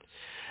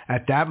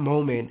 At that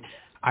moment,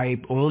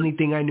 only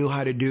thing I knew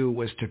how to do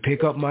was to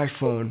pick up my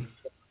phone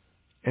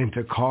and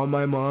to call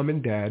my mom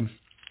and dad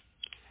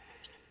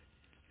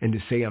and to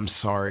say I'm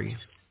sorry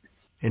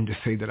and to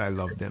say that I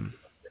love them.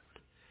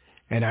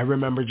 And I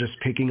remember just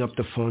picking up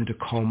the phone to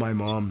call my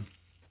mom.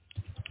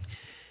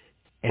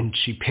 And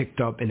she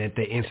picked up, and at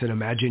the instant,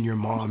 imagine your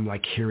mom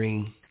like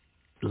hearing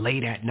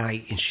late at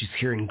night, and she's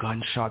hearing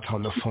gunshots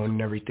on the phone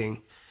and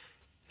everything.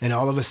 And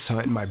all of a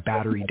sudden, my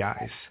battery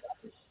dies.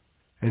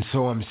 And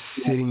so I'm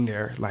sitting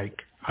there like,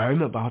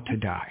 I'm about to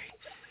die.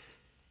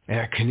 And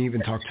I couldn't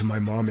even talk to my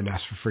mom and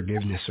ask for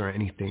forgiveness or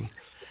anything.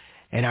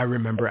 And I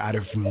remember out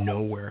of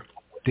nowhere,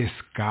 this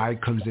guy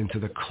comes into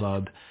the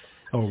club,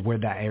 or where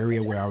that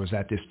area where I was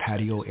at, this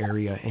patio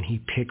area, and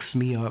he picks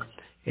me up.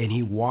 And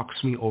he walks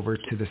me over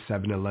to the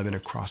 7-Eleven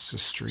across the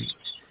street.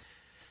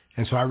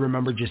 And so I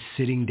remember just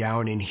sitting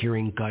down and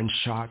hearing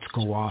gunshots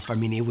go off. I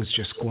mean, it was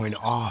just going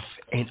off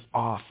and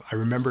off. I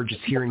remember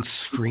just hearing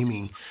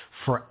screaming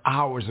for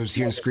hours. I was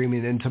hearing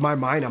screaming. And to my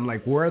mind, I'm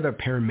like, where are the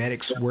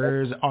paramedics?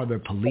 Where are the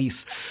police?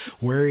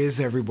 Where is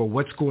everybody?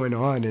 What's going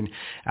on? And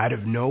out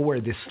of nowhere,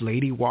 this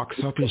lady walks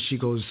up and she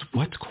goes,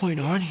 what's going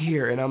on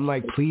here? And I'm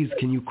like, please,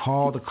 can you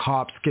call the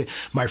cops?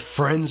 My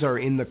friends are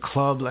in the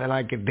club and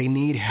like they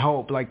need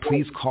help. Like,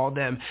 please call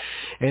them.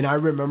 And I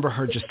remember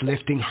her just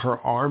lifting her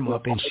arm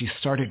up and she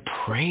started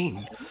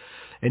praying.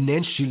 And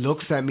then she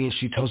looks at me and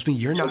she tells me,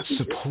 you're not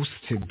supposed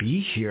to be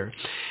here.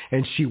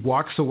 And she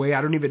walks away.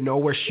 I don't even know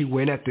where she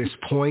went at this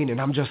point. And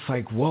I'm just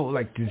like, whoa,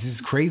 like this is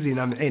crazy.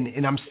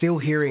 And I'm still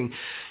hearing,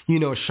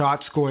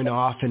 shots going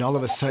off. And all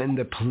of a sudden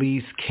the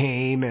police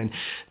came and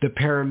the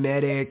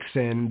paramedics,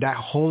 and that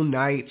whole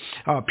night,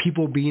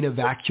 people being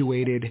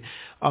evacuated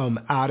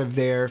out of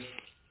there.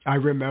 I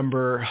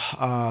remember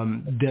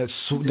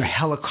the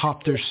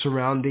helicopters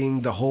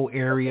surrounding the whole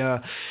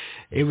area.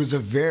 It was a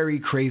very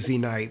crazy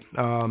night.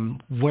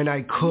 When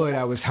I could,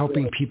 I was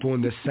helping people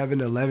in the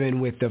 7-Eleven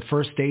with the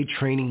first aid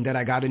training that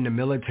I got in the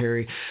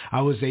military.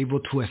 I was able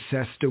to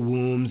assess the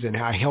wounds, and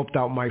I helped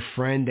out my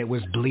friend that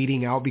was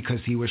bleeding out because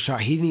he was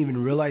shot. He didn't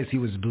even realize he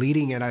was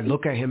bleeding, and I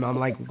look at him, I'm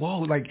like, whoa,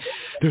 like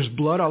there's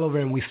blood all over,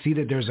 and we see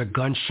that there's a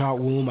gunshot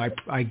wound.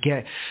 I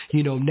get,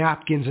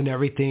 napkins and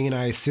everything, and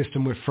I assist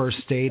him with first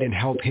aid and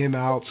help him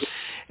out.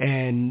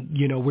 And,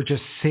 we're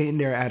just sitting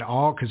there at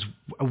awe because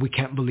we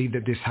can't believe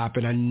that this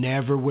happened. I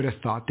never would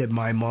have thought that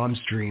my mom's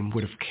dream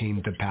would have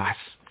came to pass.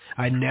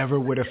 I never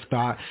would have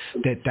thought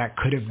that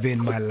could have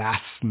been my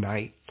last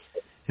night.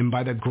 And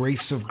by the grace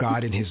of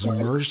God and his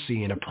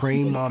mercy and a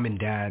praying mom and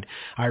dad,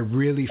 I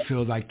really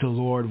feel like the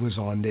Lord was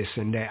on this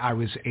and that I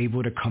was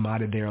able to come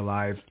out of there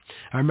alive.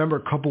 I remember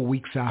a couple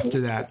weeks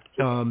after that,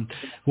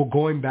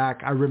 going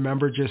back, I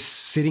remember just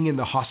sitting in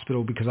the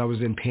hospital because I was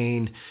in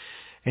pain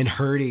and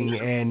hurting.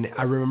 And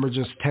I remember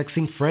just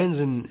texting friends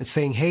and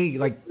saying, hey,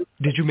 like,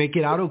 did you make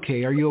it out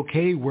okay? Are you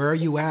okay? Where are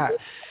you at?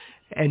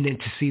 And then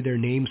to see their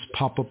names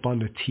pop up on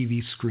the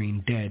TV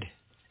screen, dead.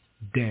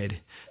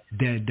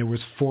 There was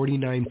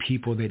 49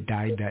 people that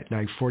died that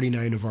night,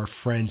 49 of our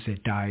friends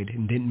that died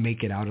and didn't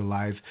make it out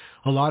alive.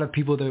 A lot of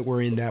people that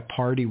were in that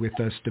party with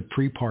us, the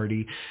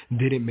pre-party,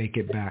 didn't make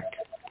it back.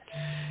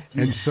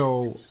 And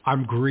so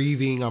I'm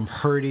grieving, I'm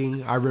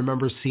hurting. I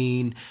remember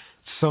seeing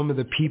some of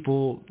the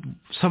people,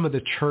 some of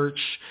the church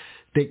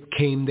that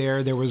came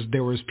there. There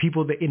was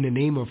people that in the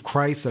name of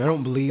Christ that I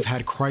don't believe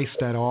had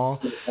Christ at all.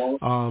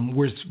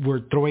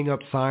 We're throwing up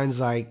signs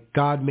like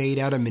God made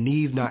Adam and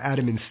Eve, not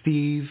Adam and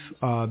Steve.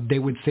 They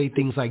would say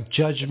things like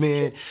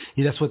judgment.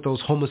 That's what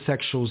those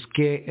homosexuals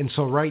get. And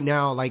so right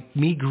now, like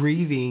me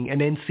grieving and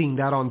then seeing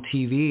that on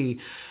TV,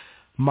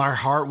 my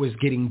heart was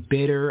getting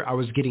bitter. I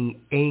was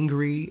getting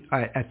angry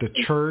at the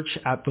church,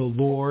 at the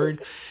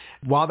Lord.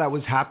 While that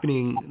was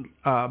happening,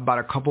 about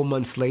a couple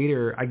months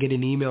later, I get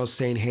an email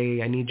saying,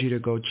 hey, I need you to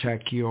go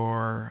check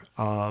your,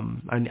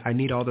 I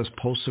need all those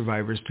post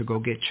survivors to go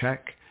get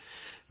checked.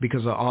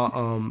 Because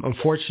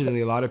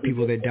unfortunately, a lot of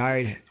people that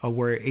died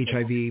were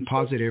HIV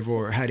positive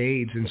or had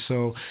AIDS. And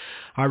so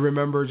I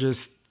remember just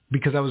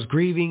because I was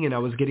grieving and I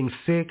was getting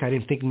sick, I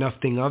didn't think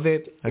nothing of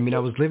it. I mean, I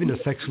was living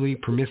a sexually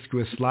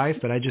promiscuous life,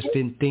 but I just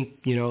didn't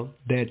think,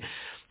 that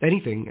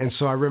anything. And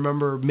so I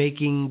remember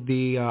making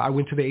I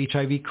went to the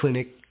HIV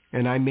clinic,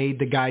 and I made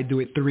the guy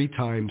do it 3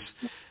 times.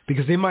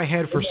 Because in my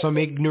head, for some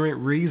ignorant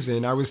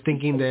reason, I was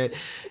thinking that,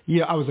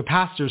 I was a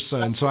pastor's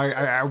son, so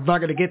I'm not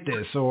going to get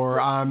this.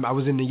 Or I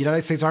was in the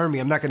United States Army,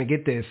 I'm not going to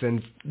get this.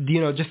 And,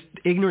 just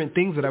ignorant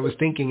things that I was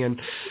thinking. And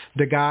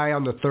the guy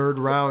on the 3rd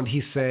round,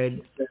 he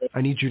said,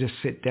 I need you to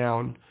sit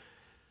down.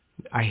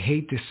 I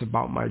hate this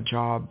about my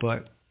job,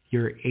 but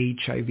you're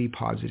HIV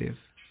positive.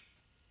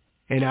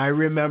 And I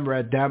remember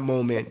at that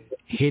moment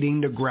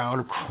hitting the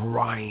ground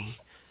crying.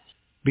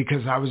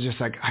 Because I was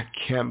just like, I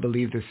can't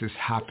believe this is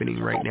happening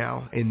right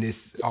now. And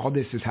all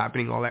this is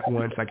happening all at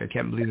once. Like, I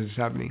can't believe this is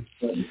happening.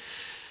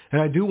 And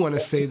I do want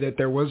to say that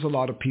there was a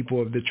lot of people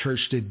of the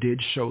church that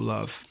did show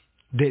love,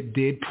 that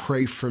did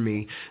pray for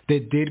me,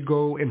 that did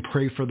go and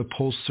pray for the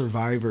post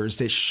survivors,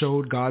 that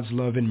showed God's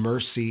love and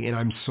mercy. And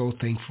I'm so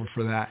thankful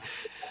for that.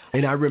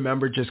 And I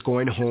remember just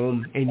going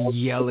home and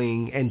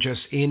yelling and just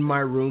in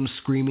my room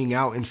screaming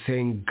out and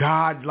saying,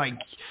 God, like,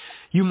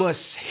 you must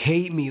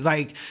hate me.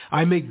 Like,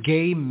 I'm a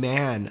gay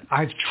man.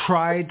 I've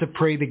tried to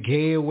pray the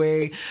gay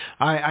away.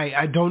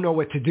 I don't know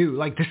what to do.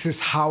 Like, this is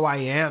how I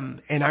am.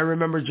 And I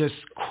remember just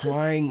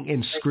crying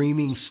and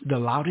screaming, the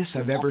loudest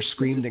I've ever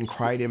screamed and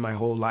cried in my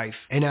whole life.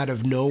 And out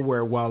of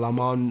nowhere, while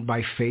I'm on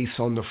my face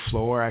on the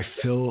floor, I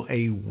feel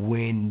a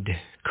wind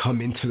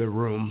come into the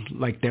room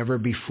like never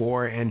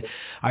before. And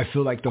I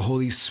feel like the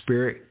Holy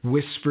Spirit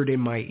whispered in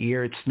my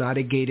ear, it's not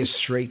a gay to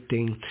straight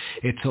thing.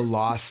 It's a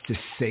lost to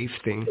safe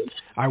thing.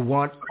 I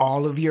want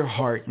all of your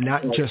heart,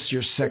 not just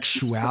your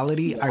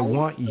sexuality. I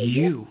want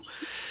you.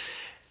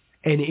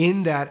 And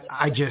in that,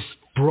 I just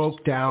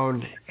broke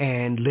down,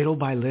 and little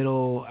by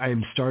little,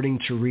 I'm starting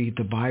to read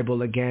the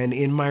Bible again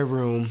in my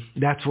room.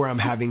 That's where I'm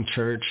having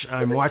church.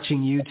 I'm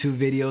watching YouTube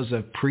videos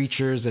of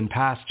preachers and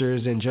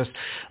pastors and just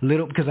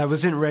because I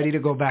wasn't ready to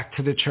go back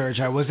to the church.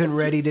 I wasn't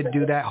ready to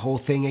do that whole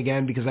thing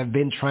again because I've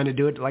been trying to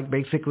do it like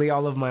basically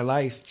all of my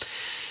life.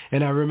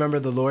 And I remember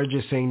the Lord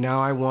just saying,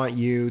 now I want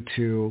you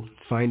to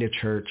find a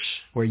church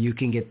where you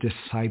can get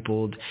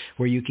discipled,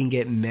 where you can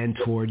get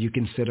mentored, you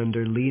can sit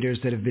under leaders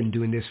that have been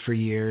doing this for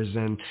years.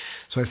 And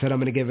so I said, I'm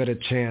going to give it a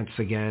chance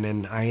again.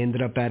 And I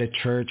ended up at a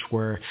church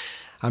where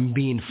I'm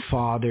being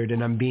fathered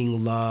and I'm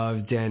being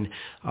loved. And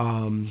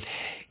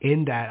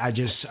in that,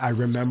 I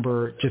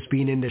remember just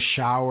being in the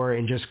shower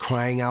and just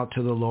crying out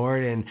to the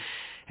Lord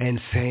and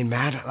saying,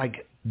 man,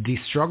 like, these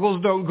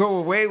struggles don't go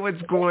away.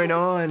 What's going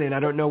on? And I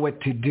don't know what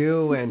to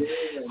do. And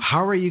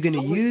how are you going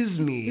to use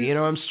me? You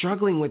know, I'm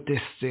struggling with this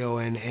still.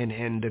 And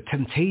the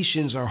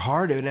temptations are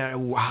hard. And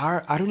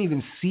I don't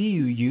even see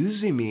you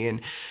using me.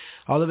 And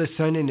all of a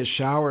sudden in the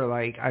shower,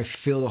 like, I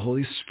feel the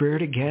Holy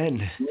Spirit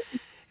again.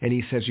 And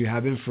he says, you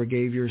haven't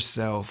forgave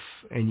yourself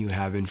and you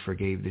haven't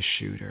forgave the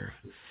shooter.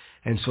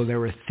 And so there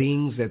were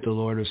things that the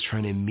Lord was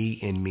trying to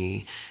meet in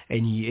me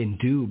and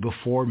do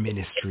before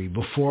ministry,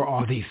 before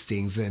all these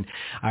things. And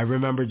I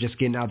remember just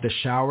getting out the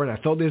shower and I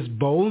felt this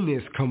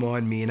boldness come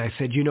on me. And I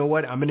said, you know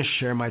what? I'm going to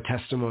share my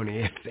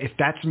testimony. If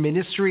that's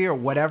ministry or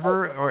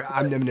whatever, or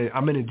I'm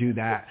going to do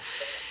that.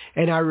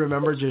 And I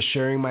remember just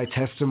sharing my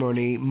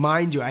testimony.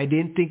 Mind you, I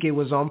didn't think it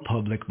was on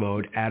public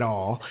mode at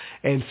all.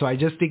 And so I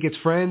just think it's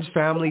friends,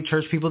 family,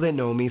 church people that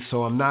know me.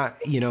 So I'm not,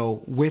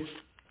 with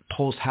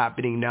Pulse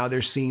happening now,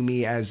 they're seeing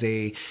me as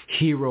a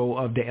hero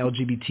of the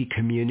LGBT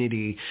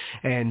community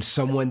and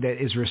someone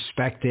that is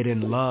respected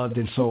and loved.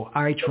 And so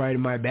I tried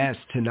my best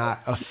to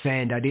not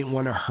offend. I didn't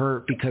want to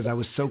hurt because I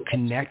was so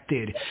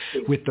connected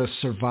with the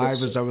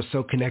survivors. I was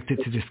so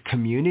connected to this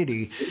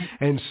community.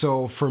 And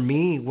so for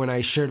me, when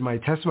I shared my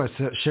testimony,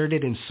 I shared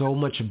it in so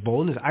much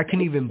boldness. I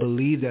couldn't even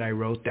believe that I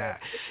wrote that.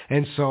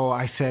 And so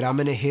I said, I'm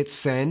going to hit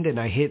send, and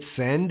I hit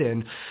send,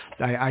 and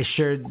I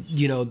shared,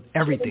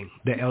 everything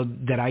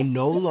that I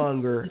no longer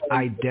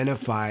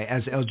identify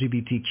as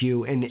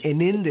LGBTQ. And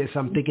in this,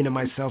 I'm thinking to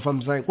myself, I'm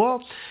like,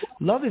 well,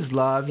 love is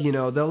love.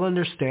 They'll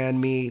understand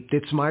me.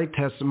 It's my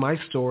my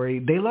story.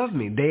 They love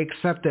me. They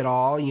accept it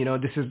all.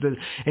 This is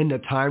in the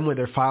time where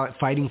they're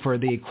fighting for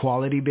the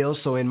equality bill.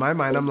 So in my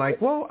mind, I'm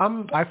like, well,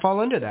 I fall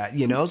under that,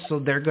 so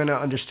they're going to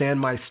understand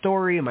my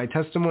story and my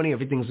testimony.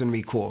 Everything's going to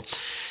be cool.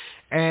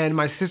 And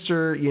my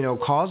sister,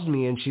 calls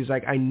me and she's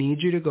like, I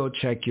need you to go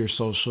check your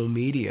social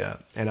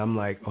media. And I'm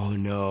like, oh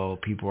no,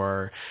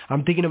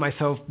 I'm thinking to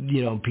myself,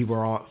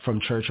 people from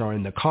church are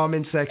in the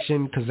comment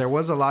section, because there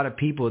was a lot of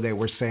people that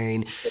were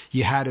saying,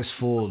 you had us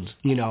fooled.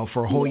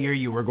 For a whole year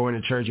you were going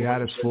to church, you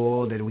had us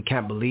fooled, and we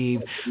can't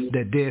believe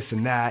that this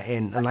and that.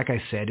 And like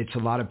I said, it's a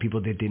lot of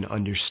people that didn't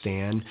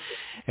understand.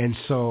 And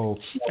so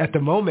at the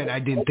moment, I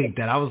didn't think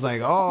that. I was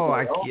like, oh,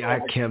 I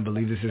can't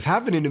believe this is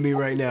happening to me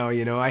right now.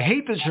 I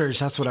hate the church.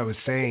 That's what I was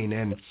saying.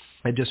 And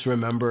I just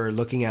remember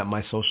looking at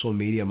my social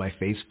media, my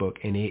Facebook,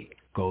 and it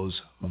goes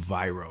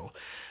viral.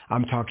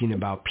 I'm talking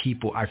about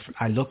people.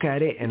 I look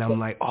at it and I'm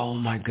like, oh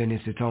my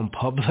goodness, it's on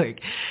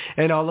public.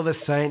 And all of a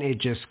sudden it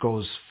just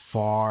goes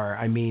far.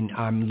 I mean,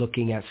 I'm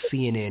looking at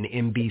CNN,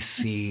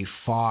 NBC,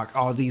 Fox,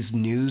 all these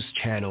news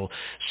channels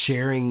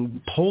sharing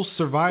Pulse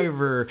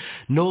survivor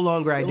no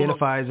longer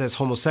identifies as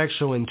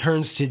homosexual and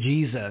turns to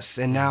Jesus.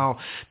 And now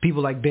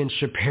people like Ben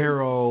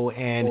Shapiro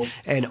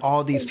and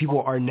all these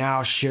people are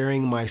now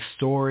sharing my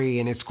story,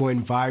 and it's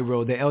going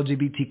viral. The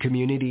LGBT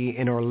community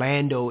in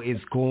Orlando is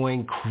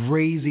going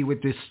crazy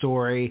with this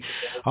story.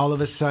 All of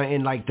a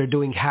sudden, like, they're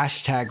doing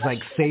hashtags like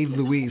Save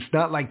Luis,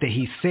 not like that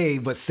he's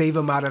saved, but save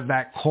him out of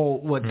that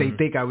cult, what they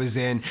think I was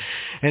in.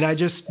 And I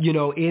just,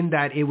 in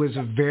that, it was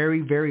very,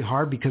 very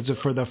hard, because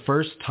for the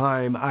first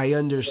time I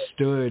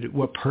understood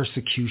what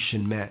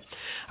persecution meant.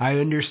 I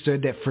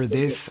understood that for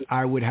this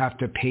I would have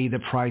to pay the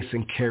price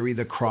and carry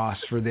the cross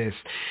for this.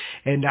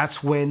 And that's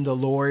when the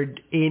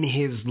Lord, in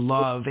his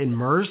love and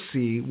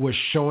mercy, was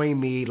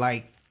showing me,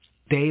 like,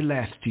 they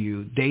left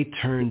you, they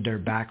turned their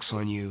backs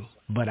on you,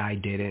 but I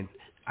didn't.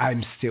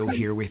 I'm still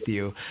here with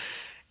you.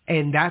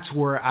 And that's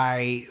where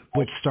I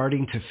was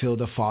starting to feel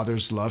the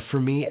Father's love for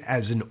me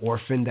as an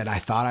orphan that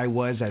I thought I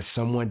was, as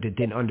someone that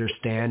didn't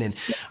understand. And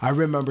I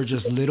remember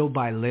just little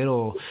by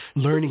little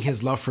learning his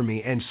love for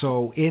me. And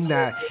so in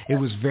that, it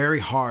was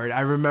very hard. I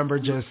remember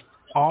just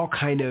all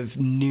kind of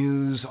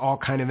news, all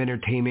kind of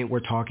entertainment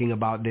were talking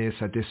about this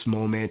at this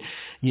moment.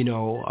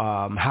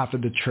 Half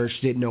of the church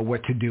didn't know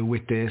what to do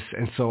with this.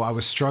 And so I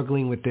was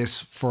struggling with this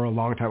for a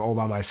long time all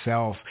by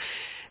myself.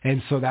 And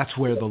so that's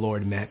where the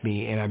Lord met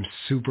me, and I'm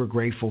super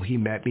grateful he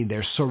met me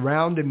there,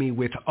 surrounded me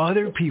with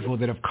other people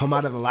that have come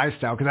out of the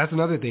lifestyle, because that's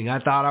another thing. I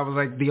thought I was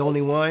like the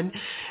only one,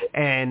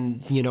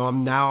 and,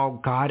 I'm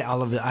now, God,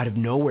 out of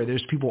nowhere,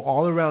 there's people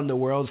all around the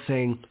world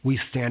saying, we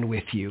stand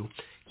with you.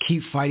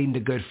 keep fighting the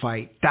good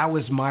fight. That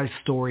was my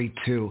story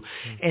too.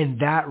 And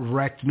that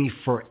wrecked me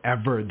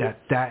forever. That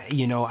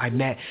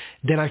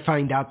then I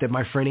find out that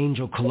my friend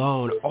Angel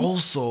Cologne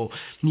also,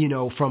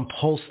 from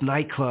Pulse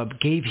nightclub,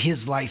 gave his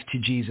life to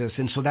Jesus.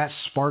 And so that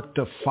sparked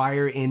a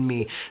fire in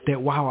me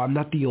that, wow, I'm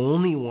not the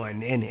only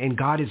one. And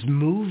God is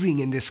moving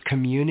in this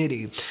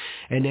community.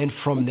 And then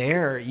from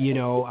there,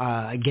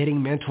 getting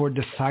mentored,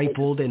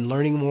 discipled, and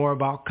learning more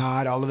about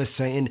God, all of a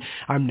sudden,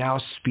 I'm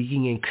now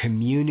speaking in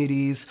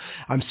communities.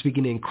 I'm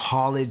speaking in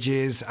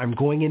colleges. I'm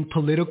going in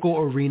political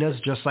arenas,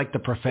 just like the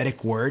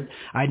prophetic word.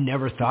 I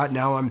never thought.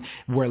 Now I'm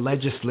where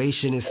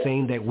legislation is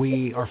saying that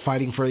we are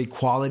fighting for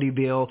equality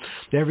bill.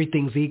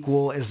 Everything's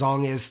equal as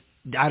long as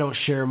I don't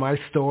share my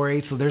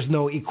story, so there's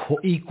no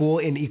equal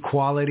in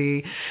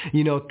equality.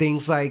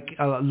 Things like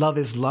love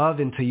is love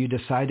until you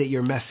decide that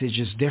your message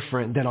is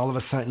different. Then all of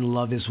a sudden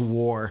love is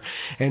war.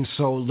 And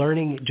so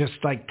learning just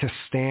like to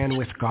stand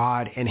with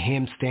God and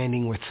Him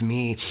standing with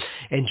me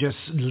and just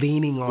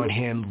leaning on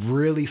Him,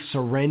 really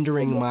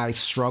surrendering my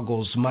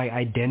struggles, my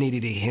identity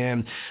to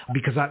Him.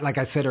 Because like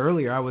I said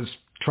earlier, I was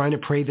trying to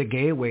pray the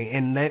gay away.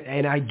 And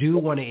I do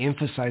want to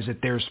emphasize that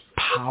there's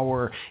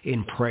power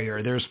in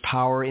prayer. There's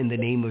power in the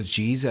name of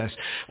Jesus.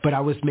 But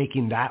I was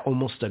making that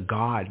almost a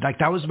God. Like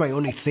that was my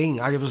only thing.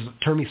 I was,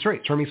 turn me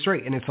straight.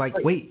 And it's like,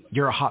 wait,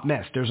 you're a hot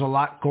mess. There's a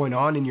lot going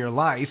on in your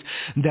life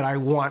that I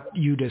want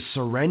you to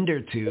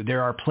surrender to.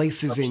 There are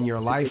places in your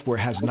life where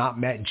it has not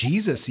met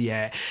Jesus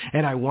yet,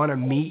 and I want to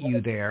meet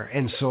you there.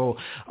 And so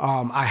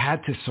I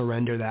had to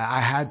surrender that.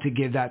 I had to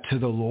give that to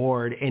the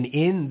Lord. And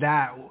in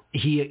that,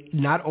 He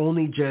not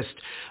only just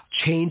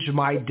changed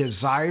my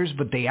desires,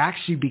 but they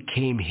actually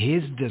became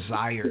His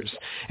desires.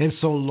 And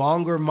so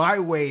longer my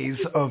ways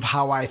of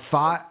how I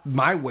thought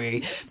my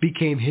way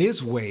became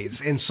His ways.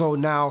 And so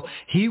now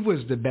He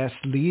was the best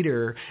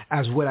leader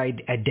as what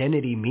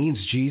identity means.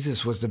 Jesus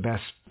was the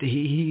best.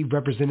 He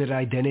represented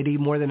identity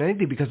more than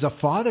anything because the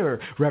Father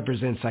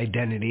represents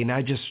identity. And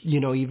I just,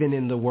 even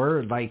in the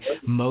word, like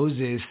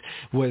Moses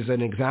was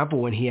an example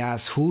when he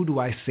asked, who do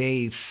I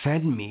say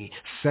send me?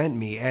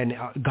 And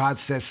God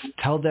says,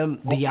 tell them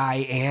the I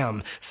am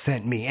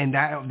sent me. And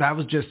that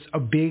was just a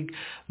big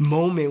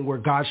moment where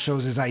God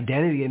shows His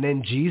identity. And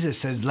then Jesus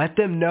says, let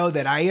them know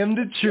that I am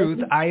the truth,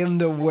 I am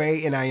the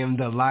way, and I am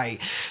the light.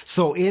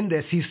 So in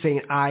this, He's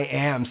saying, I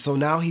am. So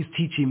now He's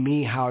teaching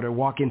me how to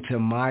walk into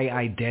my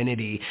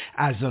identity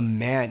as a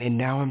man. And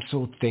now I'm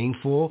so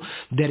thankful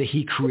that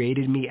He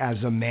created me as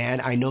a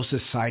man. I know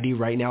society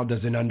right now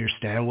doesn't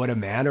understand what a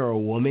man or a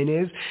woman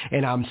is.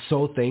 And I'm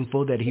so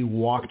thankful that He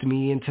walked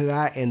me into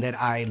that, and that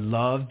I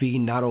love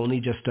being not only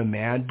just a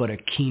man, but a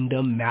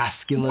kingdom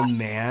masculine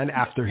man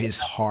after His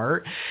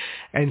heart.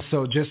 And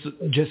so just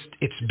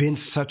it's been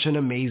such an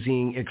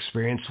amazing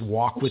experience.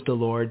 Walk with the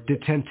Lord.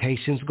 Did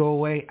temptations go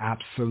away?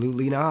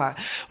 Absolutely not.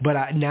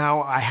 But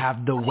now I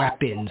have the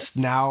weapons.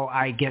 Now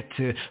I get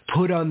to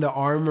put on the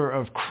armor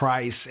of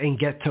Christ and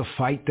get to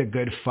fight the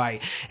good fight.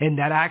 And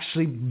that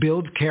actually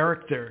builds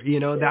character.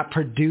 That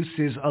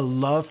produces a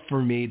love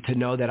for me to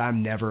know that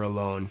I'm never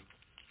alone.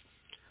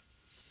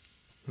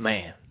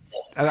 Man.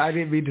 I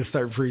didn't mean to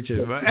start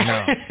preaching, but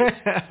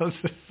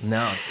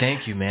No,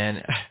 thank you,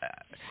 man.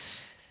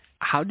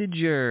 How did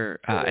your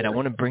and I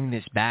want to bring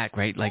this back,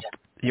 right? Like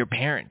your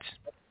parents,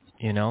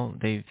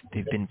 they've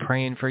been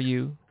praying for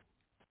you,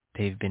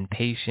 they've been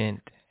patient,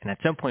 and at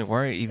some point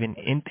were even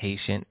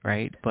impatient,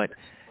 right? But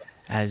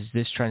as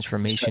this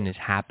transformation is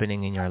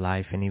happening in your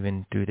life, and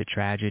even through the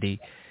tragedy,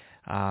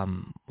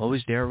 what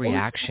was their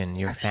reaction?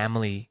 Your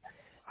family,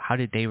 how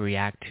did they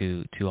react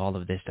to all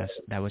of this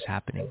that was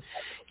happening?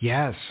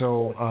 Yeah,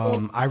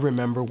 so I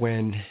remember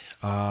when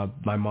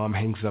my mom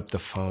hangs up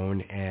the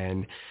phone,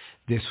 and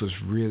this was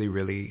really,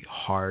 really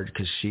hard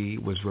because she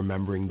was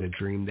remembering the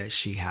dream that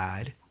she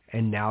had.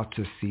 And now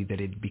to see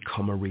that it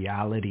become a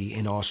reality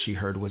and all she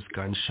heard was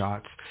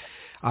gunshots.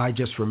 I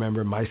just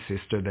remember my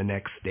sister the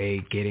next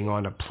day getting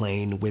on a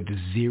plane with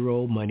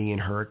zero money in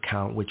her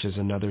account, which is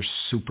another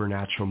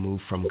supernatural move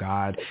from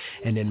God.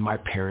 And then my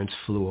parents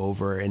flew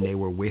over, and they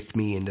were with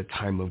me in the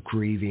time of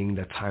grieving,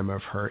 the time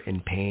of hurt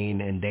and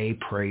pain. And they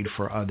prayed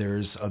for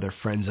others, other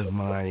friends of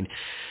mine.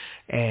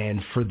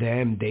 And for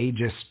them,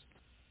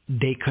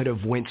 they could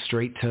have went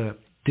straight to,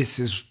 this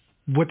is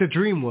what the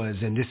dream was,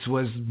 and this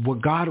was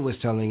what God was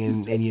telling,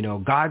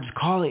 and God's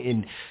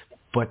calling.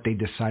 But they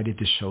decided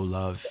to show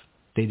love.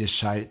 They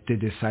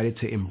decided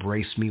to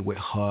embrace me with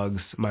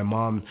hugs. My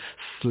mom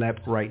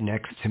slept right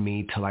next to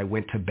me till I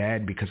went to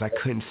bed because I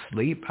couldn't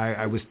sleep.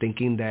 I was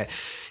thinking that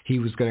He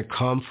was going to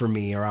come for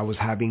me, or I was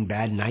having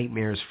bad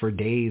nightmares for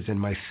days, and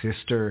my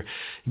sister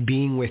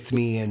being with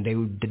me, and they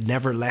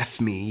never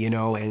left me,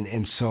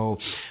 and so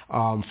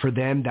for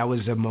them, that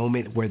was a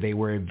moment where they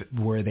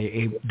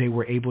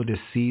were able to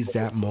seize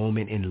that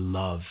moment in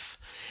love.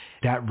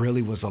 that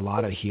really was a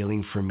lot of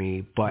healing for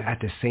me. But at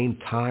the same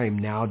time,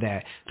 now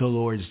that the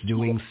Lord's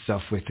doing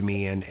stuff with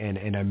me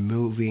and I'm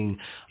moving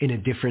in a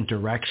different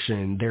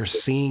direction, they're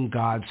seeing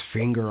God's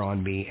finger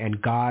on me,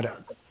 and God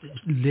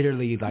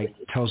literally like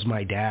tells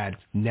my dad,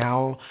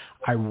 now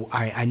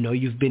I know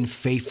you've been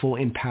faithful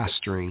in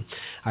pastoring.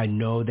 I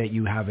know that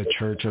you have a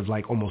church of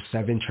like almost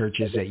 7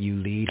 churches that you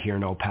lead here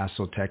in El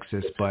Paso,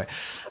 Texas, but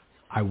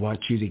I want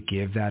you to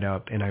give that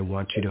up, and I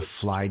want you to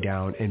fly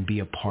down and be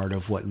a part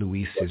of what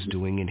Luis is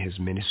doing in his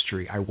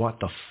ministry. I want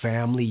the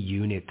family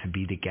unit to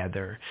be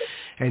together.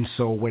 And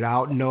so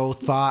without no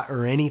thought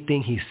or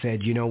anything, he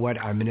said, you know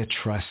what, I'm going to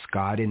trust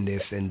God in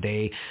this. And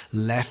they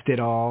left it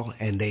all,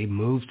 and they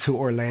moved to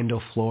Orlando,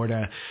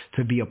 Florida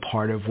to be a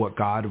part of what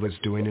God was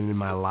doing in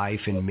my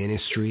life and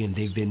ministry. And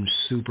they've been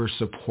super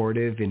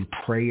supportive in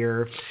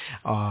prayer,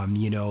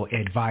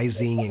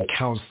 advising and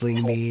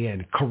counseling me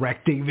and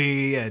correcting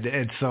me.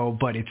 And so,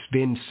 but it's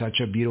been such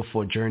a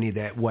beautiful journey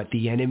that what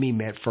the enemy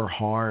meant for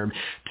harm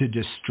to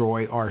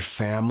destroy our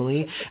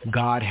family,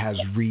 God has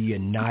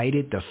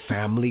reunited the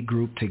family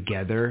group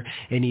together.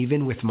 And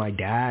even with my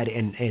dad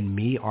and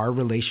me, our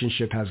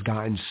relationship has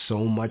gotten so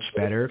much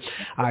better.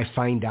 I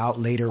find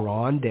out later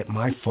on that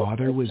my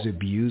father was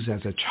abused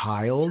as a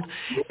child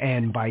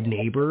and by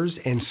neighbors.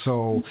 And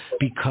so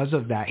because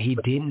of that, he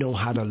didn't know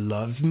how to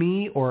love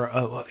me,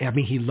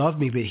 he loved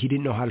me, but he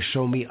didn't know how to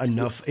show me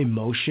enough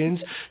emotions,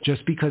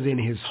 just because in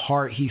his heart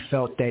he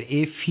felt that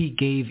if he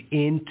gave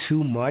in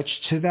too much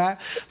to that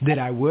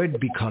I would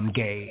become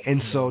gay.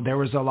 And so there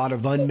was a lot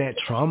of unmet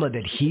trauma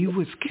that he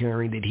was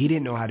carrying that he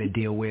didn't know how to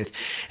deal with.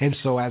 And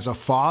so as a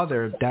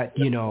father, that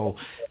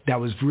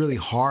was really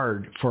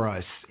hard for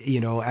us,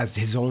 as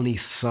his only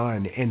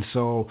son. And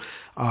so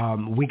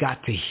we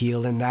got to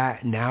heal in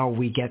that. Now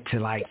we get to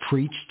like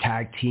preach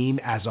tag team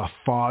as a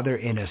father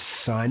and a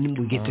son.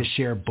 We get to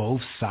share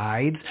both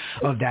sides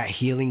of that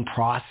healing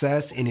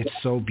process, and it's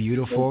so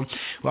beautiful.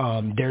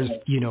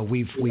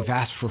 We've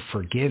asked for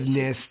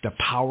forgiveness. The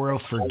power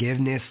of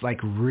forgiveness like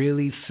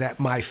really set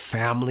my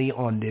family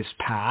on this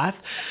path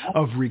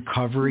of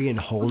recovery and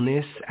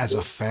wholeness as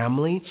a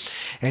family.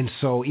 And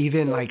so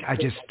even like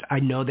I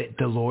know that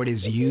the Lord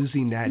is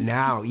using that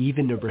now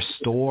even to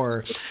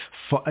restore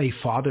a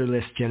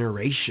fatherless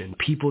generation,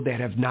 people that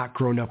have not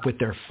grown up with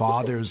their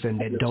fathers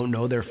and that don't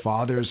know their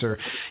fathers, or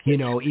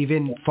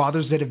even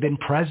fathers that have been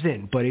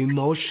present but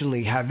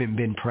emotionally haven't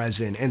been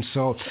present. And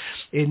so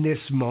in this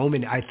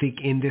moment, I think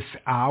in this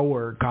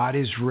hour, God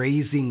is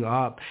raising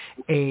up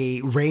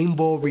a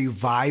rainbow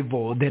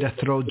revival that'll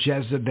throw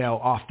Jezebel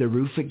off the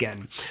roof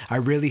again. I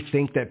really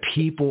think that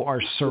people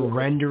are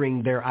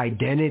surrendering their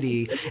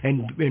identity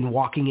and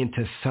walking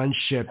into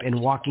sonship and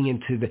walking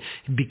into the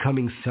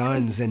becoming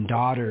sons and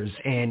daughters.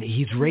 And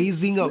he's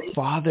raising up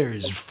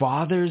fathers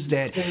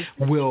that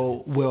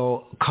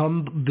will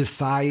come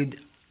beside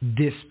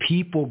this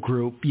people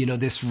group,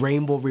 this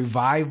rainbow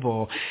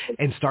revival,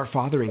 and start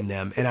fathering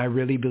them. And I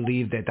really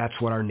believe that that's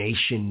what our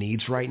nation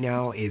needs right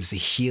now, is the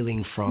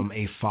healing from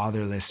a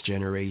fatherless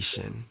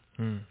generation.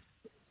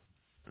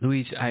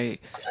 Luis,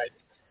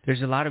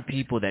 there's a lot of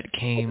people that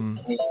came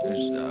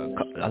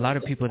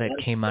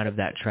out of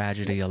that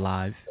tragedy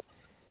alive,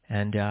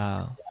 and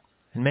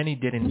many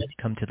didn't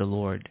come to the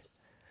Lord,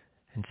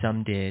 and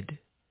some did.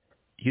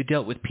 You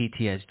dealt with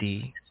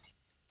PTSD.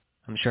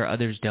 I'm sure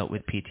others dealt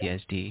with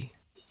PTSD.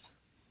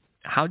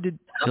 How did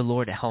the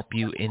Lord help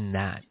you in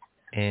that,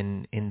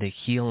 in the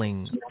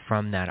healing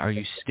from that?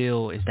 Is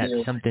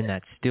that something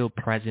that's still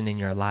present in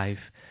your life?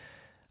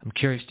 I'm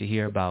curious to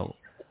hear about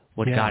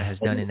what God has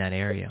done in that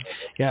area.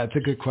 Yeah, it's a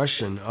good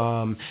question.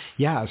 So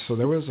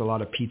there was a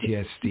lot of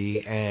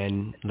PTSD,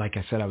 and like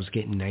I said, I was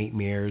getting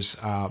nightmares.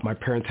 My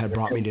parents had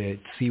brought me to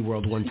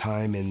SeaWorld one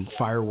time, and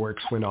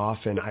fireworks went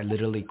off, and I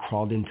literally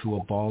crawled into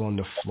a ball on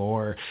the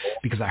floor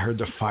because I heard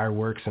the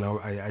fireworks, and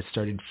I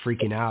started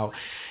freaking out.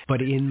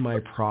 But in my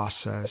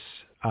process,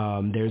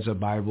 there's a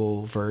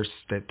Bible verse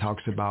that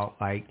talks about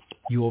like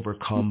you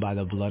overcome by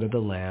the blood of the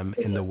Lamb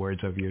and the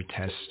words of your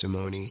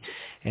testimony.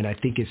 And I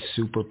think it's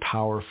super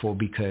powerful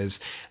because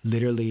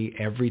literally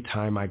every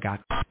time I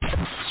got...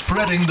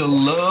 Spreading the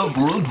love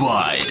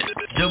worldwide.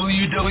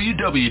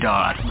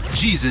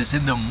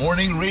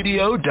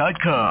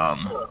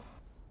 www.jesusinthemorningradio.com.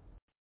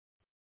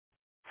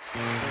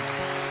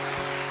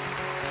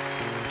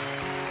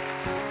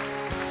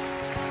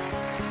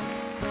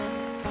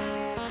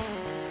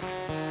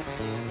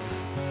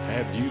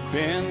 Have you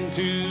been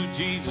to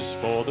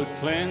Jesus for the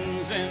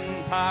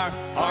cleansing power?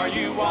 Are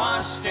you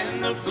washed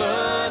in the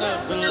blood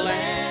of the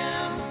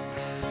Lamb?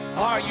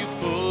 Are you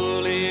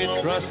fully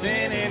trusting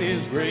in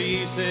His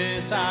grace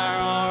this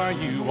hour? Are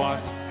you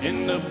washed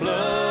in the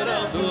blood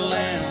of the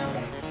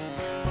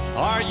Lamb?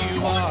 Are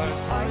you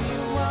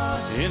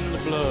washed in the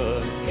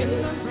blood, in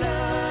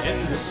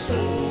the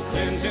soul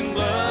cleansing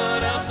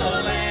blood of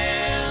the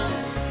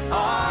Lamb?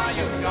 Are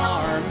your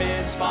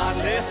garments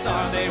spotless?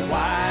 Are they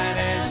white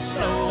as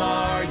snow?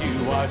 Are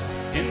you washed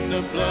in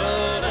the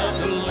blood of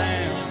the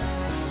Lamb?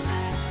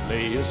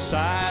 Lay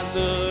aside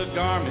the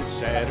garments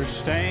that are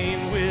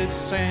stained with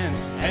sin,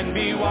 and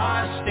be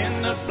washed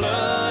in the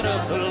blood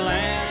of the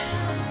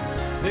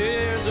Lamb.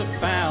 There's a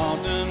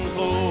fountain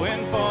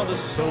flowing for the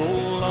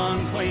soul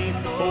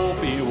unclean. Oh,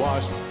 be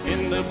washed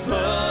in the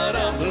blood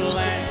of the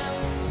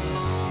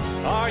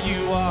Lamb. Are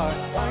you washed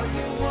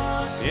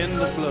in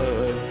the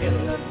blood,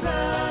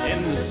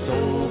 in the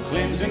soul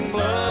cleansing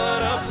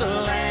blood of the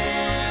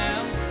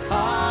Lamb?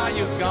 Are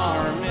your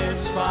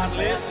garments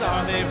spotless?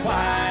 Are they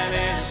white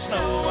as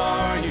snow?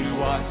 Are you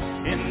washed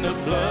in the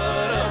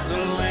blood of the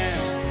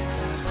Lamb?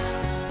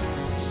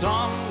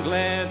 Some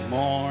glad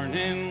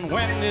morning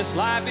when this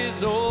life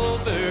is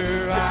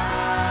over,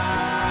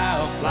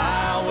 I'll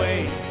fly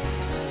away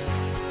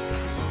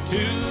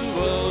to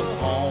a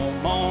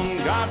home on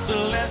God's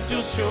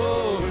celestial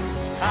shore.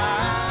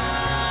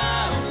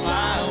 I'll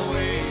fly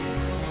away.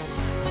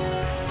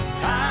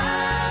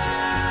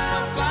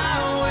 I'll fly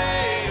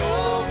away,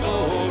 oh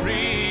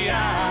glory.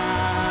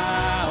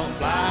 I'll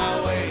fly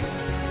away.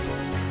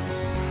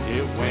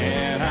 If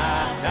when I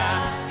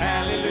die,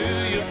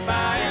 hallelujah,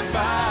 by and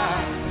by,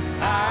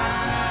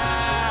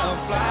 I'll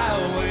fly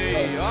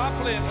away. I'll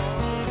play more.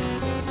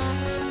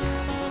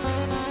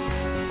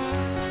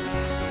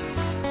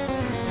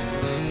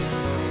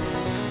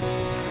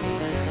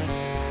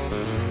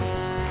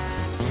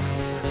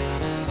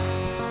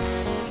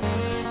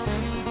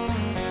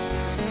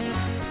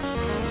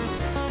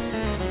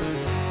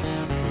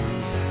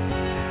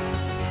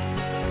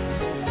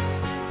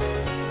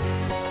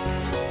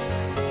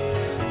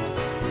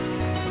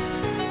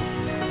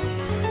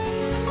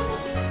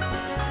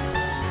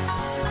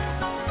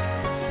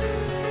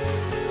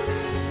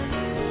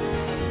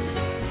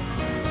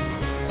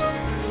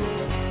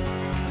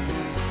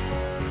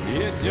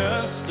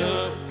 Just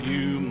a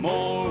few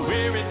more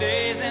weary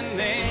days and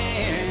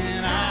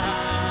then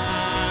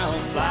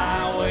I'll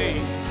fly away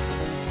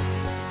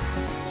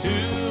to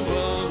a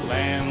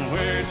land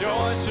where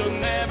joy shall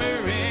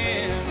never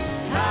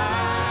end.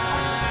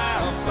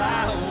 I'll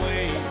fly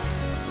away.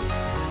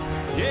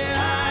 Yeah,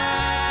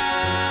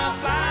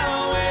 I'll fly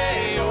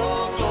away,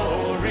 oh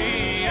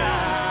glory.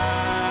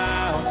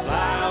 I'll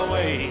fly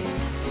away.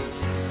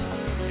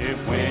 If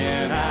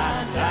when I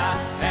die,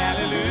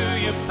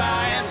 hallelujah,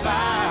 by and by,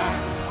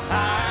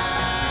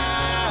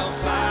 I'll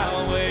fly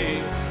away.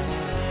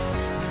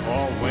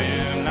 Or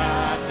when I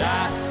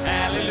die,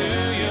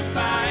 hallelujah,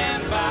 by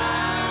and by,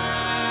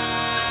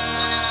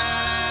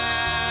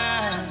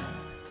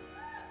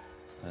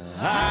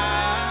 I'll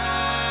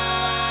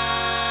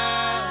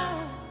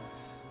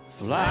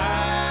fly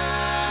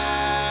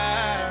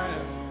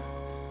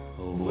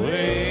away.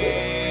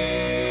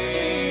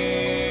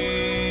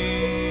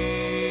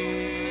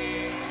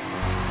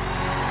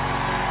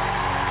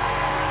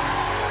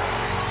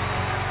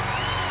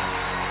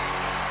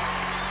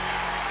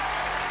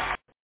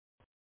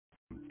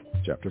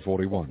 Chapter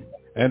 41.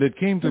 And it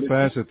came to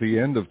pass at the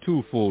end of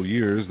 2 full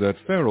years that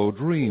Pharaoh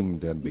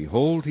dreamed, and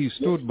behold, he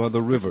stood by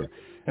the river.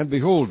 And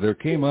behold, there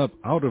came up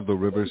out of the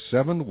river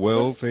 7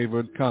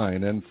 well-favored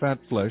kine and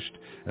fatfleshed,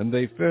 and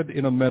they fed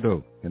in a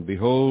meadow. And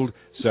behold,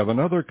 7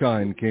 other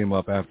kine came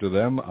up after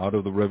them out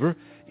of the river,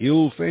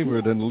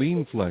 ill-favored and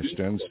lean-fleshed,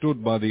 and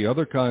stood by the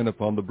other kine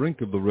upon the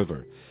brink of the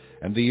river.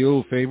 And the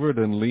ill-favored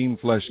and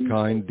lean-fleshed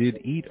kine did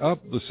eat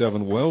up the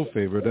 7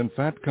 well-favored and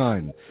fat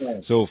kine.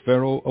 So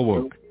Pharaoh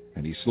awoke.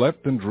 And he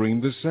slept and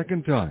dreamed the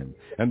second time.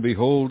 And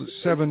behold,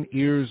 7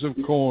 ears of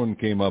corn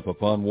came up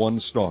upon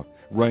one stalk,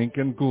 rank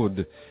and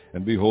good.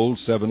 And behold,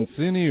 7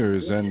 thin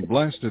ears, and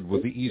blasted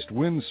with the east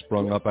wind,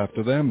 sprung up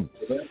after them.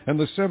 And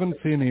the 7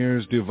 thin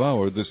ears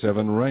devoured the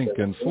 7 rank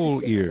and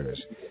full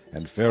ears.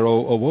 And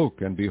Pharaoh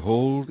awoke, and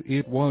behold,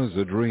 it was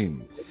a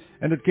dream.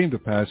 And it came to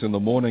pass in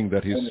the morning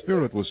that his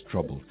spirit was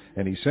troubled,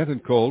 and he sent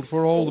and called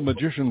for all the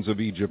magicians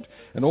of Egypt,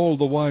 and all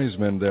the wise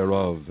men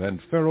thereof.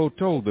 And Pharaoh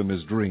told them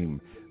his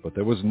dream. But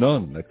there was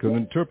none that could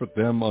interpret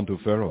them unto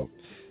Pharaoh.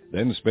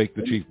 Then spake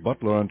the chief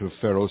butler unto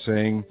Pharaoh,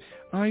 saying,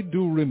 I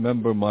do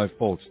remember my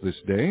faults this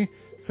day.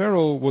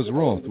 Pharaoh was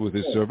wroth with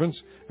his servants,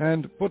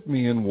 and put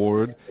me in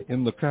ward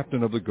in the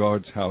captain of the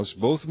guard's house,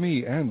 both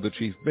me and the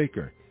chief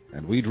baker.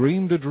 And we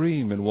dreamed a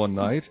dream in one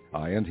night,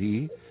 I and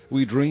he.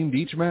 We dreamed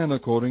each man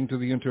according to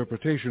the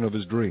interpretation of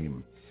his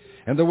dream.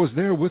 And there was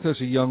there with us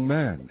a young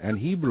man, an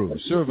Hebrew,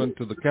 servant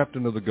to the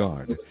captain of the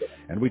guard.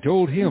 And we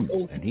told him,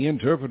 and he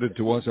interpreted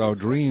to us our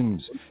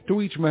dreams.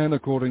 To each man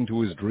according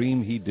to his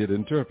dream he did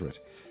interpret.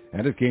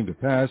 And it came to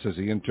pass, as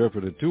he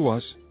interpreted to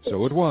us,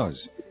 so it was.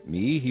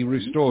 Me he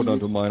restored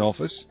unto mine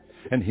office,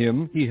 and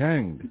him he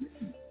hanged.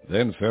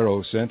 Then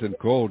Pharaoh sent and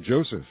called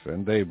Joseph,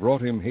 and they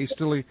brought him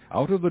hastily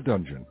out of the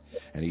dungeon.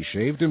 And he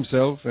shaved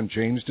himself, and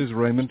changed his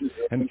raiment,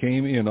 and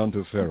came in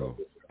unto Pharaoh.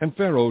 And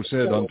Pharaoh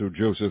said unto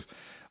Joseph,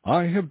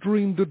 I have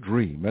dreamed a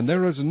dream, and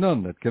there is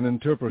none that can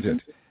interpret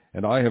it.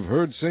 And I have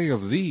heard say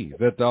of thee,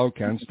 that thou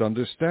canst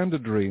understand a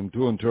dream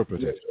to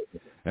interpret it.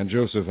 And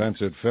Joseph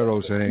answered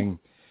Pharaoh, saying,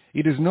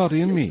 It is not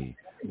in me.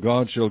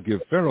 God shall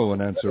give Pharaoh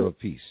an answer of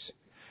peace.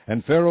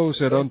 And Pharaoh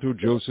said unto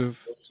Joseph,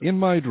 In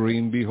my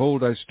dream,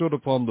 behold, I stood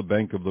upon the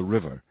bank of the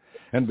river.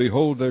 And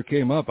behold, there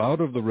came up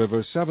out of the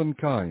river 7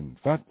 kine,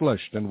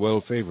 fatfleshed and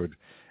well-favoured,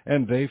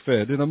 and they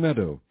fed in a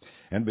meadow.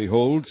 And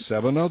behold,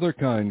 7 other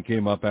kine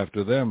came up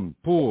after them,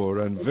 poor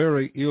and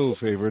very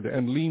ill-favoured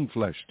and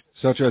leanfleshed,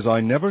 such as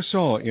I never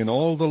saw in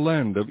all the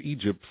land of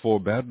Egypt for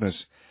badness.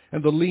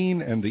 And the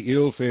lean and the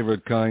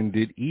ill-favoured kine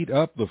did eat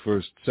up the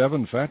first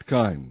 7 fat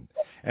kine.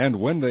 And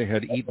when they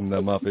had eaten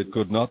them up, it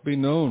could not be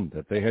known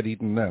that they had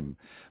eaten them,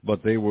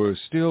 but they were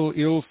still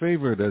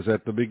ill-favoured as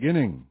at the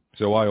beginning.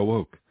 So I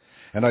awoke.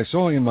 And I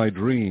saw in my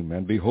dream,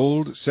 and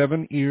behold,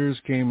 7 ears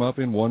came up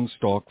in one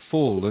stalk,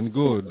 full and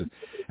good.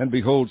 And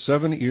behold,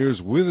 7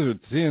 ears withered,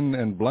 thin,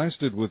 and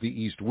blasted with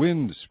the east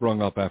wind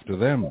sprung up after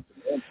them.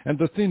 And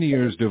the thin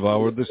ears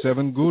devoured the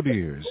 7 good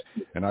ears.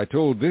 And I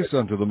told this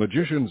unto the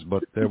magicians,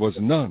 but there was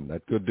none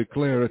that could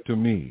declare it to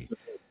me.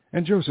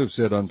 And Joseph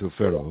said unto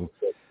Pharaoh,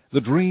 The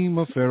dream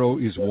of Pharaoh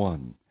is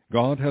one.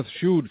 God hath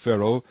shewed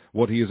Pharaoh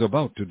what he is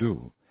about to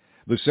do.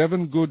 The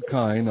 7 good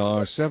kine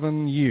are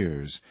 7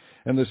 years,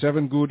 and the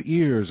 7 good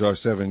ears are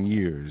 7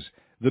 years.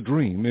 The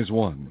dream is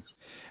one.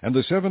 And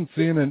the 7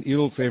 thin and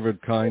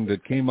ill-favoured kine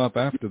that came up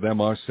after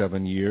them are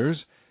 7 years,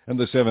 and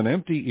the 7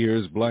 empty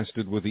ears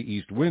blasted with the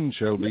east wind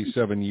shall be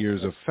 7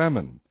 years of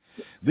famine.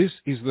 This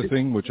is the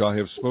thing which I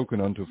have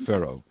spoken unto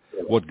Pharaoh.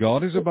 What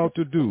God is about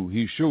to do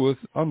he sheweth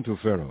unto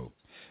Pharaoh.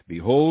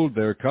 Behold,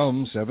 there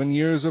come 7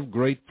 years of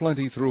great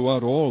plenty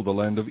throughout all the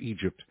land of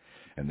Egypt,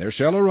 and there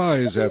shall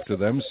arise after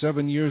them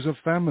 7 years of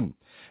famine,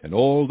 and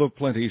all the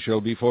plenty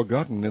shall be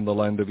forgotten in the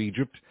land of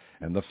Egypt,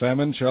 and the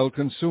famine shall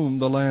consume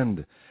the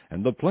land,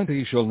 and the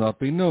plenty shall not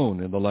be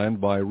known in the land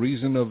by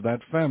reason of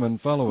that famine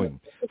following,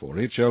 for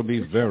it shall be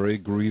very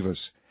grievous.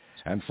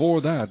 And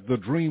for that the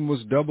dream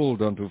was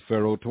doubled unto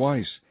Pharaoh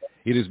twice.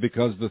 It is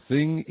because the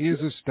thing is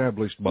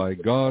established by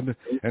God,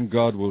 and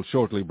God will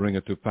shortly bring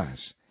it to pass.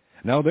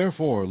 Now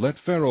therefore let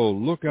Pharaoh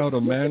look out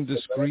a man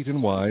discreet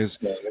and wise,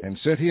 and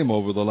set him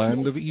over the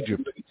land of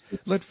Egypt.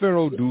 Let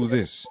Pharaoh do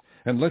this,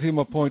 and let him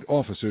appoint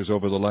officers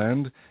over the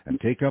land,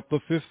 and take up the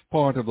 5th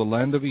part of the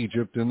land of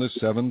Egypt in the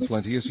 7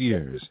 plenteous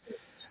years.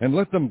 And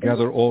let them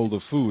gather all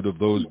the food of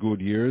those good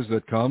years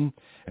that come,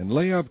 and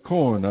lay up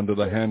corn under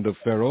the hand of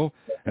Pharaoh,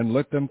 and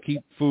let them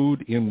keep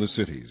food in the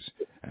cities.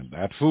 And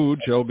that food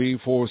shall be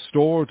for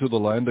store to the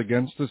land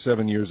against the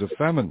 7 years of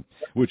famine,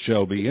 which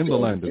shall be in the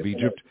land of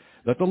Egypt,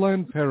 that the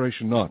land perish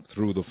not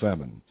through the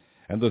famine.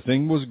 And the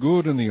thing was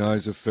good in the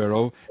eyes of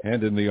Pharaoh,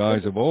 and in the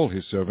eyes of all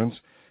his servants.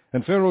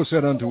 And Pharaoh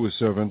said unto his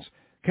servants,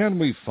 Can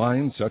we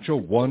find such a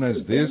one as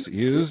this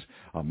is,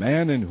 a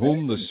man in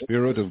whom the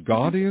Spirit of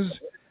God is?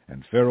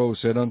 And Pharaoh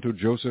said unto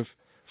Joseph,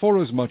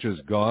 Forasmuch as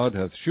God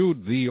hath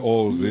shewed thee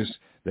all this,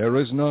 there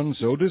is none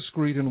so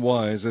discreet and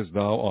wise as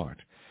thou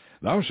art.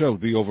 Thou shalt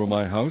be over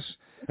my house,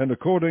 and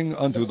according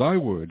unto thy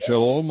word shall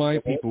all my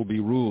people be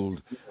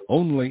ruled.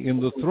 Only in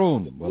the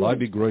throne will I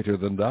be greater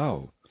than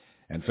thou.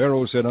 And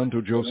Pharaoh said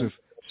unto Joseph,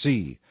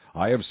 See,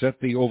 I have set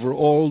thee over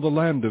all the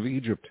land of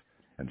Egypt.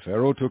 And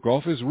Pharaoh took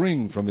off his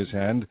ring from his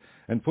hand,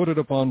 and put it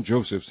upon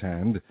Joseph's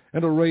hand,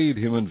 and arrayed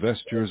him in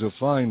vestures of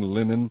fine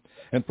linen,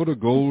 and put a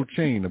gold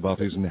chain about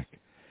his neck.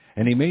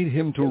 And he made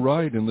him to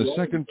ride in the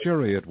 2nd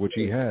chariot which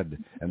he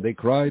had, and they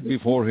cried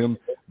before him,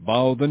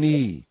 Bow the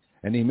knee.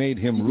 And he made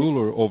him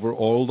ruler over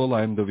all the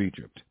land of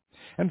Egypt.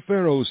 And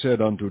Pharaoh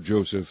said unto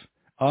Joseph,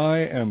 I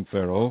am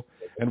Pharaoh,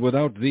 and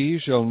without thee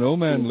shall no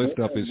man lift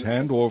up his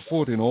hand or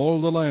foot in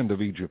all the land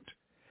of Egypt.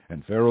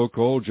 And Pharaoh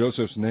called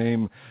Joseph's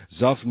name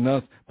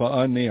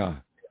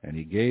Zaphnath-Paaneah, and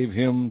he gave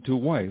him to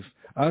wife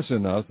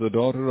Asenath, the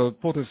daughter of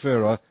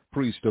Potiphera,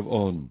 priest of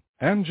On.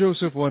 And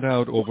Joseph went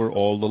out over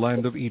all the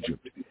land of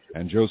Egypt.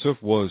 And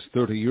Joseph was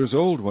 30 years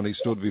old when he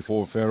stood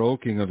before Pharaoh,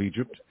 king of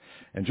Egypt.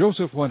 And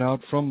Joseph went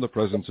out from the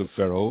presence of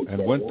Pharaoh,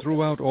 and went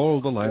throughout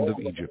all the land of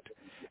Egypt.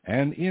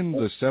 And in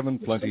the 7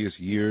 plenteous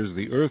years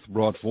the earth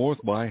brought forth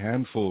by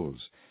handfuls.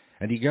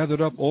 And he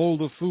gathered up all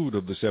the food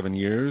of the 7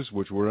 years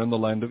which were in the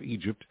land of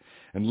Egypt,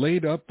 and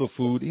laid up the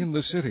food in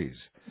the cities.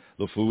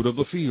 The food of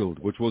the field,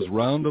 which was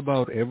round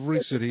about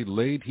every city,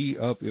 laid he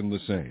up in the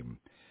same.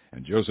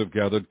 And Joseph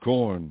gathered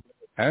corn,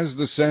 as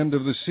the sand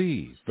of the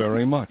sea,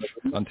 very much,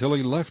 until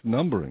he left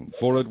numbering,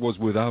 for it was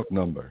without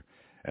number.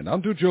 And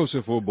unto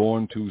Joseph were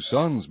born 2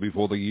 sons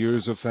before the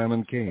years of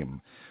famine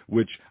came,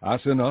 which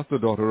Asenath, the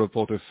daughter of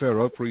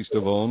Potiphera, priest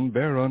of On,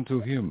 bare unto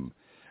him.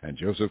 And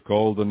Joseph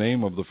called the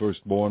name of the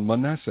firstborn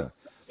Manasseh,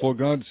 for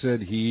God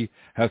said, He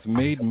hath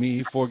made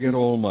me forget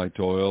all my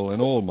toil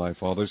and all my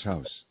father's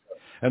house.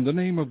 And the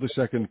name of the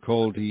second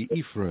called he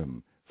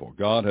Ephraim, for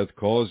God hath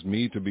caused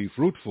me to be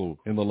fruitful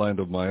in the land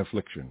of my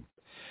affliction.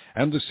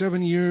 And the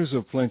 7 years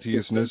of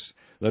plenteousness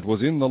that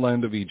was in the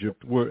land of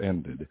Egypt were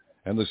ended.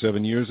 And the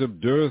 7 years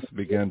of dearth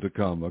began to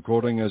come,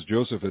 according as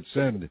Joseph had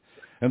said.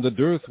 And the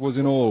dearth was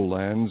in all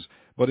lands,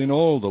 but in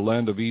all the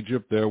land of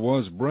Egypt there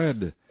was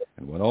bread.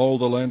 And when all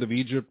the land of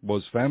Egypt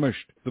was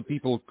famished, the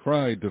people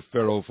cried to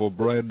Pharaoh for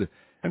bread.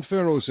 And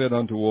Pharaoh said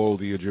unto all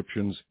the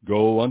Egyptians,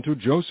 Go unto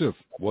Joseph,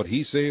 what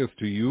he saith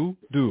to you,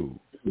 do.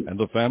 And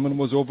the famine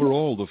was over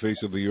all the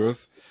face of the earth.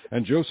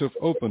 And Joseph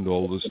opened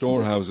all the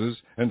storehouses,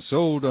 and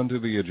sold unto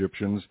the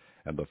Egyptians,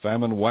 And the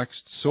famine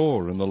waxed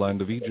sore in the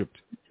land of Egypt.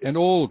 And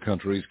all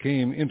countries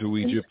came into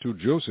Egypt to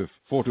Joseph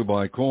for to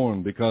buy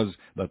corn, because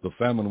that the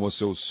famine was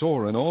so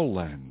sore in all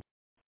lands.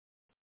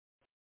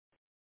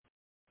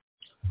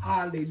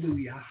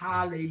 Hallelujah,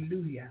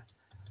 hallelujah.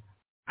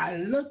 I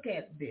look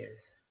at this.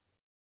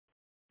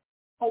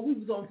 Oh, we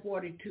was on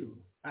 42.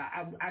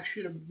 I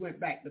should have went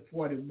back to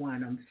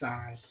 41. I'm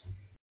sorry.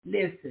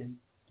 Listen,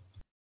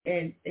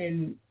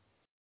 and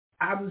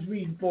I was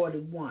reading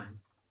 41,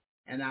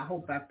 and I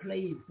hope I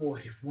played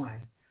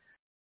 41.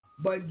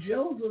 But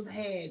Joseph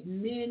had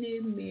many,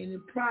 many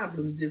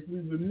problems, if we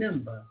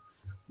remember.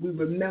 We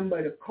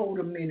remember the coat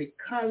of many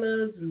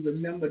colors. We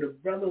remember the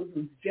brothers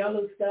was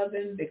jealous of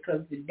him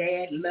because the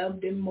dad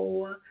loved him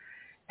more.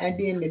 And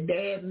then the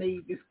dad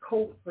made this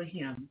coat for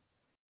him,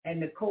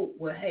 and the coat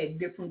had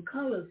different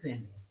colors in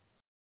it.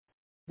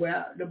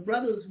 Well, the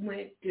brothers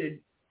went to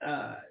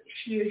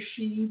shear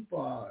sheep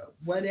or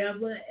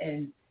whatever,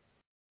 and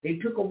they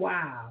took a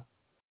while.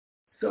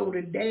 So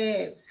the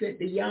dad sent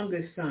the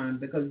youngest son,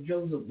 because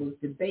Joseph was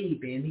the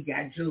baby, and he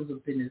got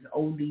Joseph in his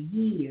older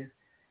years.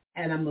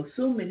 And I'm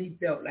assuming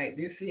he felt like,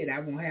 this it, I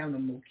won't have no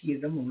more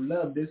kids. I'm going to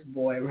love this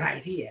boy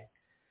right here.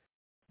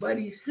 But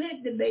he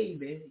sent the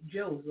baby,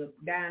 Joseph,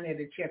 down there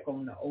to check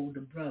on the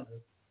older brother.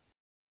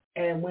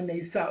 And when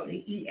they saw,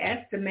 he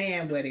asked the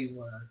man where they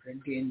was,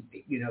 and then,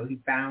 he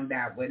found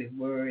out where they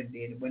were. And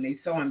then when they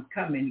saw him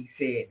coming,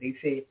 they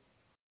said,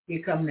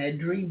 here come that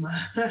dreamer.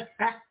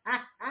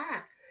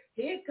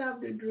 Here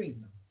come the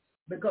dreamer.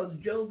 Because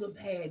Joseph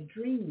had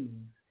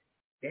dreams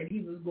that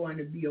he was going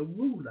to be a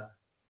ruler,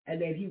 and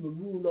that he would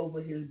rule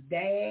over his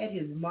dad,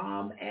 his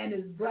mom, and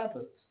his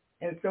brothers.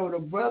 And so the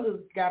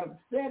brothers got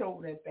upset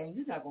over that thing.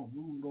 You're not going to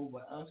rule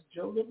over us,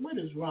 Joseph. What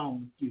is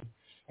wrong with you?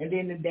 And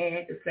then the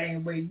dad the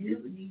same way.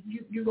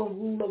 You're going to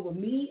rule over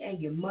me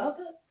and your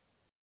mother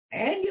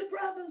and your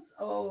brothers?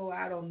 Oh,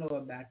 I don't know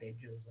about that,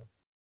 Joseph.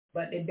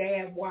 But the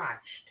dad watched.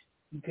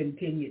 He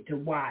continued to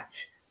watch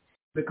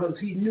because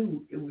he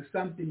knew it was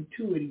something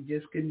to it. He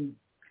just couldn't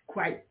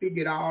quite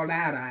figure it all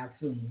out, I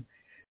assume.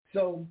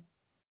 So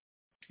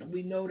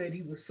we know that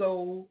he was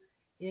sold,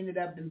 ended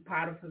up in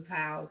Potiphar's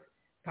house.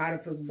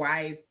 Potiphar's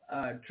wife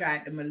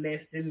tried to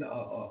molest him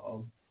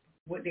or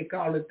what they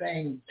call the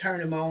thing,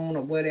 turn him on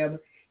or whatever.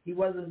 He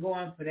wasn't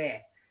going for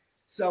that.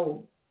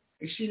 So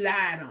she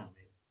lied on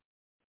him.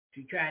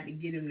 She tried to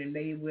get him to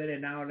lay with her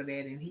and all of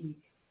that, and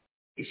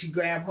she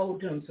grabbed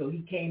hold of him, so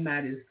he came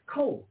out his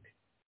coat.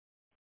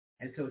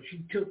 And so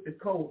she took the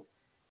coat,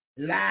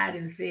 lied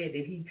and said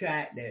that he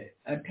tried to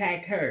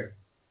attack her,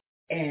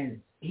 and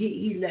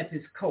he left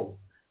his coat.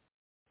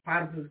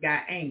 Potiphar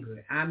got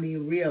angry,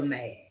 real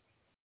mad,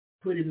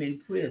 put him in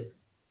prison,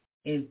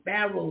 in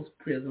Pharaoh's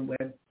prison,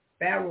 where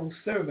Pharaoh's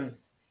servant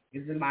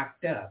is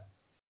locked up.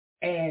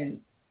 And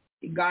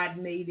God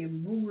made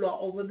him ruler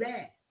over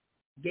that,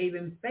 gave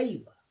him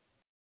favor.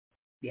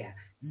 Yeah.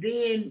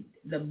 Then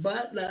the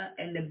butler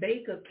and the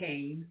baker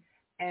came,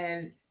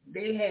 and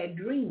they had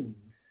dreams.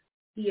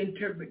 He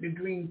interpreted the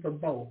dream for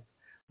both.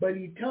 But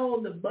he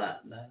told the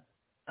butler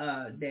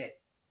that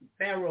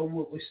Pharaoh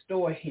would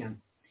restore him.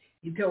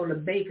 He told the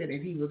baker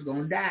that he was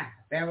going to die.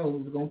 Pharaoh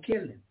was going to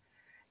kill him.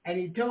 And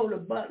he told the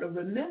butler,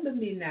 remember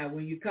me now.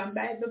 When you come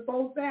back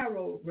before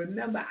Pharaoh,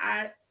 remember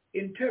I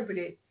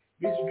interpreted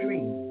this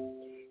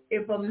dream.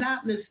 If I'm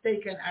not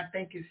mistaken, I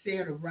think it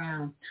said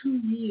around 2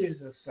 years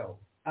or so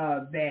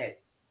that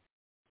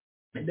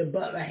the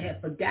butler had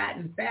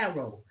forgotten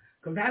Pharaoh.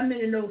 Because how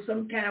many know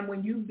sometime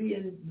when you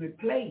being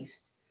replaced,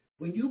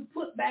 when you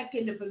put back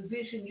in the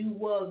position you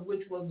was,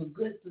 which was a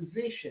good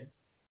position,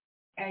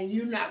 and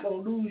you're not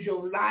going to lose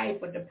your life,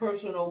 but the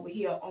person over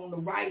here on the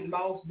right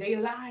lost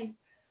their life,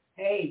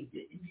 hey,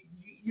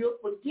 you'll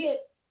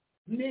forget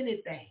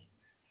many things.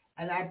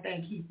 And I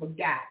think he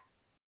forgot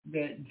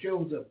that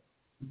Joseph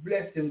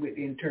blessed him with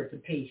the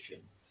interpretation.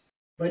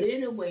 But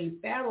anyway,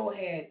 Pharaoh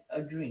had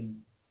a dream.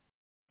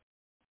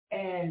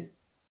 And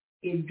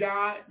it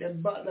jarred the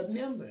butler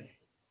memory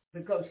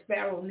because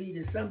Pharaoh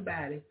needed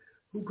somebody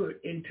who could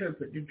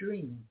interpret the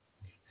dream.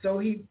 So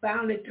he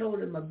finally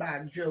told him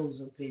about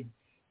Joseph, and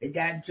they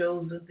got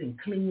Joseph and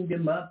cleaned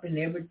him up and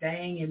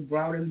everything and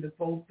brought him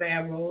before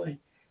Pharaoh, and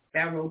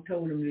Pharaoh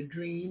told him the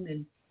dream,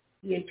 and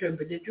he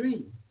interpreted the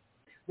dream.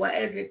 Well,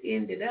 as it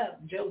ended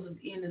up, Joseph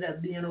ended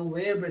up being over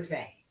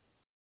everything.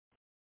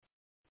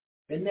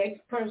 The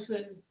next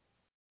person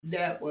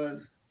that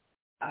was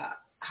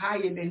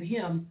higher than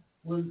him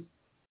was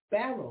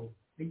Pharaoh,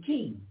 the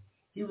king.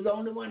 He was the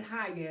only one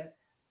higher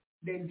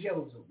than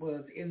Joseph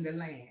was in the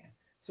land.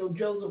 So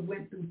Joseph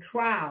went through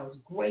trials,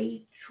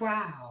 great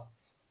trials.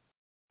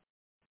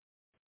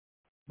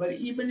 But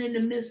even in the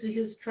midst of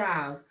his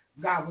trials,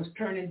 God was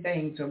turning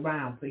things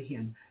around for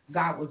him.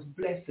 God was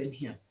blessing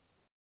him.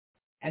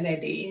 And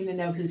at the ending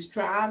of his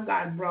trial,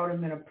 God brought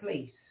him in a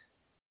place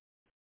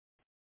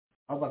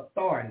of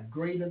authority,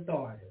 great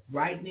authority,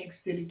 right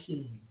next to the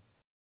king.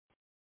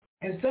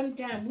 And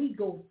sometimes we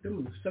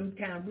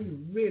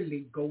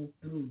really go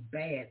through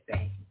bad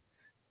things.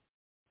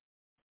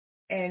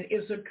 And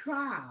it's a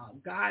trial.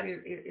 God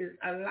is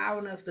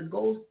allowing us to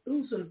go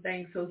through some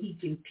things so he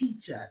can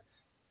teach us.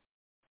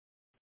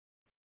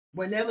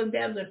 Whenever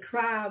there's a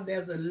trial,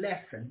 there's a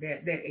lesson.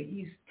 That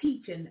he's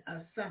teaching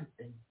us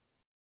something.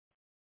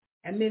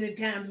 And many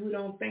times we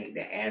don't think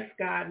to ask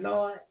God,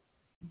 Lord,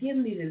 give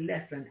me the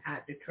lesson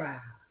out the trial.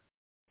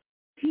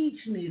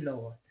 Teach me,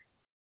 Lord,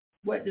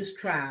 what this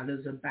trial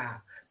is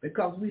about.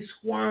 Because we're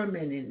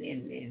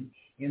squirming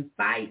and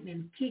fighting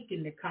and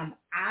kicking to come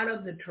out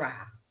of the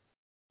trial.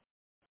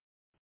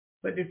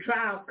 But the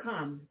trial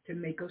comes to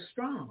make us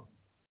strong.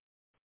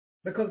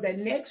 Because that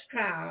next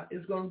trial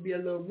is going to be a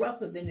little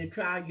rougher than the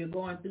trial you're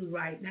going through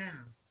right now.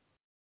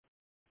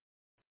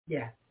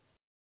 Yeah.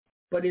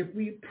 But if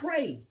we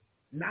pray,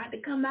 not to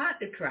come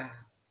out the trial,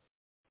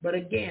 but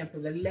again, for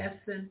the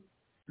lesson,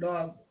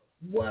 Lord,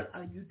 what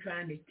are you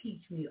trying to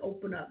teach me?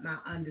 Open up my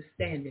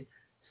understanding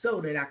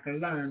so that I can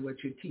learn what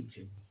you're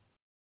teaching me.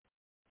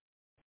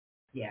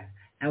 Yeah.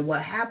 And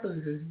what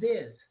happens is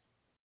this.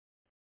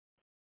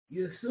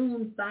 You'll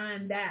soon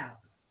find out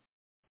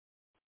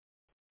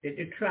that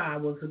the trial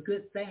was a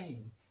good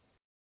thing.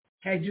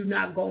 Had you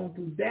not gone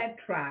through that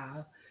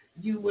trial,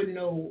 you would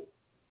know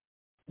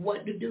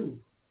what to do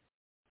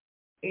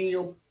in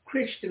your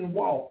Christian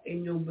walk,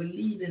 in your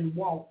believing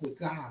walk with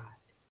God.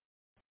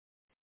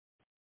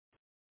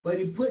 But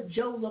he put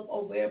Joseph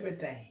over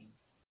everything.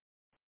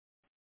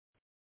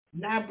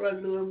 Now,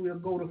 Brother Lewis, we'll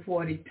go to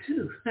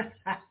 42.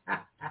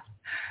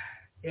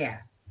 Yeah.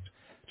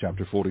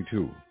 Chapter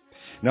 42.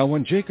 Now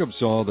when Jacob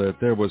saw that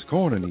there was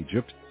corn in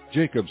Egypt,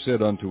 Jacob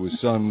said unto his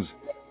sons,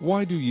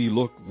 Why do ye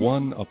look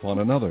one upon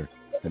another?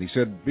 And he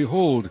said,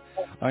 Behold,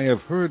 I have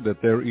heard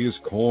that there is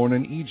corn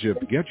in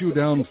Egypt. Get you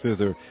down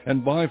thither,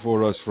 and buy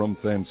for us from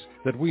thence,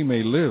 that we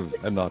may live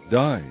and not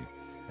die.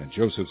 And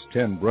Joseph's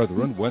 10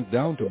 brethren went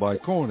down to buy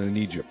corn in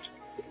Egypt.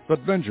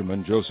 But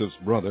Benjamin, Joseph's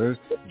brother,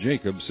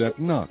 Jacob sat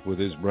not with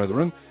his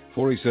brethren,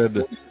 for he said,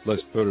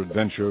 Lest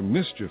peradventure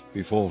mischief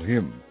befall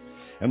him.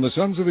 And the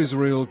sons of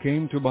Israel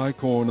came to buy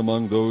corn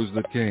among those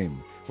that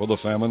came, for the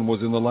famine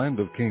was in the land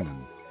of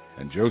Canaan.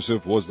 And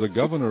Joseph was the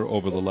governor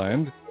over the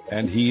land,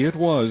 and he it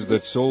was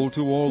that sold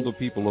to all the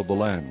people of the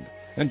land.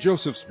 And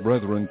Joseph's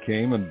brethren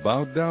came and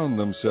bowed down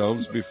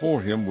themselves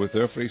before him with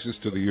their faces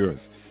to the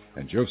earth.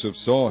 And Joseph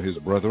saw his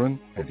brethren,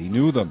 and he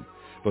knew them,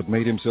 but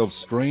made himself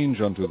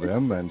strange unto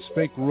them, and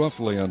spake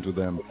roughly unto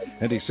them.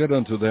 And he said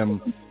unto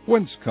them,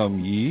 Whence come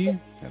ye?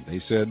 And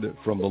they said,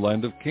 From the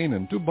land of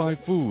Canaan, to buy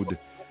food.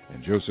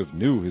 And Joseph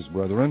knew his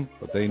brethren,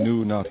 but they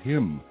knew not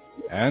him.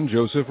 And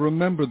Joseph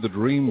remembered the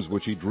dreams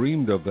which he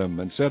dreamed of them,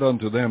 and said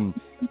unto them,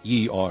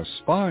 Ye are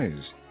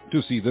spies,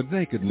 to see the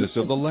nakedness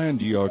of the land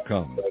ye are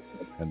come.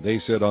 And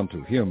they said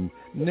unto him,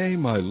 Nay,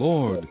 my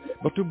lord,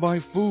 but to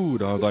buy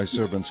food are thy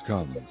servants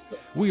come.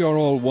 We are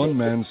all one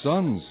man's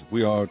sons,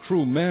 we are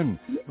true men,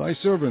 thy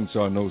servants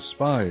are no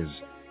spies.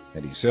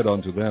 And he said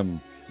unto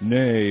them,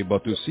 Nay,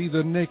 but to see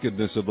the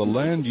nakedness of the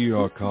land ye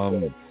are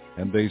come.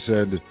 And they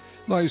said,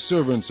 Thy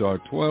servants are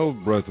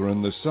 12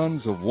 brethren, the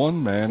sons of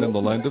one man in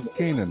the land of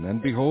Canaan.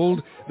 And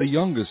behold, the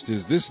youngest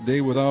is this day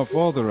with our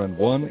father, and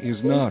one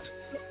is not.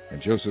 And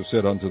Joseph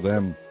said unto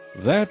them,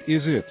 That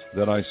is it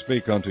that I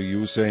spake unto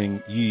you,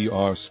 saying, Ye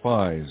are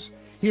spies.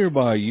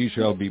 Hereby ye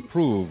shall be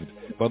proved.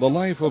 By the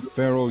life of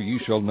Pharaoh ye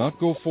shall not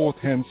go forth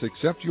hence,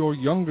 except your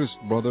youngest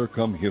brother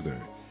come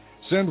hither.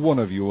 Send one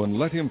of you, and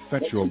let him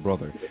fetch your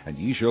brother, and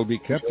ye shall be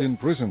kept in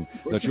prison,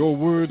 that your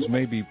words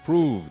may be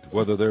proved,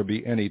 whether there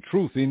be any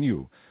truth in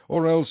you.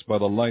 Or else by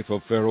the life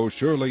of Pharaoh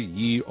surely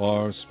ye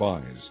are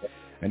spies.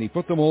 And he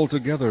put them all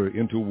together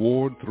into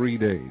ward 3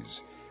 days.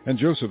 And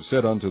Joseph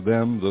said unto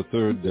them the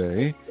 3rd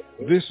day,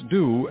 This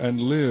do, and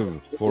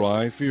live, for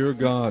I fear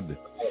God.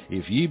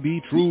 If ye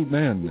be true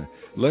men,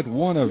 let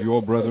one of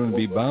your brethren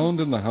be bound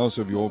in the house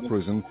of your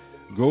prison.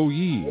 Go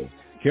ye,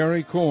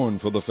 carry corn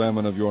for the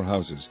famine of your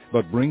houses,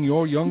 but bring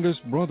your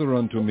youngest brother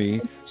unto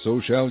me, so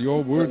shall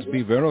your words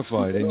be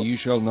verified, and ye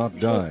shall not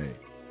die.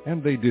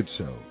 And they did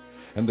so.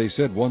 And they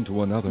said one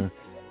to another,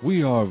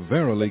 We are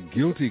verily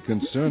guilty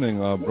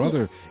concerning our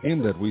brother,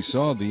 in that we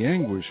saw the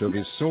anguish of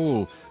his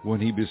soul when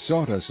he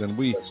besought us, and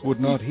we would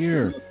not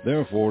hear.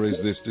 Therefore is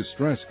this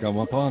distress come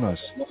upon us.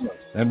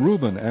 And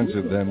Reuben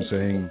answered them,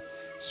 saying,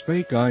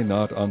 Spake I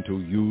not unto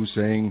you,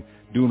 saying,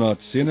 Do not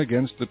sin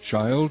against the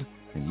child?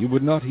 And you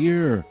would not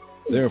hear.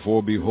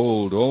 Therefore,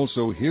 behold,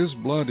 also his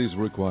blood is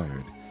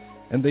required.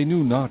 And they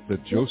knew not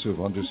that Joseph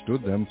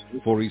understood them,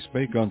 for he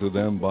spake unto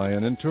them by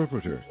an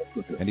interpreter.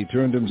 And he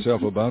turned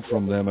himself about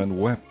from them, and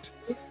wept,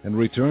 and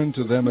returned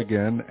to them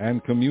again,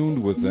 and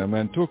communed with them,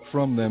 and took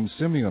from them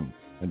Simeon,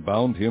 and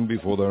bound him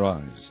before their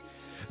eyes.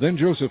 Then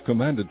Joseph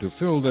commanded to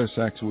fill their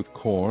sacks with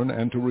corn,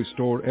 and to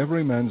restore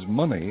every man's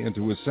money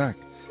into his sack,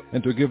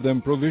 and to give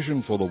them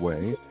provision for the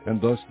way,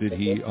 and thus did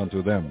he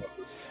unto them.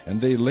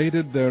 And they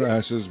laded their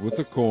asses with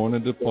the corn,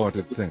 and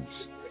departed thence.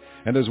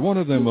 And as one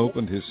of them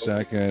opened his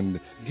sack, and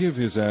give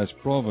his ass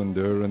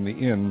provender in the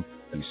inn,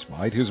 he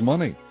spied his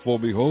money, for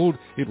behold,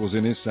 it was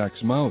in his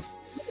sack's mouth.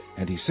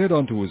 And he said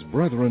unto his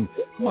brethren,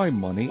 My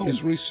money is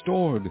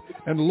restored,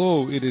 and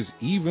lo, it is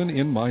even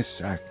in my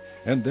sack.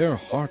 And their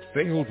heart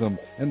failed them,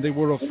 and they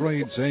were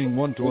afraid, saying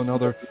one to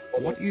another,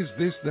 What is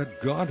this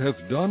that God hath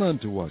done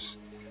unto us?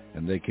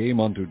 And they came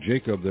unto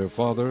Jacob their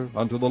father,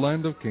 unto the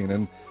land of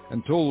Canaan,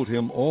 and told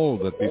him all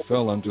that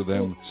befell unto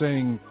them,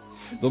 saying,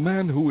 The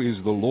man who is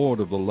the Lord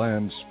of the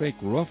land spake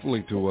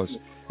roughly to us,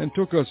 and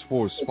took us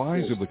for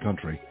spies of the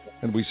country.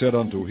 And we said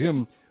unto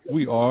him,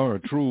 We are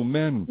true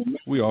men,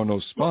 we are no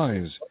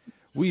spies.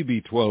 We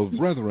be 12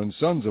 brethren,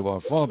 sons of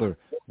our father.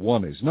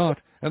 One is not,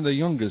 and the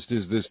youngest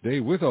is this day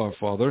with our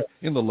father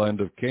in the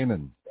land of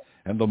Canaan.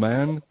 And the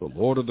man, the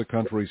Lord of the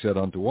country, said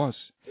unto us,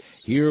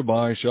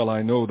 Hereby shall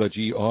I know that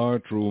ye are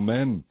true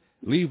men.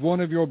 Leave one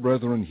of your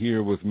brethren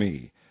here with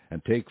me,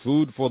 and take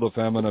food for the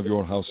famine of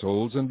your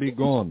households, and be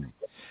gone.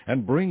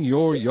 And bring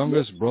your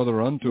youngest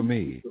brother unto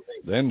me.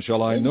 Then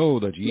shall I know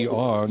that ye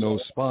are no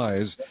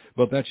spies,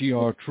 but that ye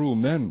are true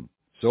men.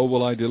 So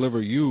will I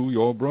deliver you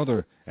your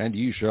brother, and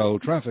ye shall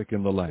traffic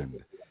in the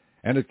land.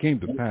 And it came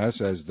to pass,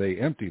 as they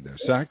emptied their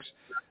sacks,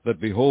 that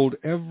behold,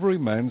 every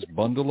man's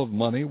bundle of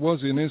money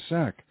was in his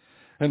sack.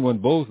 And when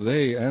both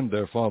they and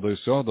their father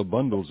saw the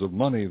bundles of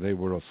money, they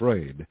were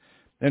afraid.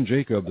 And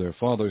Jacob their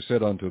father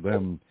said unto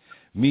them,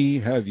 Me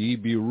have ye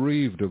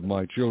bereaved of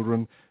my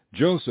children.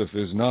 Joseph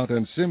is not,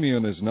 and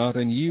Simeon is not,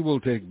 and ye will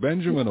take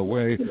Benjamin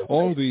away.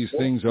 All these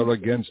things are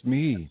against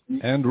me.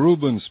 And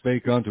Reuben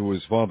spake unto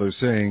his father,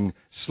 saying,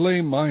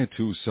 Slay my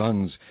 2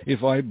 sons,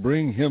 if I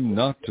bring him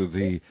not to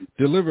thee.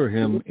 Deliver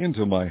him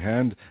into my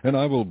hand, and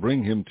I will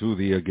bring him to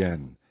thee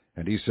again.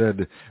 And he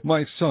said,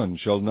 My son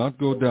shall not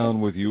go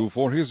down with you,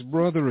 for his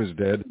brother is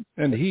dead,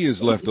 and he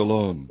is left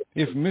alone.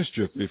 If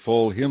mischief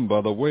befall him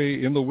by the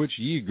way in the which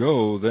ye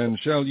go, then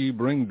shall ye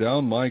bring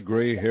down my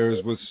gray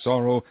hairs with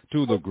sorrow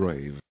to the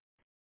grave.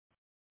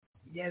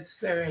 Yes,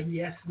 sir, and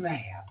yes,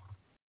 ma'am.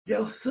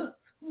 Joseph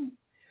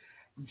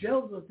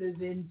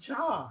is in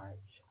charge.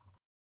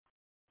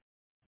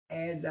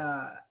 And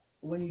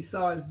when he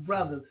saw his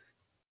brothers,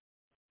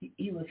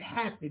 he was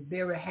happy,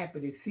 very happy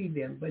to see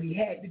them, but he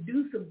had to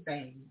do some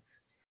things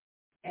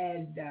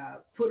and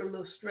put a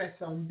little stress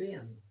on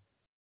them.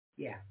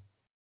 Yeah.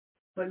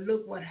 But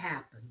look what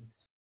happened.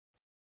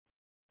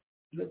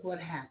 Look what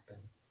happened.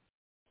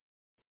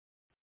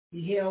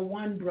 He held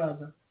one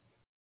brother,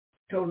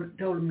 told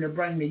him to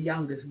bring the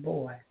youngest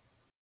boy.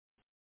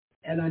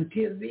 And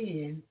until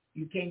then,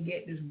 you can't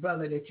get this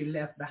brother that you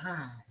left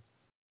behind.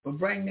 But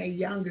bring that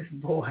youngest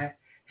boy,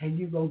 and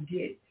you go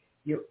get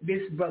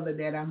this brother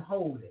that I'm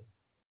holding.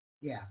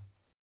 Yeah.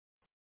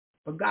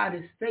 But God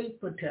is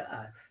faithful to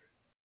us.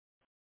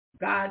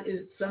 God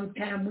is,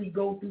 sometimes we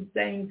go through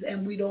things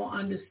and we don't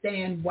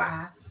understand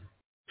why.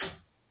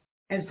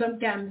 And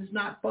sometimes it's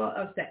not for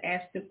us to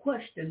ask the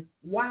question,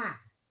 why?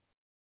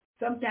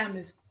 Sometimes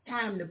it's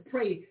time to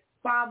pray,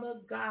 Father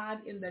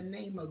God, in the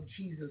name of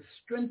Jesus,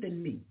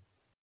 strengthen me.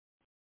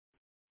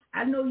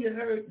 I know you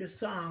heard the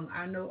song.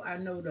 I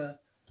know the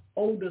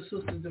older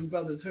sisters and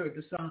brothers heard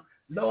the song,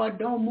 Lord,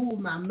 don't move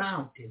my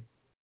mountain.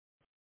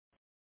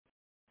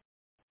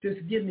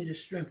 Just give me the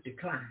strength to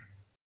climb.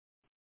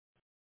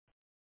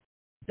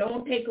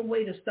 Don't take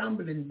away the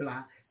stumbling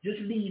block. Just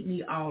lead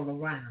me all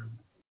around.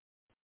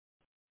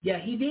 Yeah,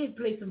 he did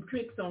play some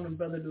tricks on them,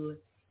 Brother Lewis,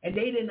 and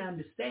they didn't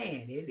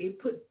understand it. It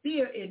put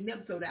fear in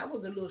them, so that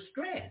was a little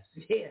stress.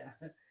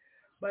 Yeah.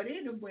 But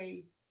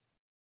anyway,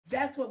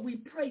 that's what we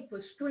pray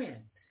for,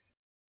 strength.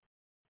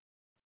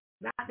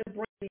 Not to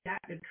bring me out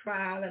to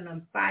trial and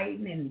I'm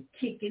fighting and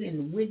kicking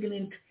and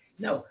wiggling.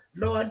 No,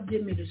 Lord,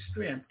 give me the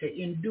strength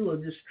to endure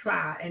this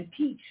trial and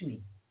teach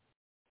me,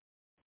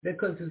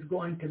 because it's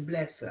going to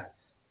bless us.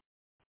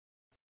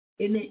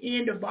 In the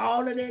end of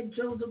all of that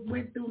Joseph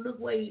went through, look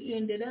where he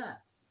ended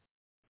up.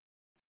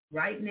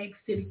 Right next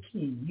to the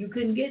king. You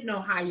couldn't get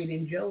no higher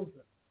than Joseph.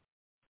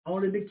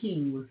 Only the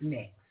king was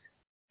next.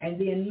 And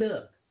then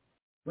look,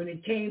 when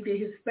it came to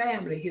his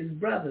family, his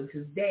brothers,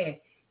 his dad,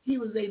 he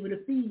was able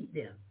to feed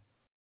them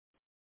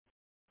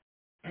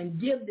and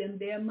give them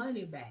their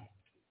money back.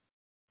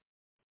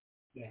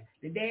 Yeah,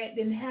 the dad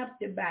didn't have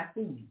to buy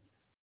food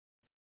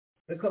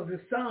because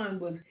the son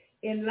was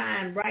in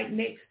line right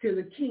next to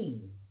the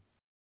king.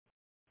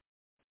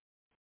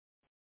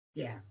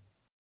 Yeah.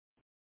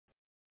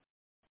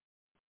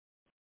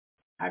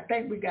 I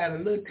think we got a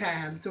little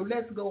time, so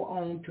let's go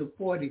on to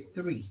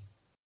 43.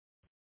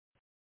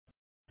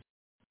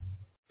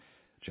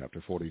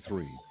 Chapter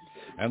 43.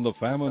 And the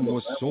famine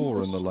was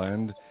sore in the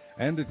land,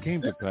 and it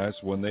came to pass,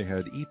 when they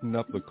had eaten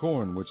up the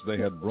corn which they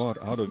had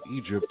brought out of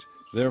Egypt,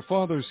 their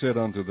father said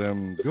unto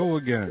them, Go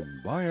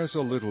again, buy us a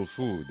little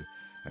food.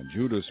 And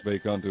Judah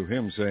spake unto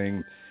him,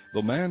 saying,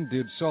 The man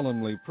did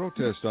solemnly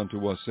protest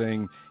unto us,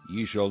 saying,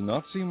 Ye shall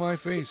not see my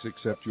face,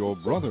 except your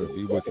brother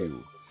be with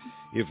you.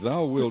 If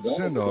thou wilt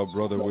send our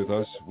brother with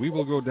us, we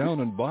will go down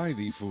and buy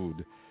thee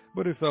food.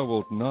 But if thou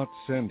wilt not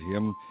send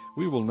him,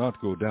 we will not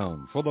go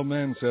down. For the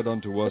man said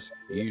unto us,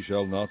 Ye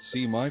shall not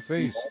see my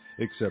face,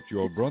 except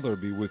your brother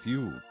be with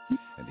you.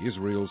 And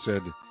Israel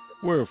said,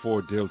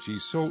 Wherefore dealt ye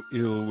so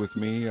ill with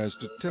me, as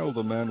to tell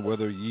the man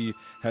whether ye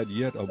had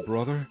yet a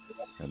brother?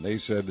 And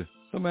they said,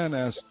 The man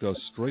asked us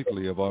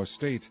straightly of our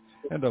state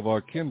and of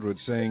our kindred,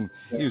 saying,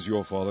 Is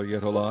your father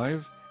yet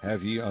alive?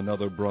 Have ye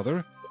another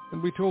brother?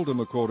 And we told him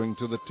according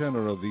to the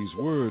tenor of these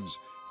words.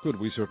 Could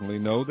we certainly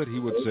know that he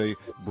would say,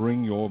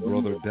 Bring your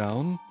brother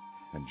down?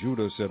 And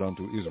Judah said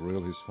unto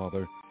Israel his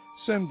father,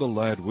 Send the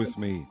lad with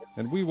me,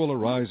 and we will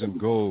arise and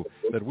go,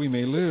 that we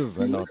may live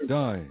and not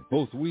die,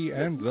 both we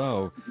and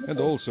thou, and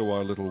also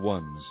our little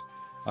ones.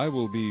 I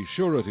will be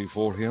surety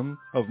for him,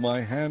 of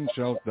my hand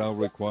shalt thou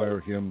require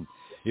him.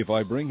 If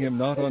I bring him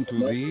not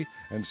unto thee,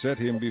 and set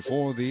him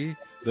before thee,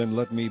 then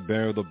let me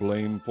bear the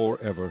blame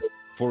forever.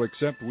 For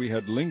except we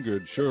had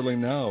lingered, surely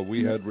now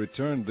we had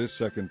returned this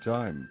second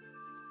time.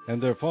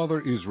 And their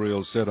father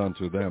Israel said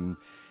unto them,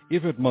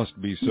 If it must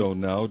be so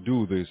now,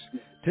 do this.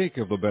 Take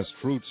of the best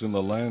fruits in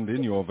the land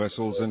in your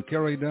vessels, and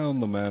carry down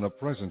the man a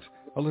present,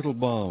 a little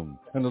balm,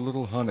 and a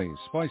little honey,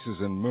 spices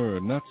and myrrh,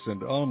 nuts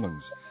and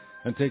almonds.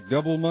 And take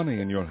double money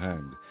in your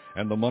hand,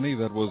 and the money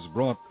that was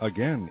brought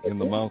again in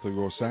the mouth of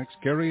your sacks,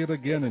 carry it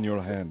again in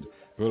your hand.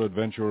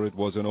 Peradventure it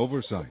was an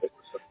oversight.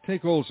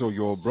 Take also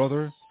your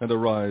brother, and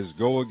arise,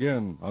 go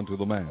again unto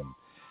the man.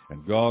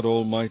 And God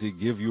Almighty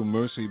give you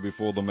mercy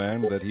before the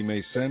man, that he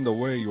may send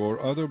away your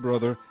other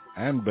brother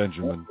and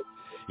Benjamin.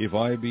 If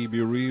I be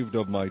bereaved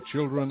of my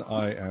children,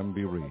 I am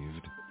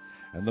bereaved.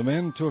 And the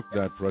men took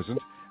that present,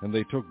 and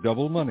they took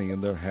double money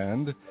in their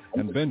hand,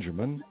 and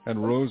Benjamin,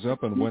 and rose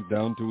up and went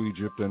down to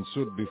Egypt, and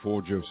stood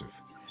before Joseph.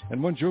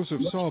 And when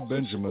Joseph saw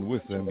Benjamin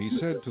with them, he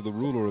said to the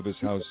ruler of his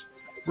house,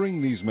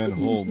 Bring these men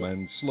home,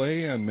 and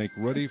slay and make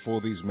ready,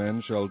 for these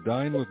men shall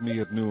dine with me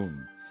at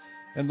noon.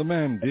 And the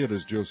man did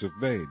as Joseph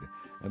bade,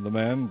 and the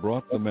man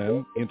brought the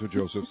men into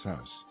Joseph's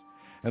house.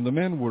 And the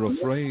men were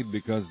afraid,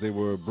 because they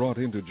were brought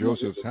into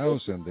Joseph's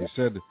house, and they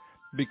said,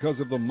 Because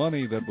of the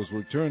money that was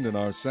returned in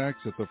our sacks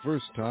at the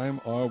first time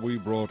are we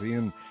brought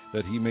in,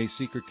 that he may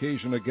seek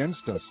occasion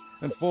against us,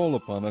 and fall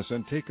upon us,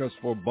 and take us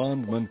for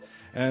bondmen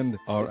and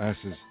our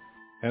asses.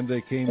 And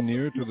they came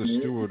near to the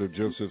steward of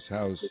Joseph's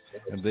house,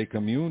 and they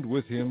communed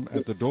with him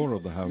at the door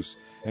of the house,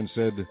 and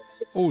said,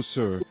 O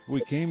sir,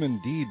 we came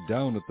indeed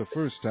down at the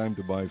first time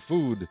to buy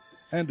food.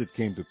 And it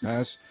came to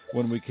pass,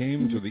 when we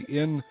came to the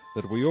inn,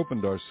 that we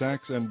opened our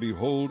sacks, and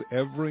behold,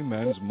 every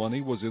man's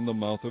money was in the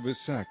mouth of his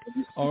sack,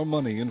 our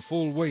money in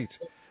full weight,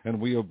 and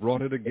we have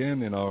brought it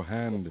again in our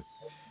hand.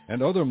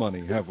 And other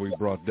money have we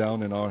brought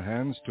down in our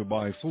hands to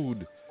buy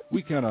food.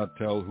 We cannot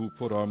tell who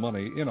put our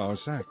money in our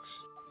sacks.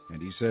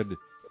 And he said,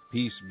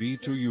 Peace be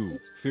to you,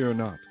 fear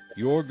not.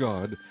 Your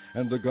God,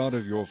 and the God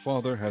of your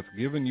father, hath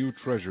given you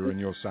treasure in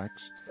your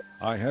sacks.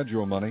 I had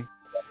your money.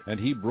 And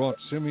he brought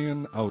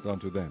Simeon out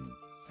unto them.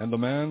 And the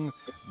man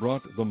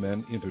brought the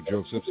men into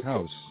Joseph's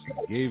house,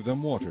 and gave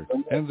them water.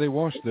 And they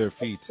washed their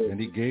feet, and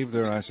he gave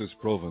their asses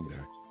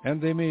provender.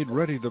 And they made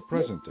ready the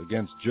present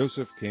against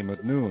Joseph came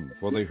at noon,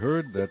 for they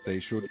heard that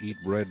they should eat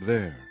bread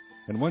there.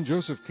 And when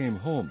Joseph came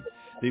home,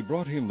 they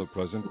brought him the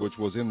present which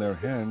was in their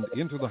hand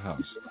into the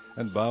house,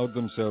 and bowed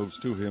themselves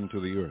to him to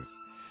the earth.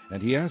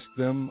 And he asked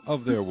them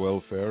of their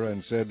welfare,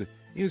 and said,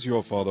 Is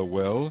your father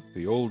well,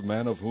 the old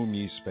man of whom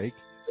ye spake?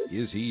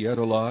 Is he yet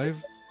alive?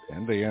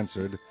 And they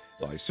answered,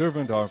 Thy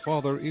servant our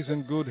father is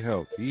in good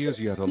health, he is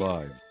yet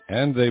alive.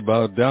 And they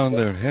bowed down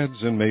their heads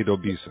and made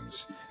obeisance.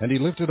 And he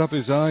lifted up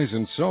his eyes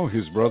and saw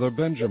his brother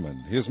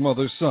Benjamin, his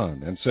mother's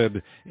son, and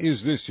said, Is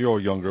this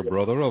your younger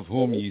brother, of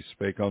whom ye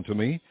spake unto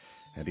me?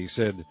 And he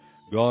said,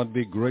 God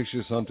be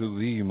gracious unto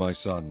thee, my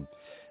son.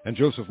 And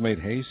Joseph made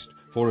haste,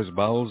 for his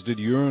bowels did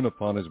yearn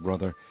upon his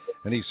brother,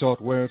 and he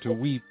sought where to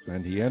weep,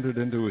 and he entered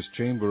into his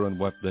chamber and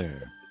wept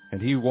there.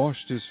 And he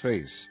washed his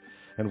face,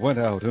 and went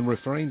out, and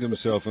refrained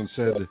himself, and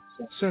said,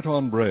 Set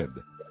on bread.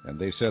 And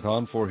they set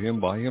on for him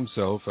by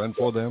himself, and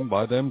for them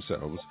by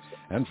themselves,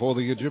 and for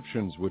the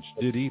Egyptians which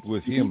did eat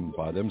with him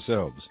by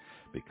themselves,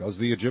 because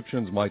the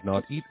Egyptians might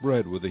not eat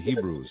bread with the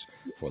Hebrews,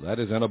 for that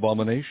is an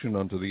abomination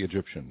unto the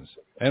Egyptians.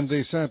 And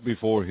they sat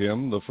before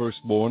him, the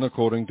firstborn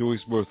according to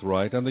his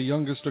birthright, and the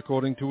youngest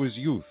according to his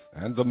youth.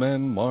 And the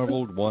men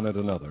marveled one at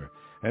another.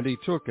 And he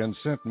took and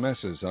sent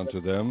messes unto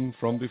them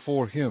from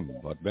before him.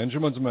 But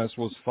Benjamin's mess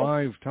was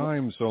 5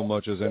 times so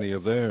much as any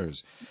of theirs.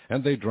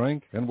 And they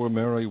drank and were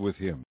merry with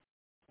him.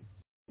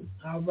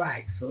 All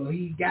right, so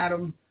he got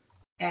them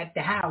at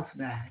the house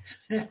now.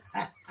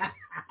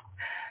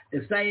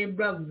 The same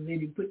brothers,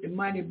 and he put the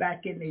money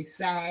back in their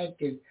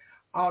sack and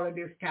all of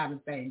this kind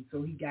of thing.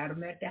 So he got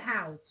them at the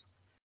house.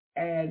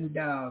 And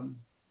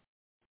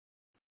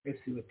let's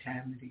see what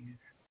time it is.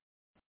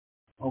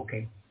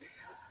 Okay.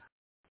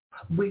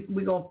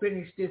 We're going to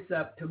finish this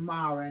up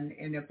tomorrow.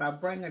 And if I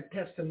bring a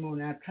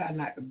testimony, I try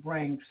not to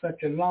bring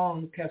such a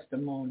long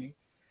testimony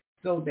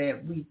so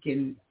that we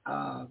can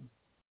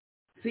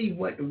see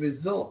what the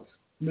results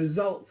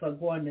are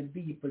going to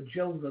be for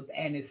Joseph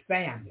and his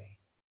family.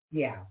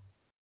 Yeah.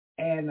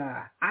 And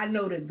I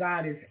know that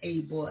God is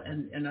able,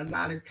 and a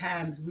lot of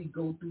times we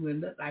go through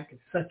and look like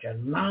it's such a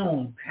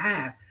long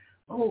time.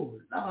 Oh,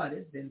 Lord,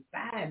 it's been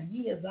 5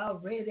 years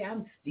already.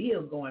 I'm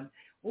still going.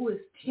 Oh,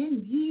 it's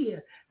 10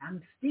 years.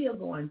 I'm still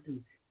going through.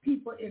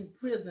 People in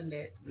prison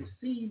that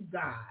receive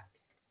God,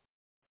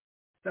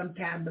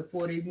 sometime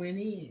before they went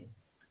in.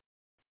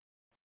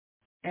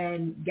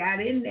 And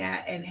got in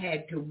there and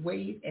had to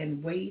wait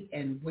and wait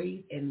and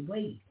wait and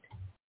wait.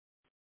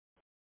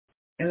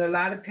 And a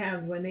lot of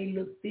times when they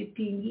look,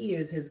 15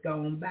 years has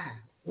gone by.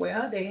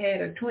 Well, they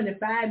had a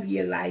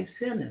 25-year life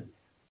sentence.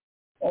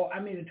 A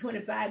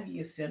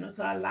 25-year sentence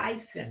or a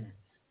life sentence.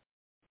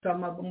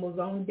 Some of them was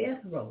on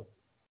death row.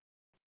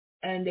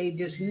 And they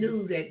just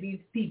knew that these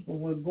people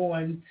were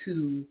going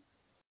to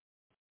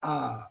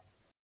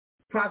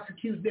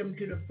prosecute them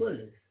to the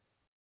fullest.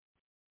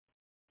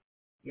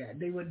 Yeah,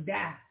 they would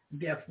die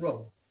death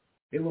row.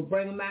 They would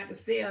bring them out the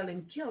cell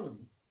and kill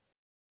them.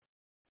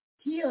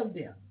 Kill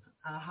them.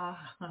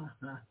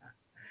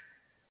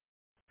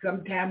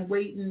 Sometime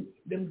waiting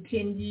them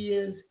 10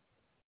 years,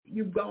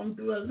 you've gone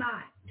through a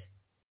lot.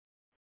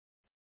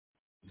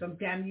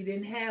 Sometimes you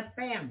didn't have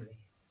family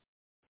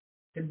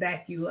to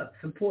back you up,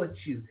 support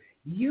you.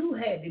 You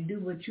had to do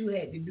what you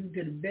had to do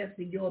to the best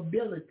of your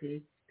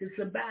ability to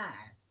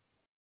survive.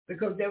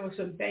 Because there were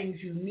some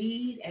things you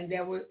needed and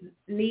there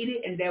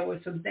were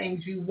some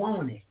things you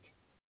wanted.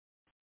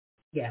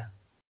 Yeah.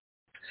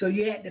 So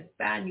you had to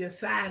find your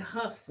side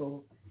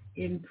hustle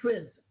in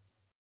prison.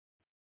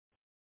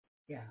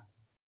 Yeah.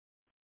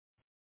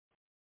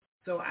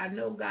 So I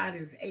know God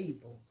is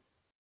able.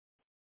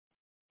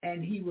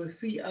 And he will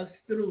see us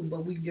through,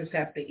 but we just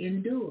have to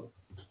endure.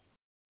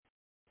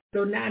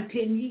 So now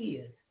 10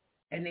 years,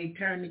 and they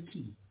turn the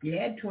key. You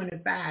had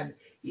 25.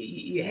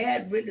 You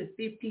had really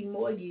 15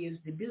 more years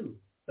to do.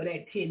 But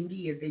at 10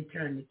 years, they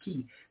turn the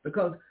key.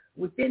 Because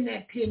within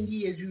that 10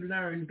 years, you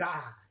learned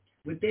God.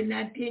 Within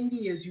that 10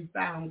 years, you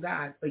found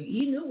God. But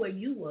he knew where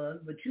you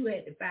was, but you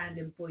had to find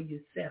him for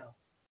yourself.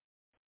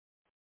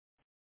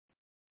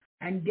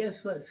 And guess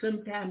what?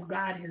 Sometimes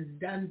God has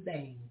done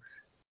things.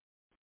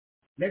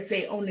 Let's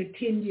say on a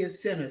 10-year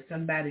sentence,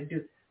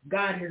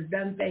 God has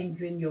done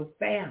things in your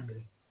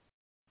family.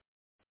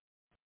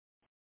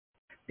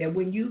 That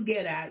when you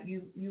get out,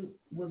 you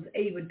was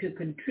able to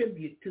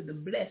contribute to the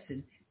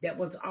blessing that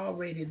was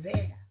already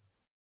there.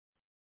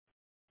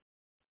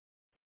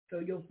 So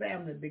your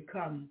family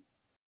become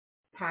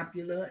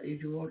popular,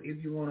 if you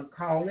want to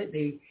call it.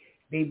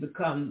 They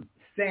become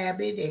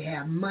savvy. They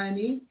have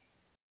money.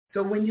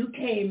 So when you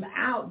came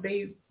out,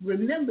 they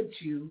remembered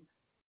you,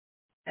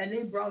 and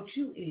they brought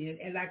you in.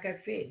 And like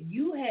I said,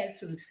 you had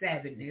some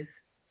savageness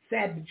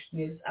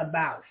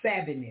about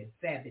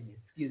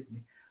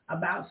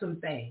some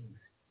things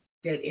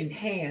that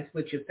enhanced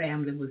what your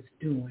family was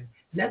doing.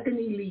 Nothing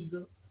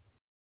illegal.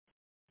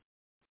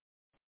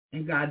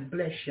 And God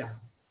bless y'all.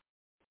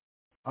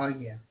 Oh,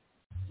 yeah.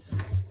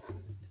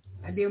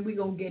 And then we're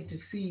going to get to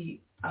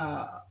see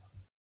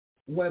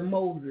where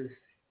Moses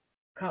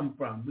come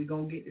from. We're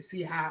going to get to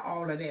see how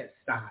all of that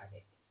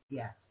started.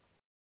 Yeah.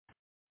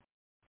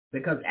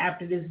 Because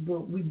after this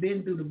book, we've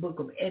been through the book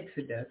of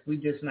Exodus. We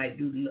just might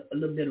do a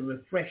little bit of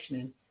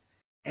refreshing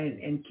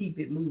and keep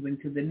it moving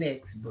to the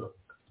next book.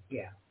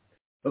 Yeah.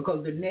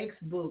 Because the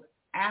next book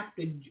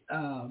after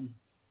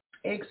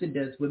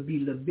Exodus would be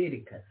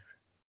Leviticus.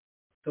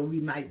 So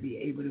we might be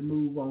able to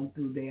move on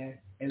through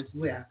there as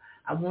well.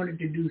 I wanted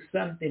to do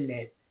something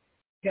that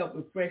helped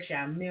refresh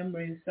our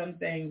memories, some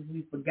things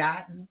we've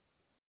forgotten,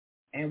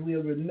 and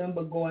we'll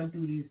remember going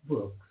through these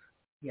books.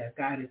 Yeah,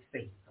 God is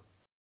faithful.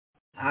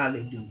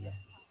 Hallelujah.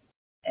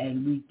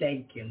 And we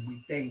thank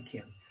him.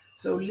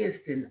 So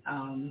listen,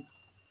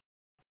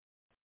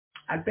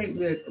 I think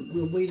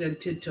we'll wait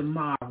until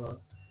tomorrow,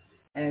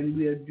 and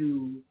we'll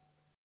do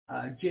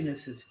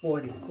Genesis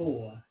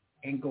 44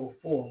 and go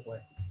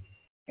forward.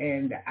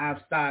 And I'll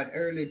start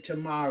early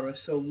tomorrow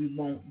so we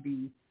won't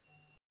be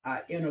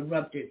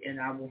interrupted, and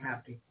I will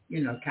have to,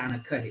 kind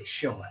of cut it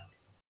short.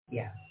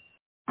 Yeah.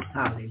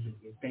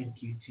 Hallelujah.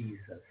 Thank you,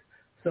 Jesus.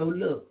 So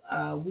look,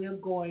 we're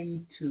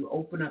going to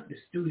open up the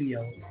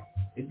studio.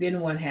 If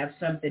anyone has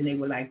something they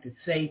would like to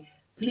say,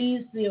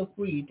 please feel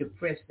free to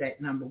press that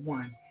number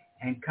 1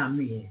 and come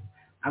in.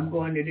 I'm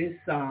going to this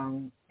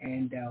song,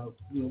 and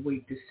we'll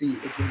wait to see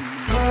if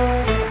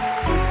anyone...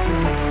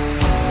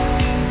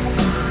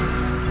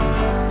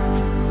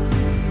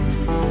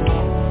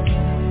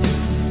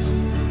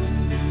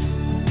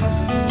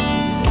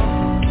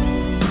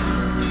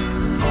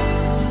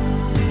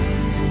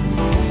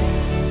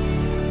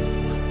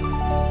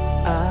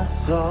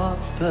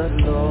 The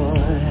Lord,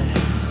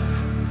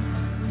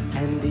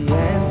 and He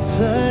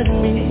answered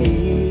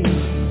me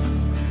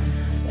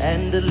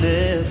and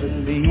delivered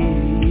me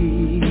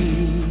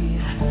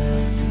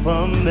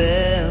from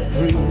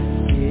every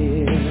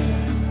fear.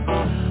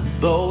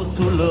 Those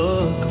who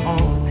look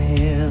on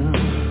Him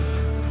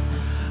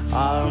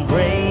are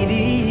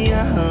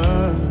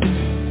radiant.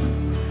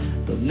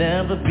 They'll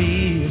never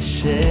be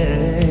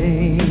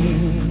ashamed.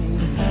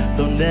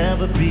 They'll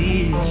never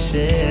be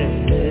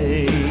ashamed.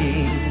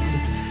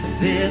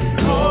 This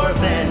poor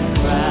man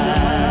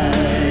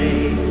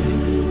cried,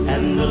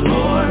 and the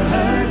Lord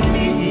heard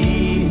me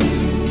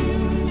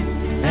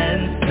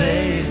and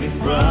saved me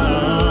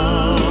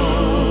from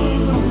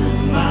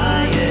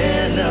my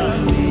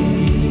enemies.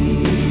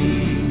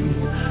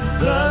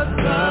 The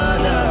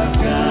Son of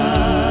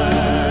God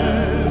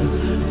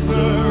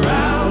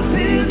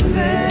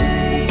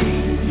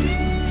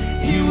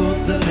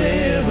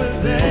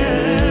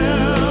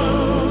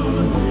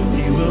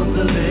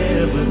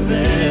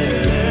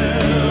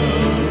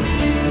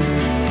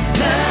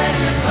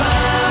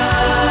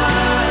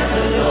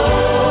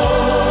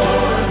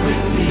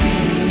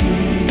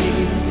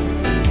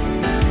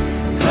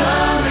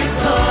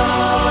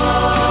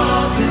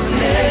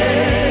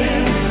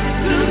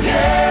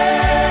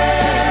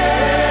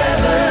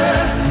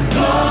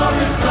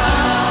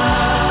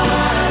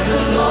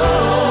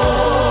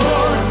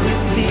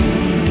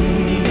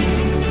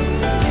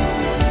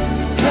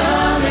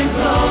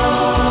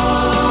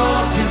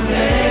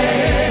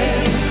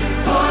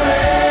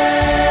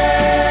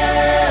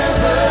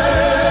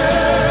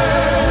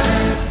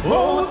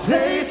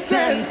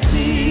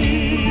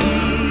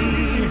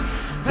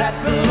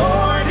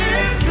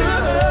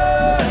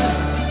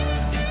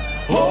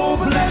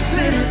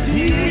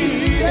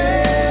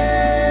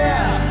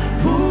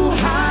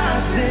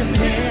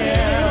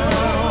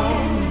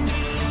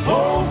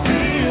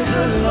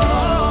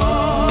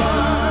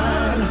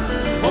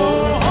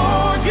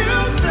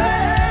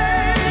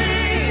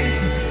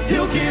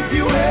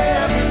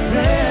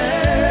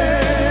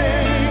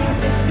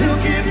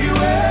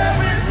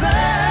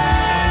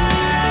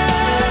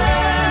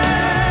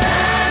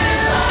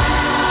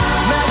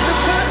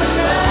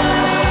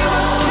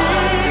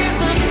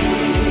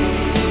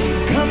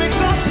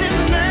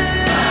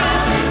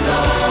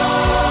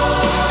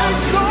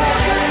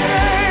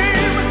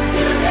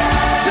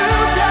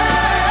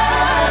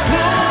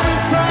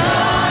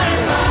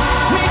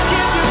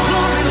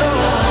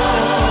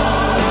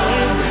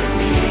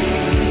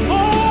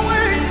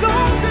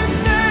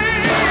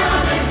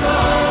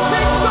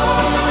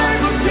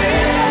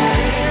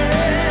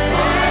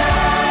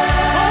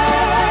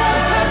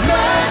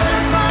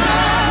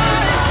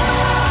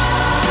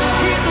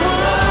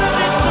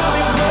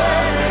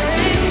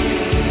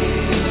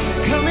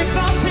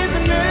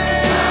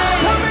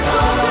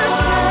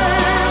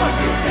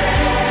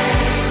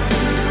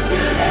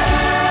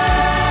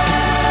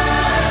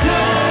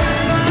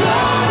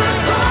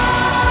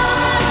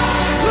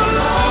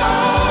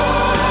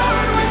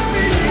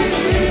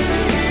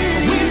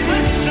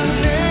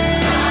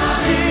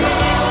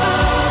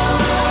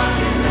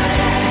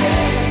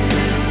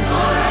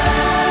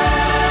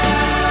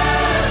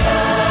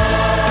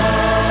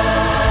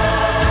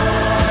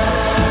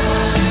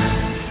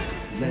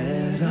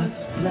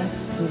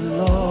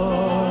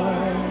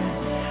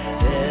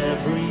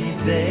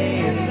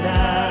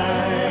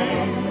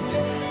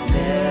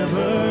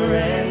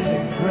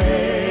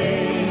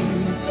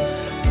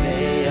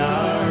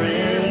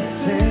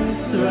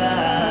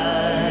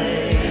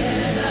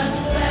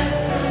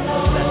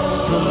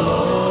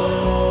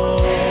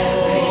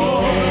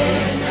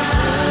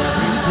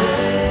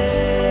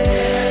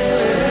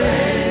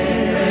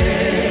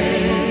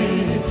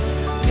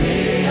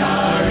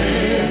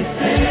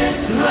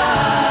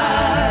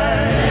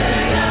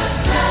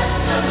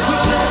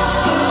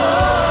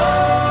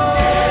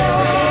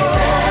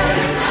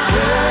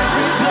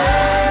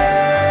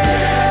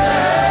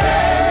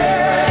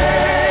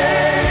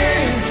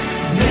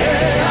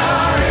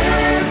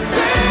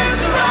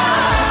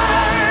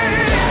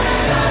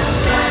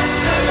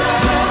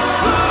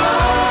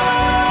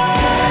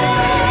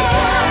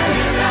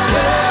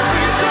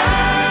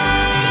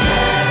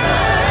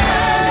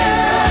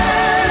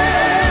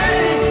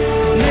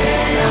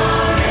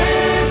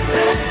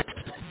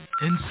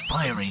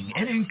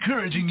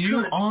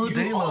all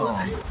day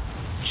long.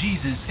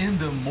 Jesus in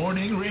the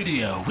Morning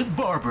Radio with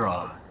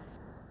Barbara.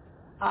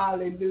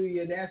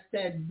 Hallelujah. That's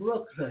that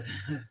Brooklyn.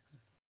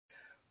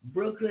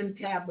 Brooklyn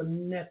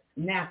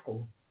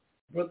Tabernacle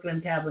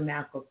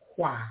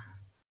Choir.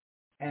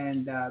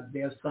 And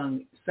they're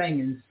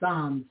singing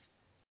Psalms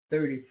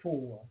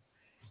 34.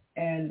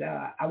 And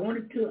I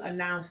wanted to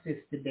announce this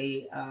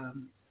today.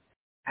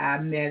 I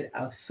met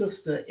a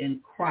sister in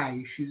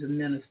Christ. She's a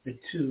minister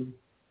too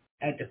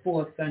at the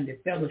Fourth Sunday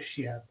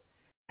Fellowship.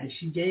 And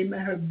she gave me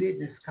her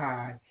business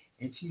card.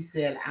 And she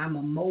said, I'm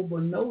a mobile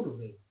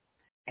notary.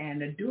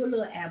 And do a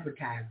little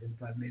advertising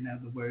for me, in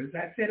other words.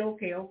 I said,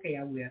 okay,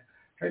 I will.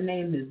 Her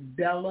name is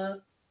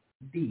Bella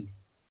D.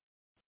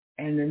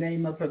 And the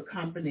name of her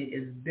company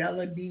is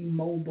Bella D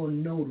Mobile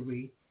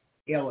Notary,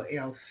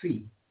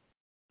 LLC.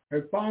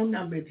 Her phone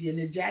number, if you're in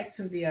the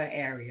Jacksonville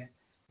area,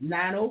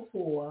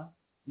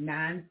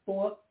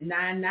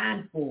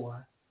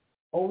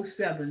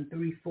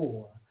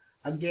 904-994-0734.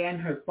 Again,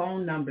 her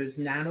phone number is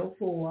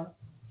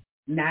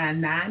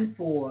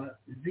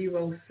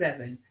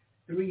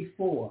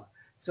 904-994-0734.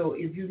 So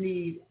if you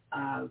need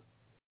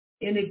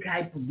any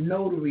type of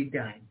notary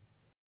done,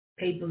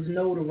 papers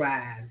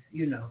notarized,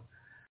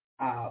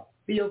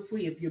 feel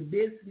free. If your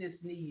business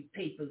needs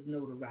papers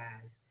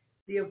notarized,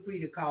 feel free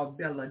to call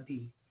Bella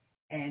D,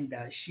 and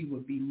she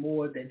would be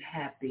more than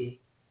happy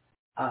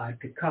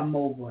to come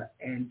over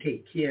and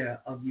take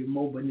care of your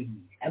mobile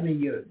needs. I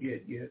mean, your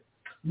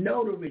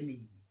notary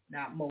needs,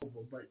 not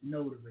mobile, but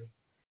notary.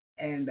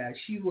 And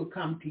she will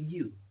come to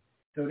you.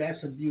 So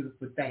that's a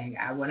beautiful thing.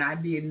 When I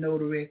did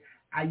notary,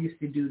 I used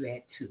to do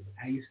that too.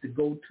 I used to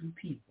go to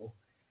people,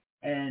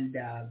 and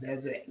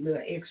there's a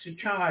little extra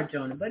charge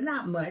on it, but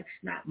not much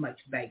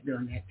back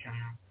during that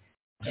time.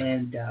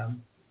 And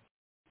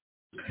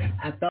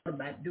I thought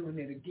about doing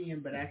it again,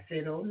 but I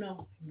said, oh,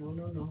 no.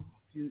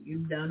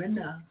 You've done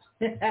enough.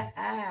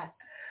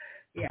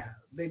 Yeah,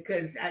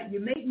 because you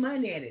make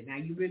money at it. Now,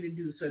 you really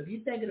do. So if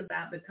you're thinking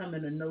about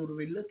becoming a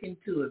notary, look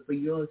into it for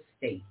your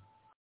state,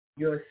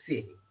 your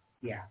city.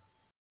 Yeah,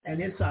 and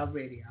it's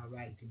already all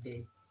right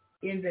today.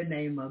 In the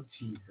name of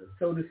Jesus.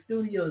 So the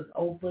studio is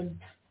open.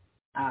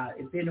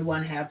 If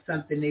anyone has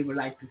something they would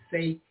like to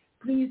say,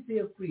 please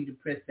feel free to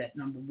press that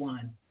number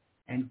 1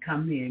 and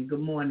come in.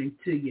 Good morning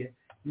to you.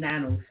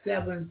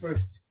 907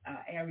 first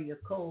area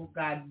code.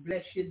 God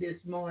bless you this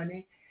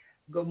morning.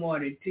 Good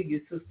morning to you,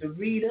 Sister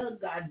Rita.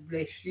 God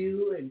bless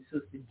you, and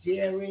Sister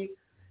Jerry,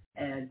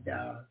 and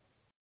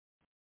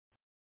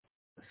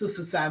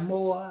Sister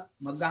Samoa,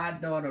 my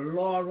goddaughter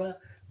Laura.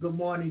 Good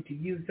morning to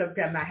you.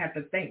 Sometimes I have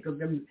to think of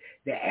them.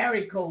 The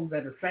area codes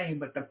are the same,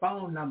 but the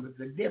phone numbers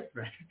are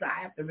different. So I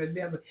have to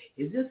remember,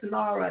 is this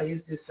Laura or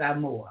is this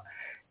Samoa?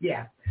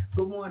 Yeah.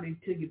 Good morning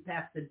to you,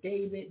 Pastor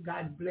David.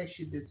 God bless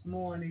you this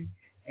morning.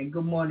 And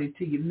good morning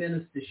to you,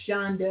 Minister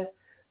Shonda.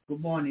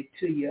 Good morning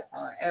to you,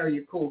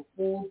 area code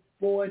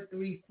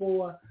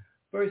 4434.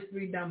 First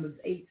 3 numbers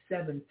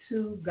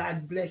 872.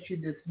 God bless you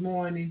this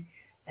morning.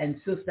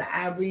 And Sister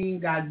Irene,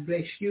 God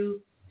bless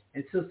you.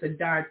 And Sister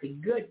Dorothy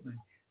Goodman.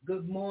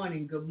 Good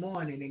morning,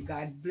 and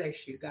God bless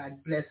you.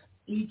 God bless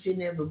each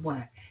and every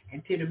one.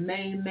 And to the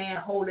main man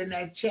holding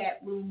that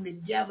chat room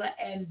together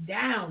and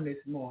down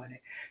this morning,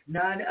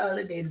 none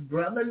other than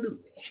Brother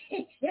Louis.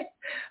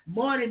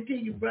 Morning to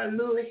you, Brother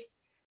Louis.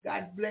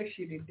 God bless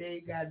you today.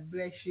 God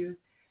bless you.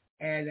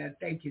 And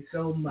thank you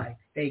so much.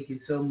 Thank you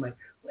so much.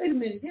 Wait a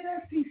minute. Did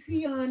I see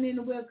Sion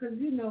anywhere? Because,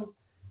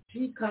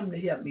 she come to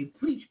help me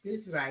preach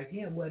this right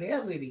here,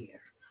 whatever it is.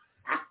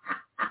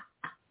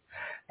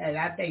 And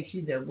I think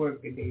she's at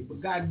work today.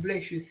 But God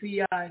bless you,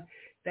 Sion.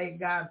 Thank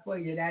God for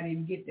you that I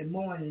didn't get the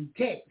morning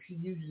text. She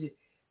usually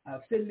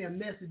send me a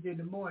message in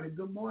the morning.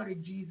 Good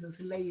morning, Jesus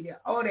lady.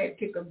 Oh, that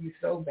tickled me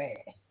so bad.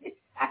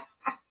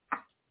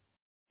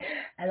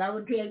 And I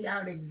will tell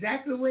y'all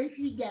exactly where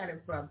she got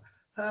it from.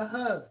 Her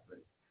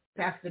husband,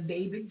 Pastor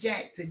David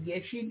Jackson.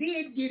 Yes, she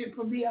did get it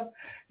from him.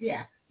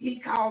 Yeah,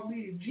 he called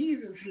me the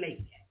Jesus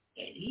lady.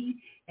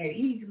 And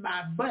he's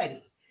my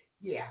buddy.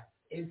 Yeah.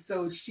 And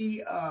so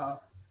she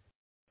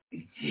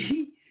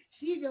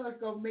just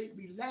gonna make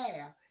me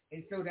laugh,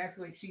 and so that's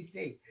what she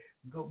said.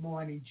 Good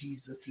morning,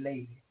 Jesus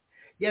lady.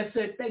 Yes,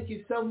 sir. Thank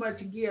you so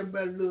much again,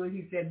 Brother Louis.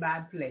 He said,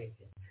 my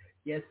pleasure.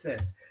 Yes, sir.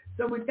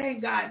 So we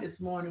thank God this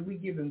morning. We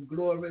give him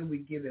glory, we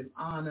give him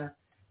honor,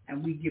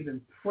 and we give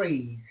him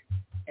praise.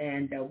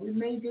 And we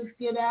may just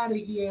get out of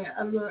here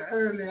a little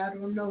early. I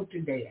don't know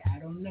today. I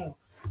don't know.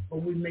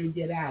 But we may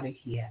get out of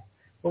here.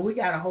 But we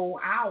got a whole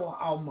hour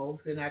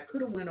almost, and I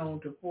could have went on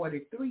to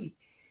 43.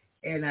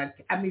 And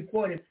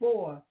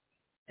 44,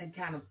 and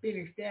kind of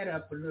finished that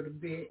up a little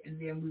bit,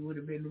 and then we would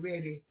have been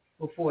ready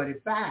for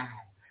 45.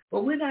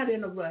 But we're not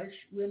in a rush.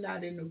 We're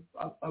not in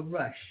a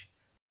rush.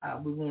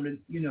 We want to,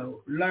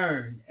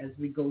 learn as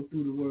we go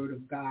through the Word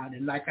of God.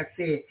 And like I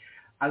said,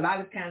 a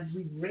lot of times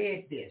we've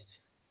read this.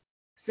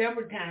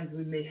 Several times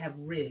we may have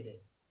read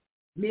it.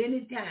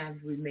 Many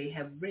times we may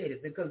have read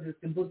it because it's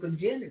the book of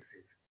Genesis.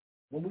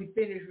 When we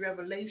finish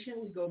Revelation,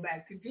 we go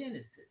back to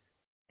Genesis.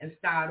 and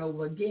start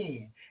over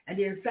again. And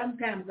then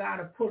sometimes God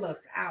will pull us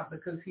out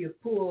because he'll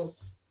pull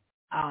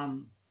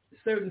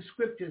certain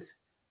scriptures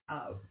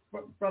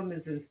from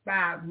his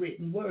inspired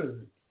written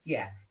word.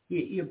 Yeah,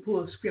 he'll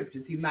pull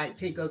scriptures. He might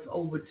take us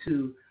over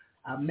to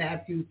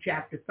Matthew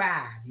chapter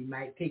 5. He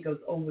might take us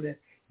over to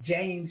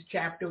James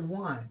chapter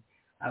 1,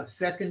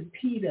 2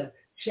 Peter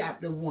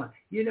chapter 1.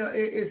 You know,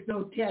 it's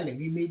no telling.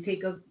 He may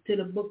take us to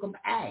the book of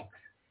Acts.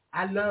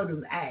 I love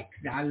them Acts.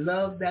 I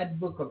love that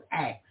book of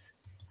Acts.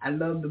 I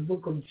love the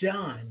book of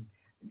John.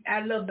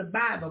 I love the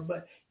Bible,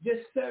 but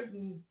just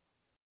certain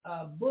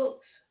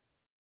books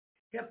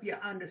help you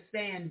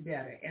understand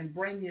better and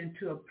bring you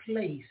into a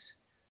place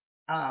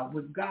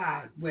with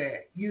God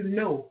where you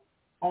know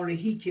only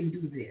he can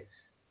do this.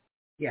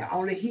 Yeah,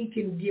 only he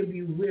can give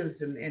you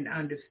wisdom and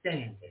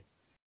understanding.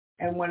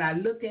 And when I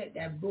look at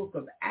that book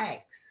of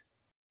Acts,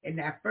 in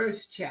that first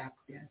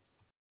chapter,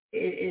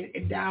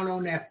 down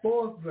on that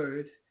 4th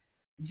verse,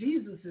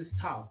 Jesus is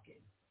talking.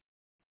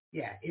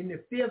 Yeah, in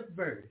the 5th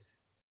verse.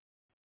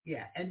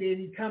 Yeah, and then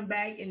he come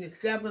back in the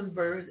 7th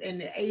verse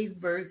and the 8th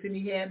verse, and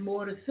he had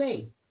more to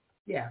say.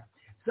 Yeah,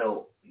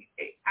 so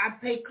I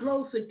pay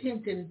close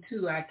attention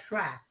to, I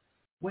try,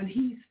 when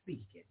he's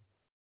speaking.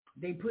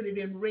 They put it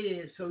in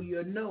red so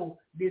you'll know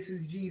this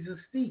is Jesus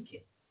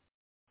speaking.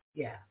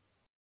 Yeah.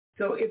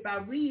 So if I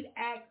read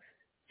Acts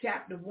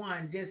chapter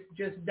 1,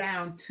 just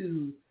down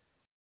to,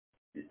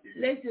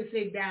 let's just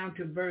say down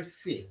to verse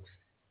 6.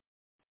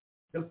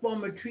 The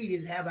former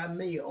treatise have I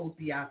made, O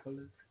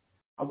Theophilus,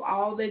 of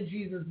all that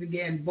Jesus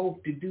began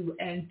both to do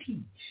and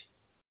teach,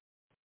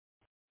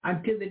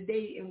 until the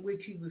day in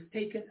which he was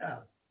taken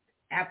up.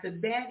 After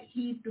that,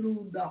 he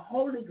through the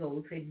Holy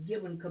Ghost had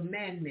given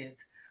commandments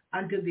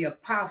unto the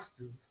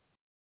apostles,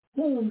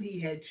 whom he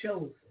had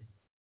chosen.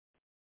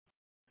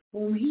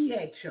 Whom he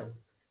had chosen.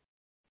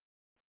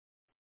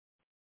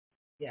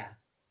 Yeah.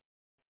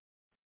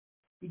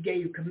 He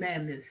gave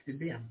commandments to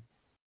them.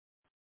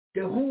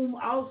 To whom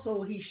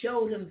also he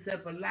showed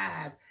himself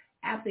alive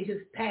after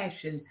his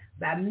passion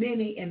by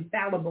many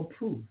infallible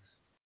proofs,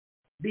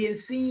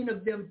 being seen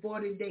of them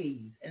 40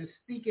 days, and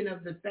speaking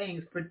of the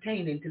things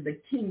pertaining to the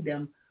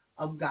kingdom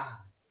of God.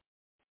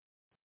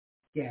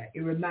 Yeah,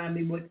 it reminds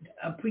me what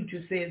a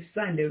preacher said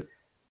Sunday,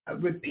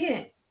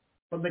 repent,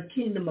 for the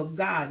kingdom of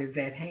God is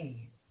at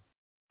hand.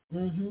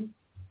 Mm-hmm.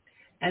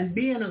 And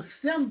being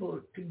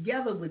assembled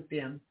together with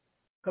them,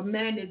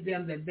 commanded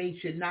them that they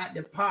should not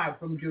depart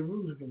from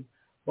Jerusalem,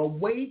 but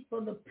wait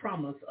for the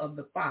promise of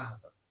the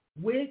Father,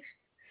 which,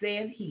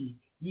 said he,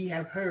 ye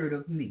have heard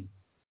of me.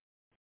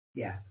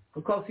 Yeah,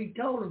 because he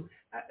told them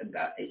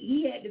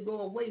he had to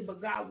go away,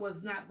 but God was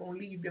not going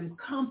to leave them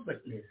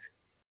comfortless.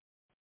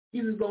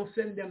 He was going to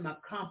send them a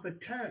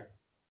comforter,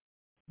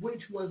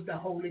 which was the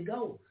Holy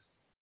Ghost.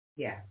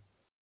 Yeah.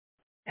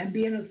 And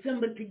being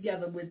assembled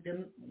together with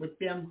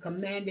them,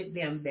 commanded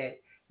them that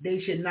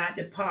they should not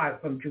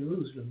depart from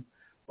Jerusalem,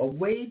 but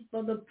wait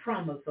for the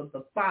promise of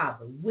the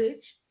Father,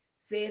 which,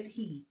 said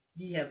he,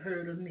 ye have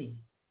heard of me.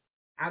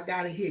 I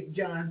got to hit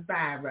John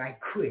 5 right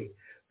quick.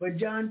 But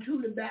John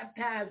truly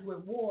baptized with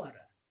water.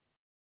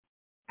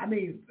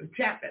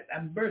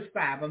 Verse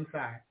 5, I'm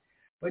sorry.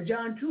 But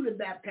John truly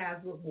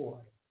baptized with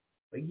water.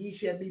 But ye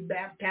shall be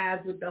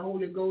baptized with the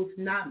Holy Ghost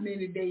not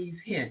many days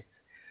hence.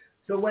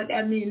 So what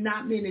that means,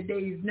 not many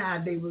days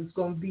now, they was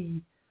going to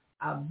be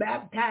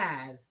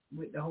baptized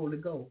with the Holy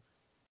Ghost.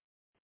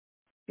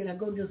 Can I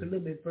go just a little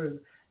bit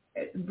further?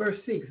 Verse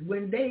 6,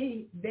 when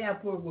they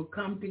therefore will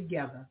come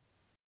together,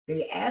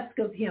 they ask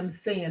of him,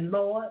 saying,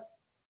 Lord,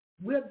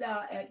 wilt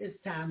thou at this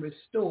time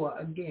restore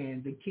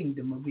again the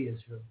kingdom of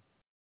Israel?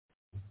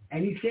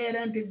 And he said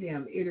unto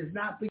them, it is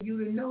not for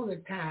you to know the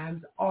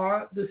times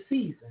or the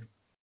season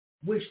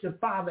which the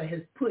Father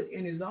has put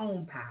in his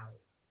own power.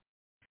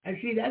 And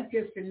see, that's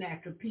just the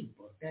natural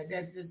people.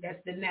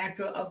 That's the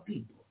natural of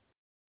people.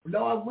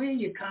 Lord, when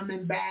you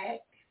coming back?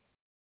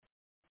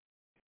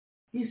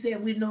 He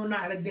said, we know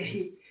not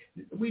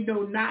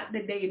the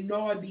day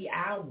nor the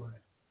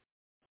hour.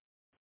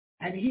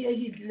 And here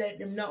he's letting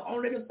them know,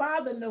 only the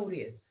Father know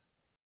this.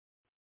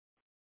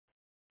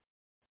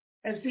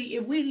 And see,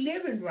 if we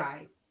living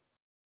right,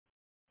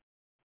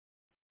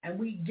 and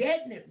we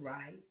getting it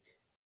right,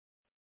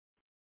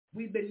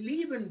 we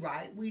believing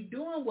right, we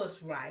doing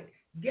what's right,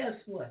 guess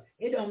what?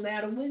 It don't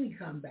matter when he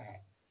come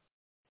back.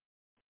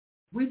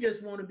 We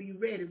just want to be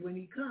ready when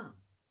he comes.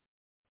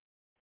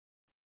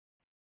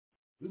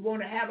 We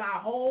want to have our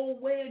whole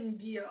wedding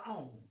gear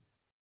on.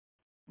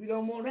 We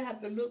don't want to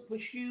have to look for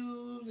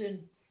shoes, and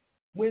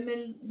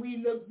women,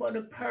 we look for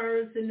the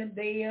purse and the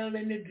veil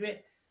and the dress.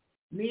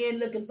 Men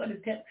looking for the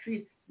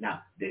tapestry.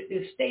 Now,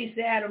 the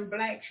Stacey Adams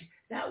black shoe.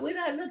 Now, we're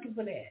not looking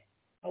for that.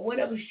 Or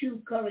whatever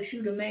color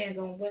shoe the man's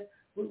going to wear.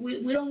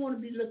 We don't want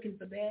to be looking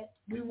for that.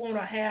 We want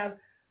to have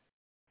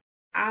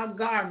our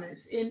garments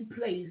in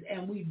place,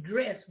 and we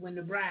dress when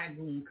the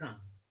bridegroom comes.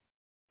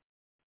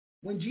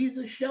 When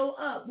Jesus show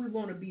up, we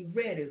want to be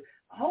ready.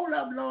 Hold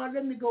up, Lord,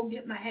 let me go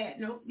get my hat.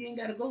 No, you ain't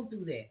got to go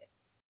through that.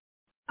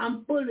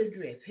 I'm fully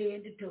dressed,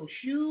 head to toe,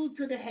 shoes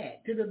to the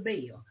hat, to the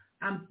veil.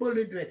 I'm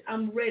fully dressed.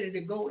 I'm ready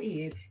to go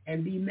in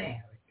and be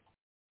married.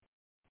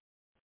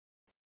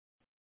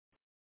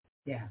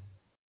 Yeah.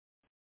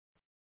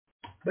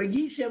 But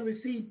ye shall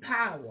receive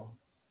power.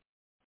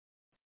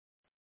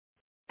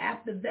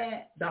 After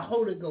that, the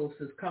Holy Ghost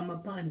has come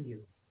upon you.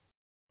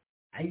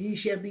 And ye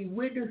shall be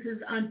witnesses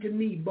unto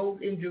me,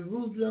 both in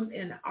Jerusalem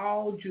and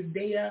all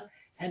Judea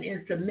and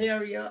in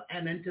Samaria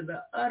and unto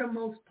the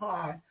uttermost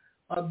part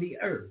of the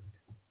earth.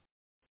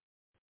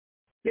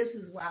 This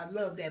is why I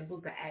love that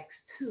book of Acts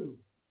 2.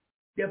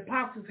 The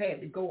apostles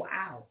had to go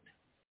out.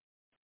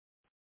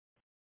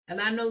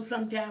 And I know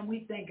sometimes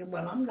we thinking,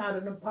 well, I'm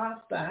not an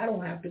apostle. I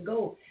don't have to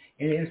go.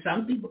 And then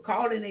some people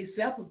calling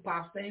themselves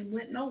apostles ain't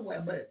went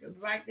nowhere, but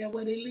right there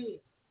where they live.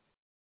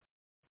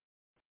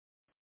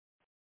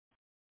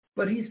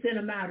 But he sent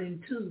them out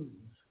in twos.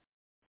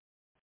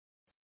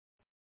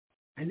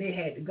 And they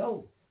had to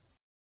go.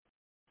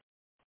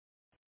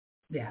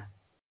 Yeah.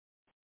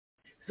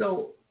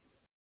 So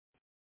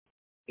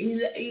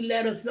he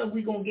let us know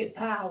we're going to get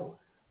power.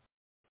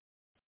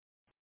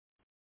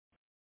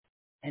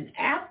 And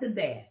after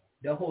that,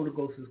 the Holy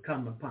Ghost has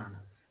come upon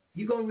us.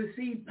 You're going to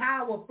receive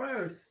power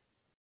first.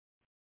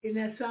 Isn't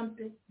that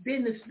something?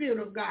 Then the Spirit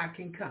of God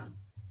can come.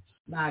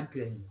 My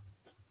goodness.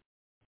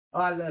 Oh,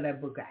 I love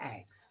that book of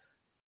Acts.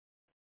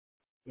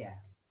 Yeah.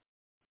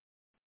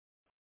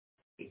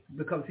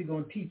 Because he's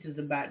going to teach us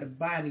about the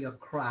body of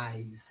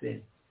Christ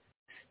and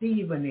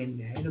Stephen in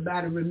there.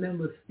 Anybody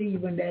remember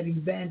Stephen, that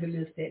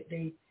evangelist that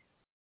they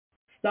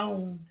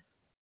stoned?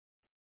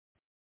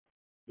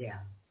 Yeah.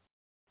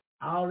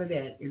 All of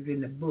that is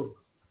in the book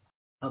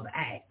of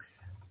Acts.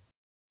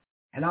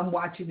 And I'm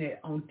watching it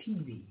on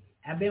TV.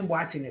 I've been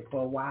watching it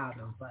for a while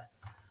though, but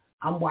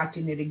I'm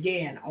watching it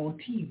again on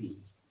TV.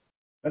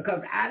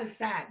 Because I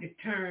decide to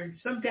turn,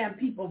 sometimes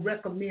people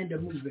recommend a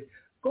movie.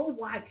 Go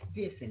watch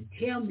this and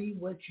tell me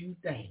what you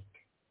think.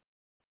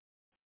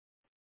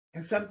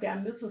 And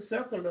sometimes it's a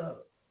circular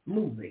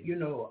movie,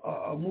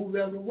 a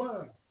movie of the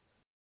world.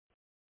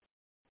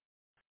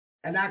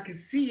 And I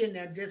can see in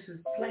there just as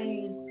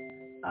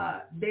plain,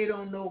 they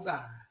don't know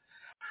God.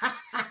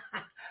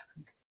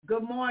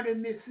 Good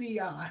morning, Miss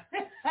Sion.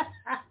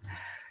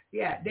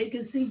 Yeah, they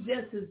can see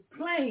just as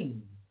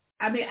plain.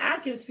 I mean,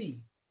 I can see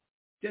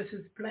just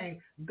as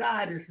plain.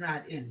 God is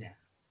not in there.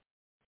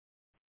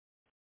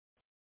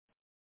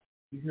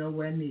 He's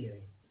nowhere near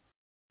it.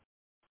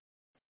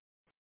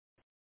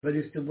 But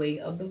it's the way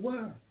of the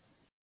world.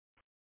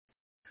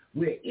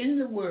 We're in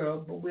the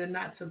world, but we're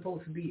not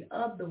supposed to be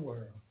of the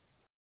world.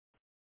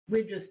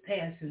 We're just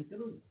passing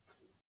through.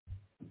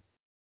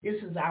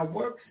 This is our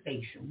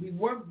workstation. We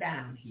work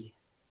down here.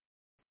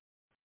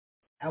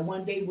 And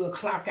one day we'll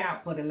clock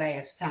out for the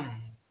last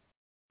time.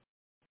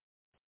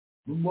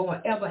 We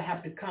won't ever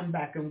have to come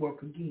back and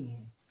work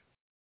again.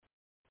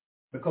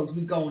 Because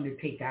we're going to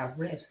take our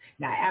rest.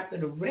 Now, after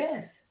the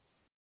rest,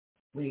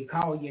 when he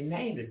called your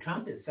name, the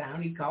trumpet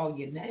sound, he called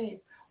your name.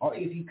 Or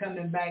if you're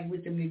coming back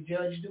with him to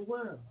judge the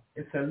world.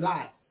 It's a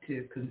lot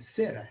to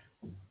consider.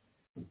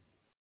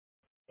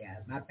 Yeah,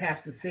 my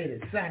pastor said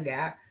it Sunday.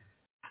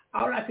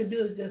 All I could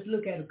do is just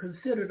look at it,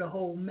 consider the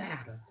whole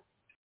matter.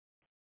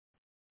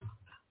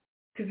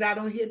 Because I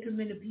don't hear too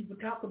many people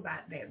talk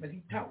about that, but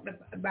he talked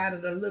about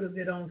it a little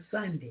bit on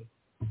Sunday.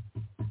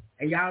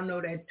 And y'all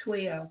know that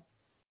 12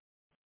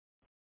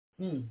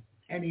 and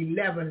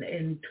 11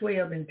 and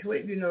 12 and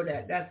 12,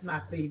 that's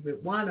my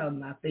favorite, one of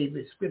my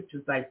favorite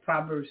scriptures, like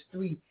Proverbs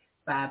 3,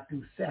 5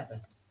 through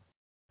 7.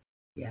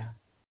 Yeah.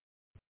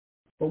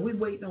 But we're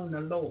waiting on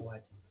the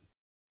Lord.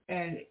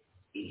 And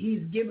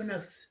he's given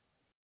us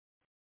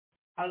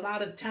a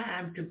lot of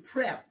time to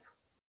prep,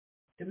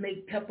 to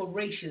make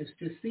preparations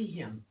to see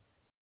him.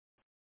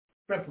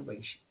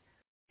 Preparation.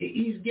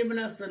 He's given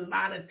us a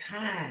lot of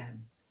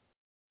time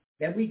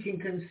that we can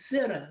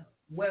consider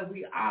where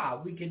we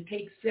are. We can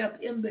take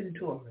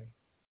self-inventory.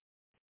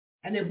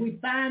 And if we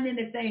find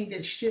anything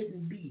that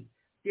shouldn't be,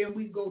 then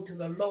we go to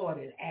the Lord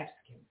and ask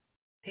him,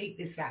 take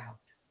this out.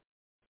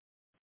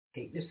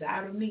 Take this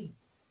out of me.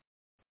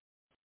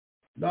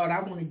 Lord,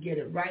 I want to get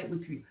it right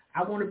with you.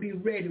 I want to be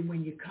ready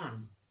when you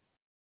come.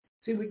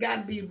 See, we got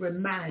to be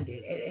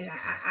reminded, and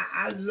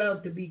I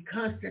love to be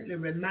constantly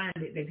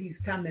reminded that he's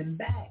coming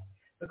back,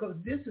 because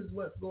this is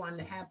what's going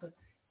to happen.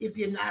 If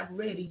you're not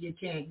ready, you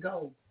can't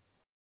go.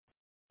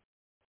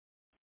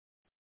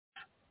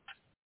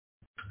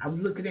 I was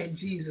looking at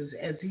Jesus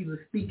as he was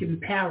speaking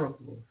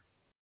parables,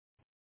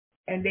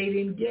 and they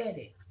didn't get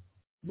it.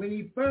 When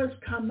he first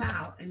come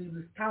out and he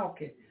was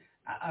talking,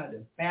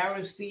 the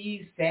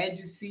Pharisees,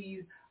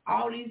 Sadducees,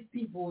 all these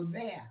people were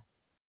there.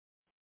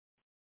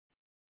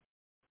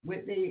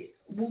 With the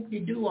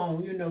whoop-de-doo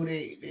on,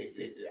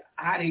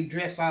 how they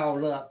dress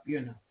all up,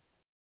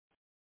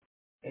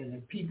 And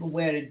the people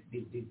wear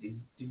the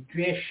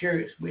dress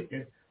shirts with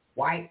the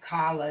white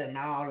collar and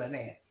all of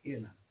that,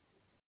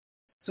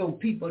 So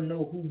people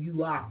know who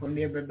you are from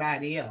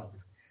everybody else.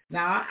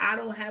 Now, I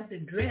don't have to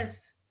dress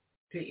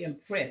to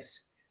impress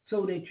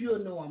so that you'll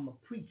know I'm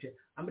a preacher.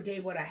 I'm going to tell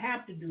you what I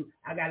have to do.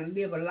 I got to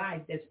live a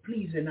life that's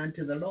pleasing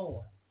unto the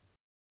Lord.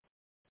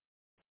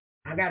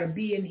 I got to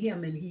be in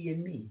him and he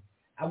in me.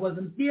 I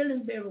wasn't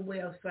feeling very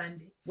well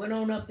Sunday. Went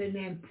on up in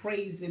there and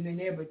praised him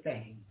and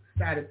everything.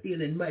 Started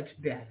feeling much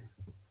better.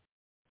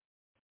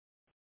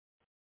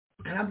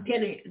 And I'm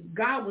telling you,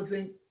 God was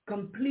in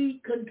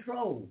complete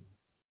control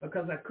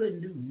because I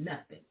couldn't do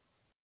nothing.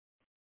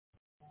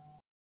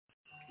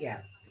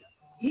 Yeah.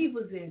 He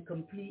was in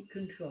complete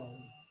control.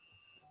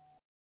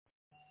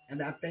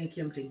 And I thank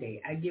him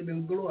today. I give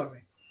him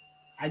glory.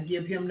 I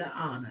give him the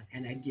honor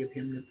and I give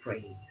him the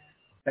praise.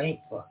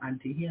 Thankful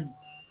unto him.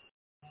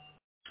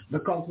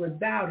 Because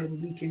without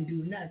him, we can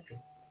do nothing.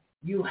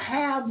 You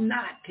have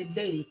not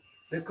today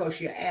because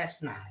you ask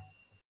not.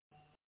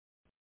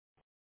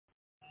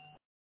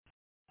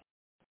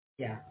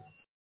 Yeah.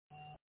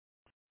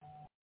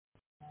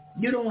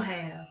 You don't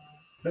have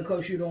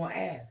because you don't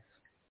ask.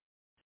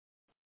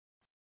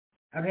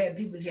 I've had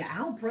people say, I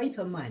don't pray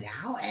for money.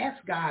 I don't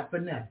ask God for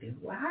nothing.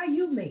 Well, how are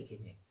you making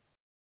it?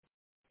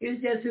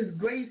 It's just his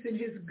grace and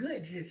his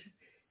goodness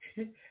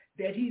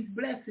that he's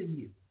blessing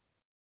you.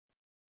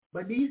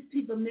 But these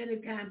people many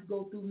times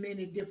go through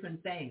many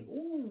different things.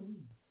 Ooh.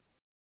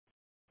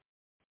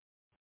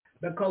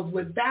 Because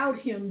without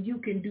him, you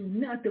can do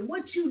nothing.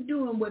 What you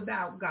doing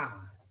without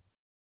God?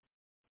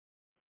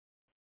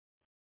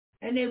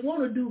 And they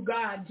want to do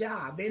God's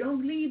job. They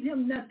don't leave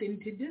him nothing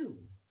to do.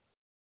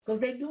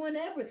 Because they're doing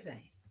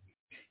everything.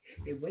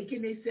 They're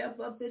waking themselves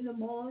up in the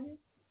morning.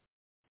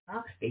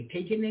 They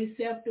taking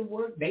themselves to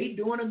work. They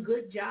doing a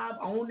good job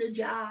on the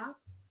job.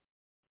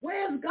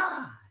 Where's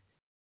God?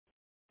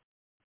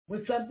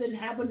 When something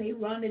happened, they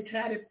run and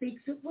try to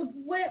fix it.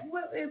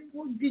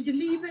 Did you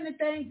leave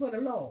anything for the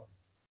Lord?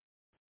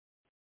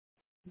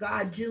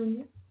 God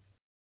Jr.?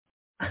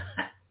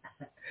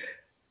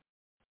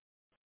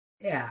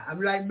 Yeah,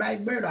 I'm like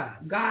Mike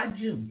Murdoch, God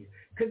Jr.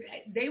 Because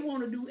they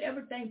want to do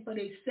everything for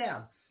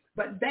themselves.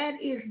 But that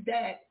is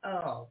that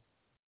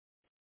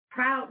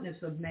proudness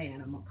of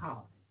man, I'm going to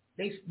call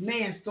it.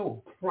 Man's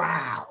so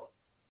proud.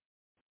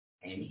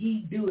 And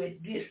he do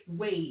it this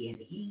way, and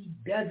he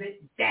does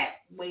it that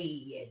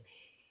way.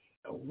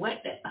 And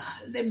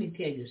let me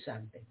tell you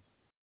something.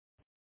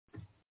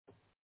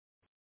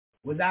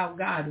 Without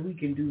God, we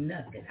can do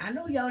nothing. I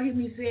know y'all hear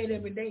me say it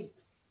every day.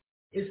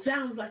 It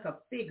sounds like a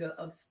figure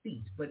of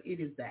speech, but it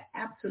is the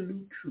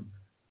absolute truth.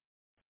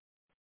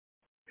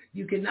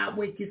 You cannot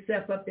wake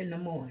yourself up in the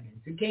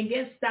morning. You can't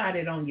get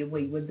started on your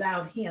way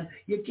without him.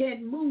 You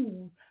can't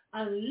move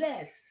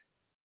unless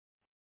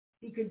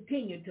he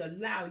continues to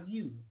allow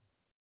you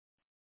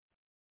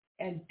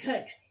and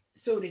touch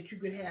so that you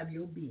can have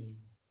your being,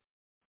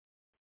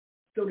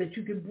 so that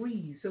you can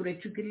breathe, so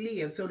that you can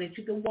live, so that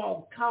you can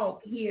walk,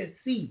 talk, hear,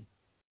 see.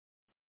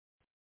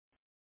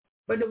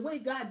 But the way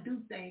God do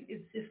things,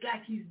 it's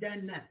like he's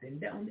done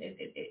nothing.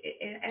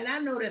 And I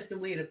know that's the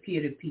way it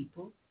appears to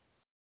people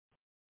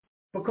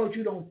because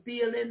you don't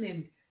feel him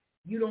and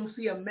you don't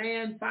see a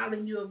man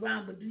following you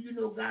around. But do you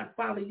know God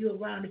follow you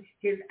around?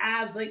 His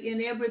eyes are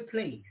in every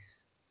place.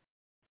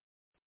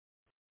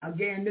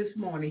 Again, this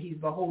morning, he's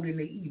beholding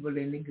the evil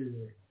and the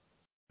good.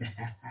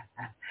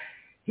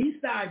 He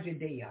starts your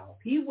day off.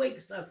 He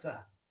wakes us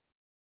up.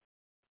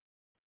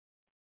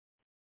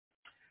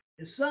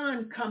 The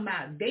sun come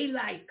out.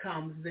 Daylight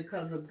comes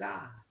because of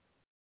God.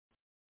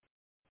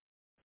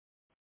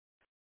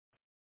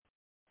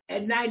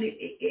 At night,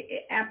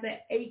 after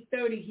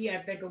 8:30 here,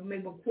 I think, or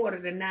maybe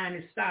 8:45,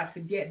 it starts to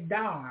get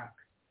dark.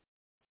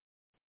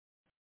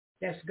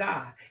 That's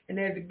God. And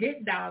as it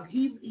gets dark,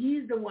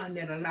 he's the one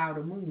that allowed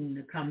the moon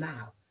to come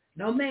out.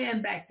 No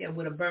man back there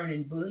with a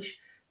burning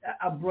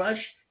a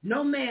brush.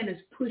 No man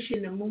is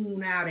pushing the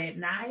moon out at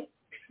night.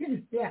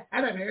 Yeah,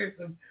 I done heard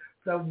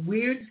some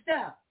weird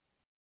stuff.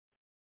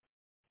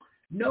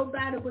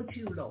 Nobody but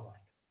you, Lord.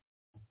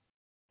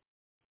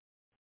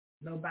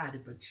 Nobody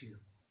but you.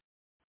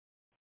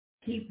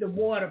 Keep the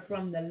water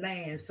from the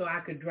land so I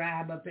could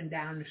drive up and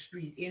down the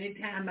street.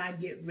 Anytime I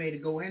get ready to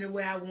go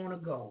anywhere I want to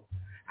go.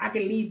 I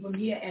can leave from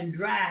here and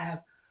drive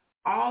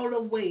all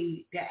the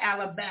way to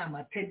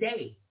Alabama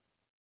today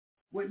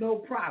with no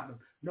problem.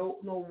 No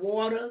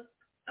water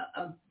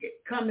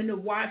coming to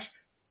wash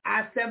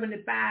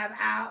I-75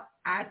 out,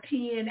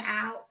 I-10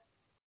 out,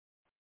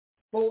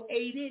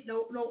 480,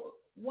 no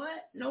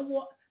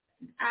water,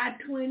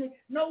 I-20,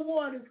 no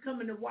water's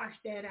coming to wash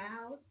that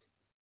out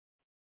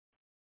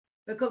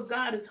because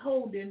God is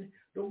holding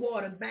the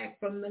water back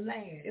from the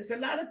land. It's a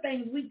lot of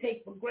things we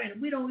take for granted.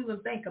 We don't even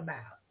think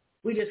about.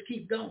 We just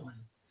keep going.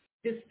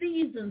 The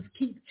seasons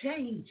keep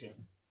changing.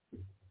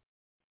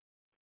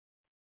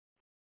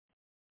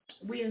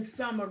 We're in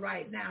summer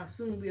right now.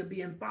 Soon we'll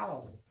be in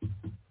fall.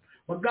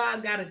 Well,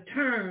 God got to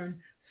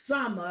turn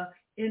summer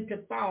into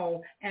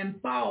fall and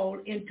fall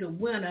into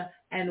winter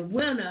and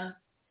winter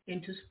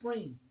into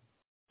spring.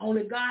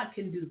 Only God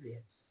can do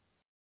this.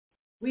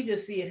 We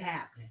just see it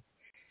happening.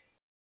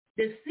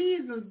 The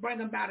seasons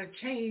bring about a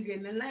change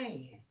in the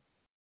land.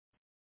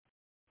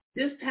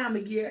 This time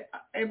of year,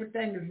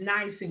 everything is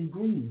nice and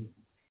green.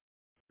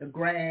 The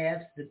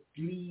grass, the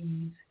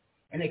leaves,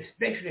 and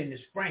especially in the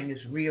spring,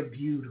 it's real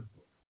beautiful.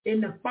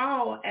 In the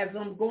fall, as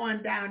I'm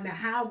going down the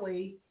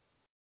highway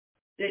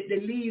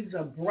the leaves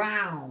are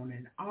brown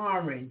and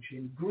orange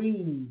and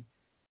green,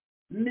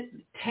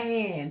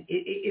 tan.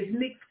 It's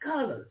mixed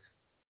colors.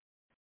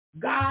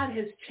 God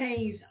has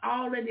changed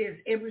all of this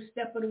every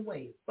step of the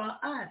way for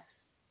us.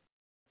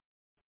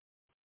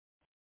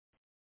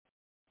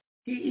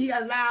 He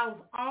allows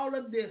all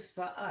of this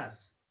for us.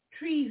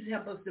 Trees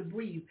help us to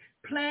breathe.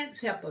 Plants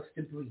help us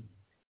to breathe.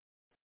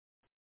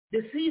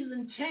 The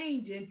season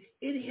changing,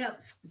 it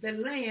helps the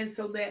land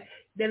so that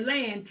the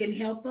land can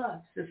help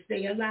us to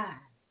stay alive.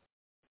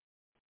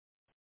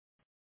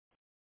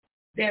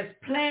 There's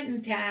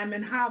planting time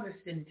and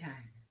harvesting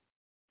time.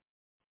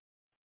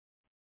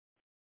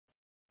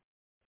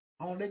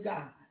 Only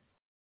God.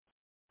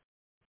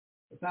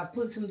 If I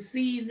put some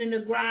seeds in the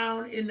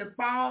ground in the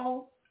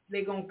fall,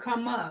 they're going to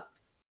come up.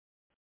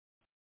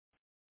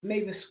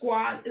 Maybe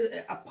squash,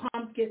 a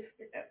pumpkin.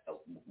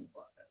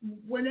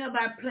 Whenever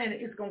I plant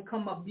it, it's going to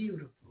come up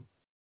beautiful.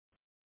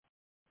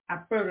 I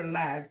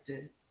fertilize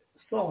the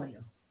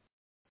soil.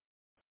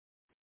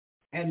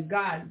 And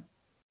God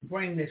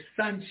brings the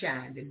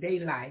sunshine, the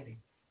daylight.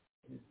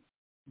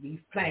 These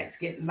plants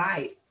get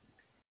light.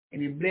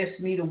 And he blessed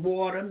me to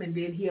water them, and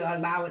then he'll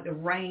allow it to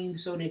rain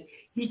so that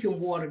he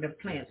can water the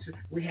plants.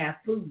 We have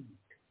food.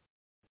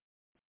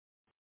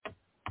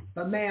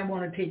 But man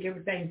want to take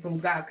everything from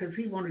God because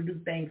he want to do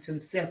things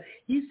himself.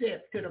 He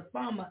said to the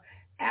farmer,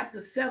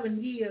 after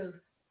 7 years,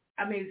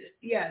 let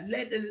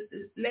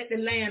the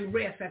land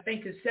rest. I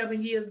think it's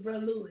 7 years,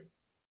 Brother Louis.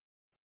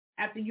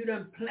 After you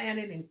done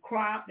planted and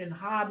cropped and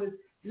harvest,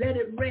 let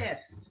it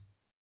rest.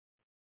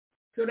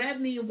 So that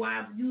means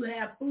while you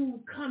have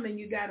food coming,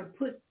 you got to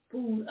put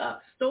food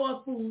up,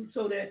 store food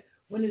so that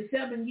when the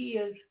 7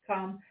 years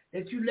come,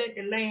 that you let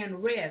the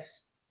land rest,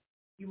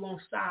 you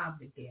won't starve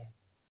to death.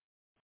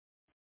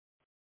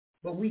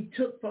 But we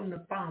took from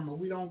the farmer.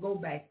 We don't go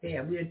back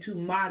there. We're too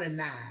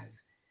modernized.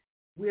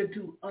 We're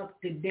too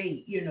up to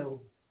date,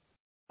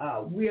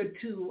 We're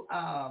too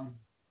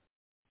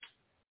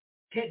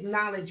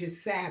technology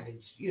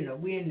savage.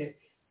 We're in the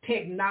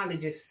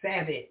technology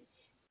savvy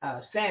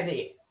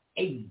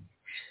age.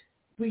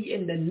 We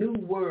in the new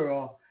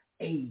world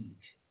age.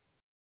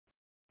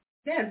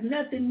 There's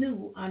nothing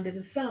new under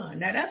the sun.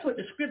 Now, that's what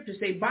the scriptures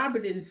say.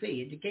 Barbara didn't say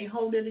it. You can't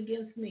hold it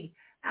against me.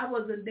 I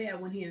wasn't there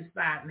when he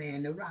inspired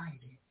man to write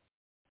it.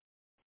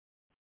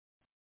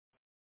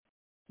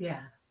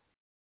 Yeah.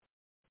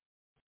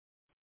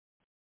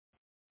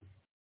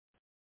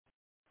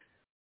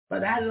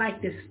 But I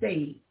like to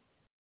stay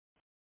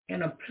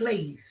in a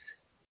place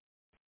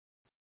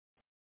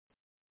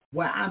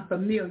where I'm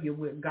familiar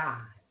with God,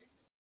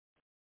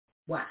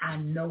 where I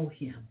know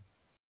him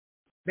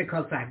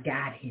because I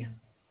got him.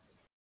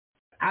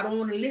 I don't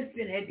want to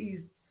listen at these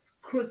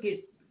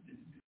crooked,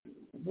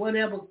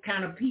 whatever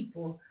kind of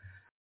people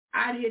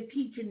out here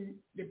teaching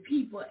the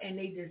people, and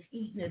they just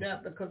eating it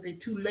up because they're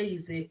too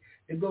lazy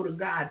to go to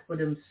God for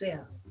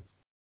themselves.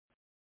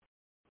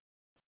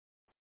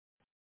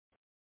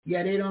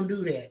 Yeah, they don't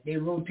do that. They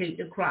rotate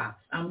the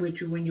crops. I'm with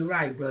you when you're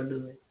right, Brother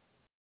Louis.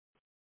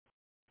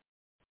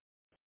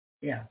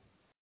 Yeah.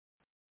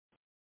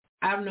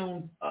 I've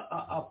known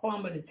a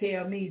farmer to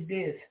tell me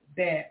this,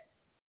 that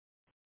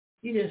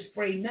he didn't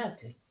spray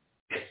nothing.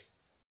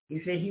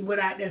 He said he went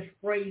out there and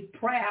sprayed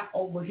prayer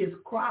over his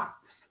crops.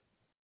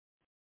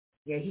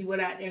 Yeah, he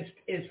went out there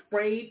and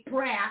sprayed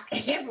prayer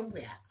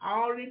everywhere,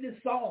 all in the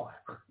soil.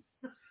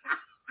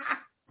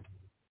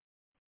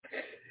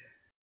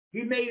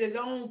 He made his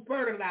own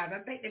fertilizer. I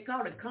think they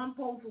call it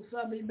compost or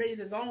something. He made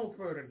his own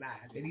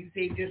fertilizer. And he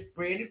said just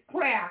spread his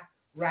prayer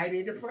right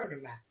in the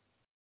fertilizer.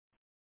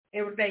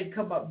 Everything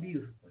come up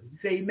beautiful. He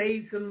said he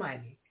made some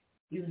money.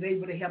 He was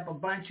able to help a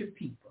bunch of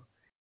people.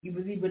 He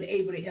was even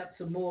able to help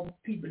some more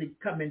people to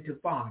come into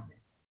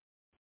farming.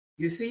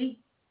 You see?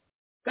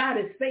 God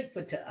is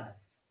faithful to us.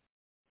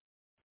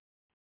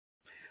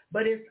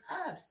 But it's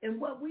us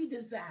and what we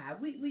desire.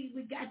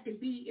 We got to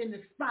be in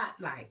the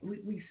spotlight.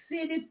 We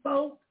city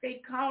folks,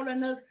 they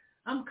calling us,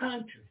 I'm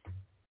country.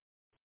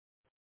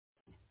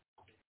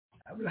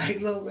 I'm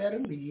like Loretta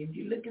Lee, and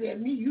you looking at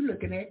me, you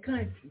looking at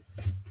country.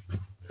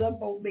 Some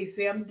folks may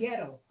say I'm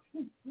ghetto.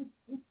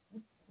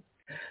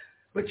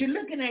 But you're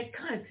looking at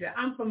country.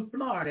 I'm from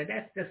Florida.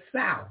 That's the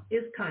South.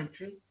 It's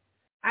country.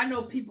 I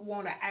know people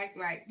want to act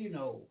like,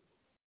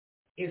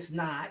 it's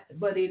not,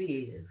 but it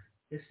is.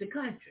 It's the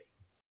country.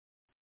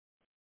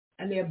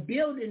 And they're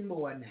building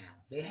more now.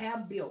 They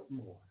have built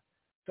more.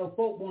 So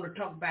folk want to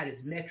talk about it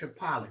as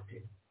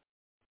metropolitan.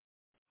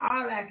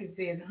 All I can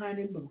say is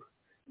honeymoon.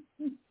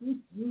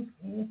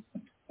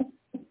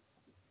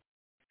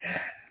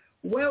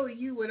 Where were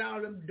you when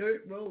all them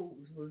dirt roads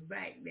was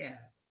back there?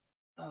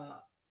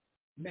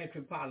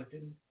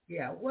 Metropolitan.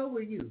 Yeah, where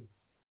were you?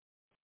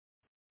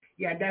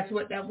 Yeah, that's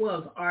what that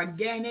was.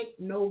 Organic,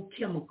 no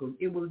chemicals.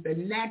 It was the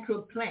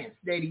natural plants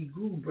that he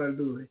grew, Brother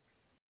Louis.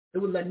 It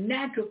was a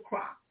natural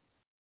crop.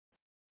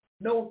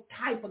 No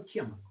type of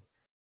chemical.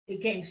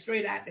 It came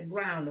straight out the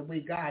ground the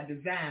way God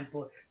designed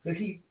for it, because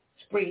he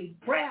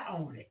sprayed prayer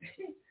on it.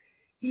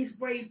 He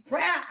sprayed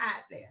prayer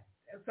out there.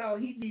 That's all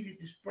he needed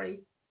to spray,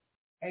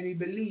 and he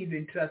believed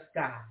and trust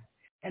God.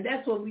 And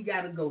that's where we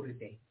got to go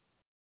today.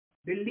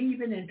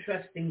 Believing and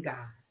trusting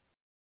God.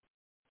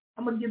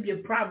 I'm going to give you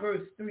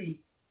Proverbs 3,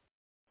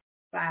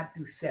 5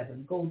 through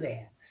 7. Go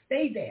there.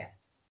 Stay there.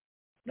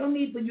 No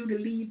need for you to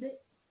leave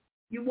it.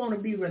 You want to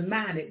be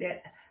reminded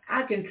that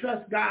I can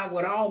trust God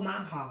with all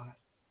my heart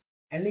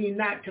and lean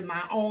not to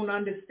my own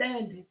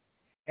understanding.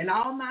 In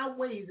all my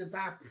ways, if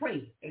I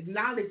pray,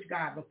 acknowledge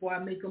God before I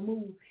make a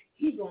move,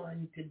 He is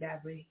going to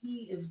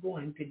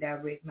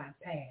direct my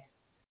path.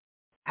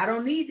 I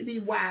don't need to be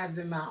wise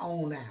in my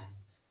own eyes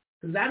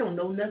because I don't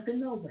know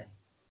nothing no way.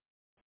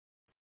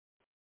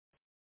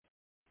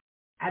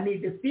 I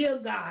need to fear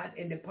God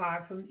and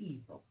depart from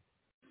evil.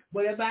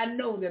 Whatever I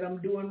know that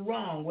I'm doing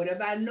wrong,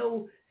 whatever I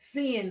know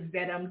sins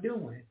that I'm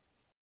doing.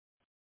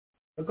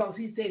 Because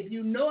He said, if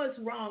you know it's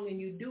wrong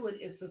and you do it,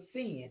 it's a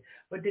sin.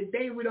 But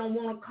today we don't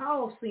want to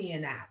call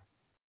sin out.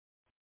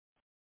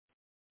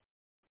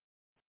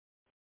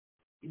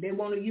 They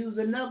want to use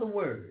another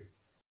word.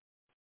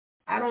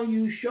 I don't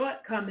use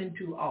shortcoming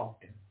too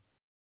often.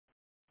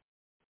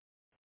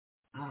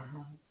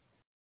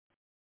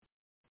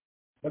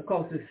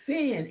 Because the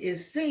sin is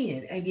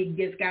sin, and you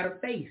just got to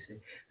face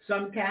it.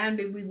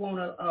 Sometimes we want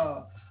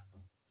to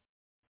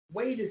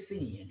weigh the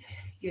sin.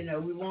 You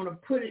know, we want to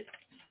put it,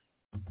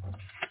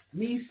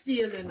 me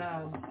stealing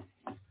a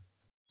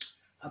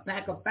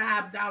pack of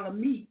 $5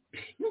 meat,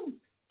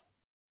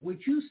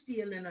 which you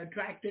stealing a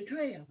tractor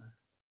trailer.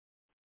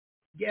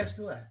 Guess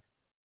what?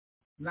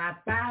 My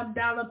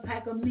 $5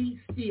 pack of meat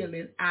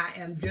stealing, I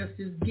am just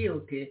as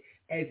guilty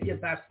as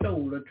if I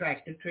stole a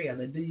tractor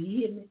trailer. Do you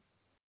hear me?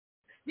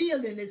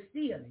 Stealing is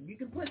stealing. You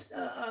can put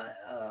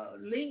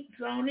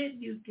links on it.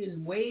 You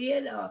can weigh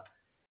it.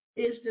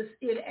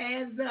 It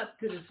adds up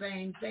to the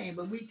same thing.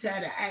 But we try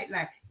to act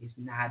like it's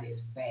not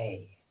as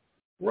bad.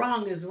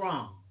 Wrong is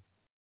wrong.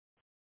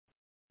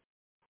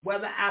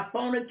 Whether I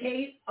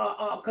fornicate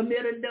or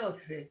commit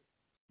adultery,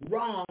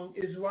 wrong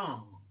is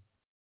wrong.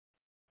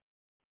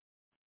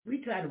 We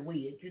try to weigh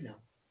it, you know.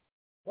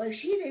 Well,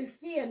 she didn't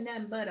steal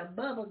nothing but a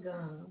bubble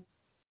gum,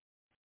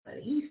 but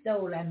he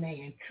stole that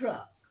man's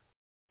truck.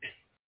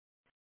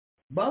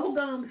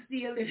 Bubblegum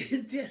stealing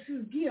is just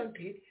as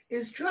guilty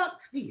as truck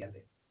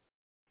stealing.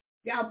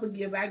 Y'all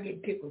forgive, I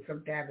get tickled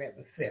sometimes at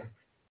myself.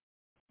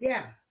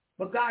 Yeah,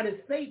 but God is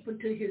faithful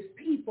to His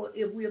people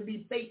if we'll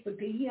be faithful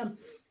to Him.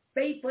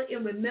 Faithful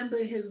in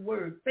remembering His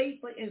word.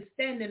 Faithful in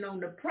standing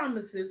on the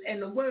promises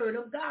and the word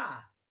of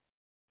God.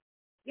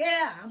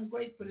 Yeah, I'm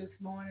grateful this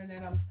morning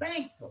and I'm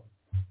thankful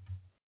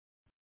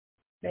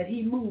that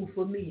He moved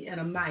for me in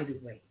a mighty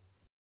way.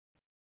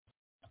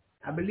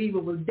 I believe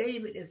it was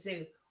David that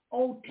said,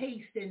 oh,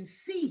 taste and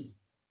see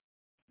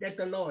that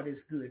the Lord is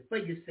good for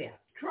yourself.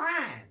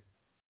 Try Him.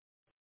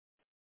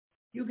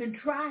 You can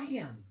try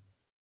Him.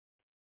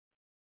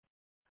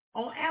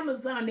 On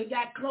Amazon, they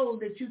got clothes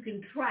that you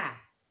can try.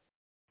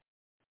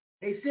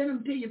 They send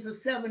them to you for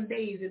 7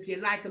 days. If you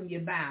like them, you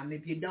buy them.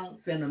 If you don't,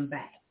 send them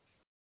back.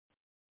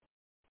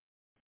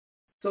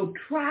 So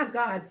try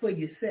God for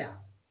yourself.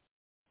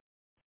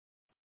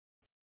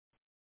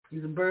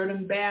 He's a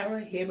burden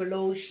bearer, heavy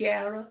load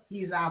sharer.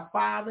 He's our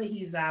Father.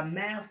 He's our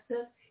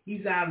Master.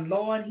 He's our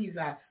Lord. He's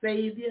our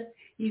Savior.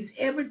 He's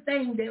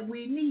everything that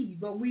we need.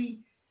 But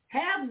we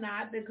have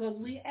not because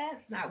we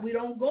ask not. We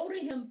don't go to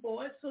Him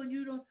for it, so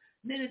you don't.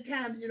 Many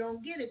times you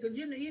don't get it because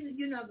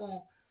you're not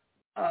going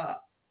to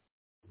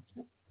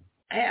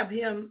have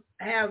Him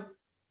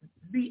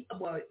be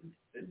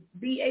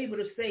able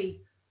to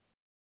say,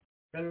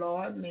 the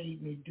Lord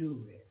made me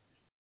do it.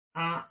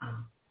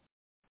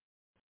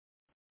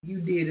 You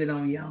did it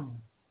on your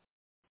own.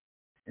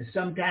 And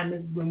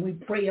sometimes when we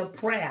pray a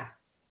prayer,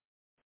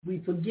 we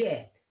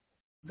forget.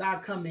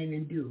 God come in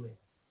and do it.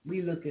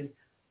 We looking,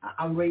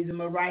 I'm raising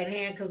my right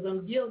hand because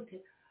I'm guilty.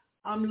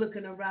 I'm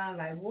looking around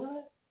like,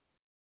 what?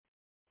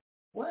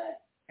 What?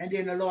 And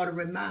then the Lord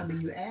will remind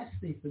me, you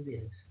asked me for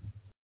this.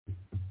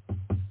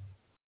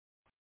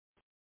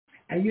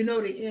 And you know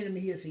the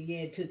enemy here said, yeah,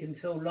 it took him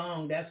so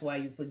long, that's why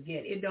you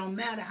forget. It don't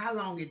matter how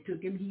long it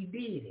took him, he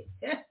did it.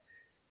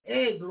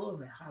 Hey,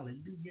 glory,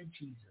 hallelujah,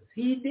 Jesus.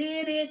 He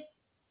did it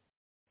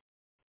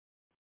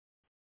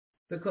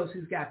because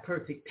He's got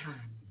perfect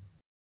timing.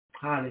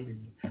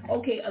 Hallelujah.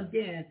 Okay,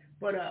 again,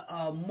 but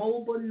a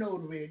mobile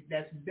notary,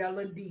 that's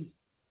Bella D.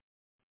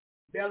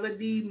 Bella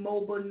D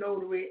Mobile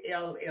Notary,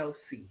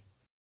 LLC.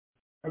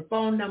 Her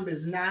phone number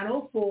is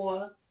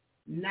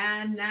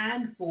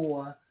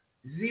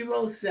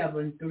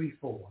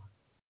 904-994-0734.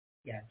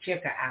 Yeah,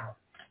 check her out.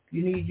 If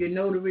you need your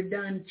notary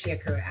done,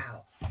 check her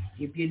out.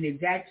 If you're in the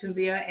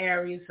Jacksonville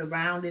area,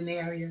 surrounding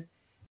area,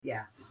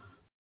 yeah,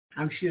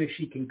 I'm sure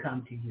she can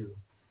come to you.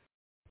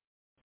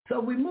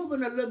 So we're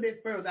moving a little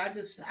bit further. I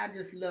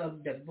just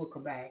love the book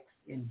of Acts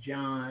and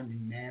John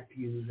and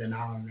Matthew and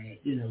all that.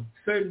 You know,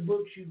 certain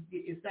books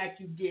it's like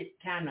you get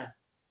kind of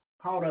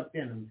caught up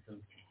in them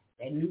sometimes.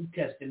 That New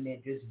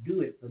Testament just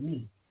do it for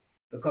me.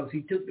 Because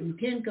He took them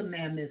 10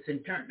 commandments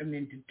and turned them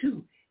into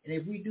 2. And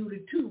if we do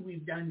the 2,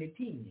 we've done the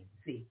 10.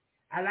 See,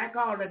 I like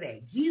all of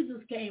that.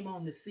 Jesus came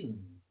on the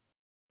scene.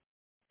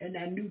 in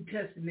that New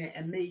Testament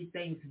and made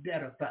things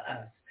better for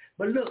us.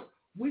 But look,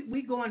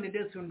 we going to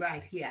this one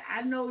right here.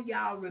 I know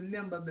y'all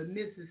remember the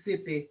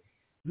Mississippi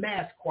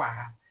Mass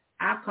Choir.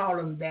 I call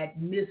them that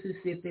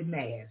Mississippi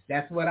Mass.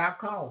 That's what I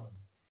call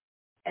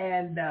them.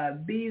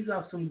 And these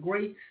are some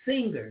great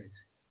singers.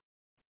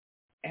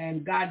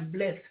 And God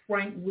bless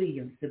Frank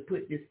Williams to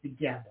put this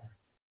together.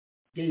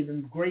 Gave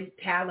him great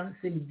talents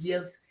and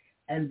gifts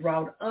and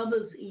brought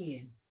others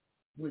in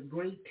with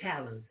great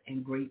talents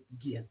and great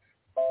gifts.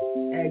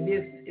 And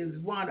this is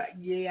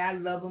I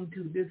love them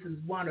too. This is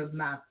one of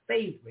my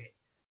favorite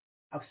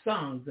of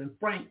songs. And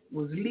Frank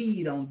was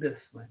lead on this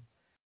one.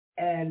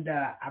 And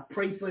I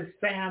pray for his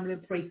family,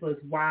 pray for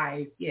his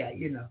wife. Yeah,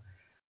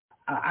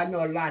 I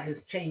know a lot has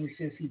changed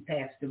since he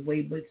passed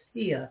away, but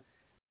still,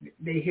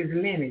 they're his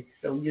lineage.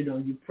 So,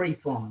 you pray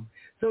for him.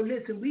 So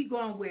listen, we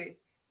going with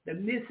the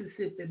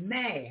Mississippi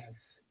Mass,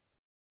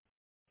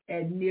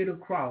 and Near the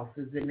Cross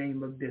is the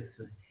name of this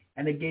one.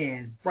 And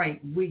again,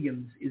 Frank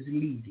Williams is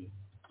leading.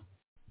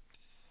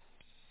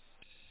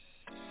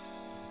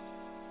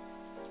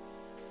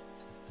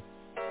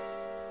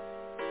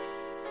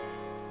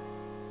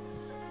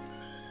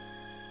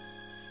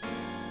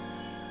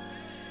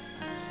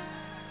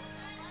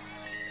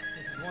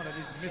 One of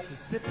these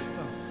Mississippi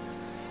songs.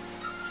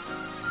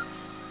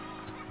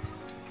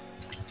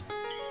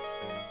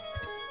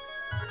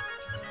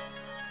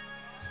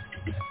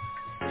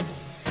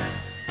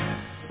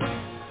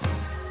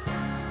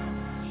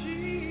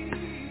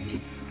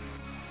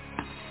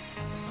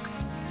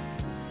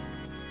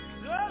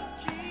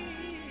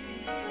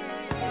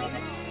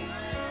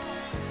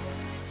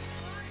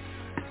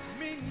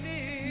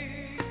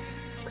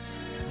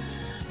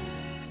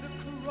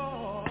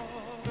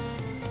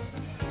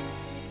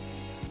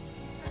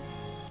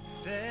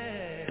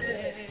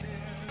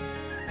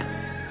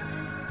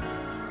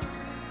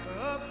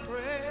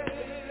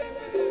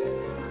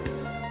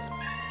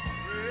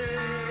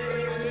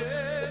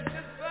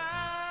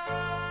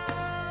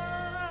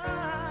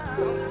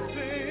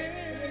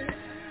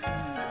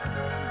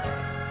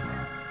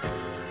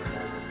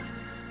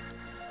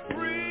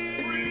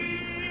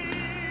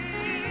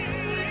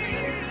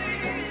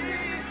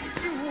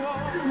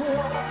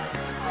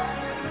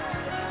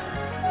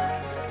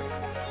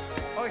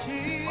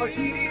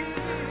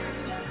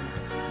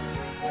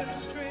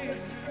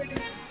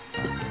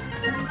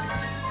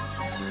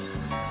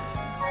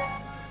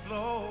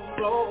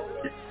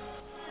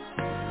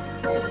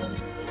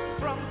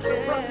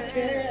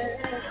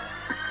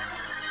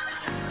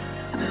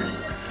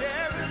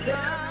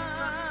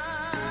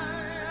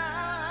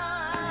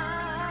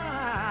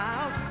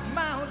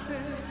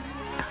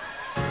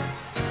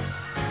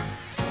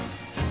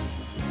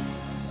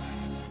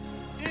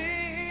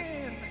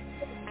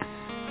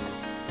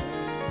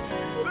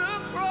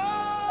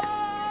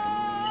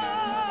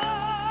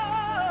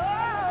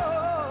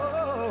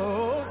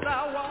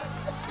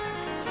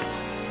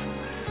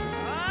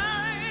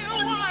 I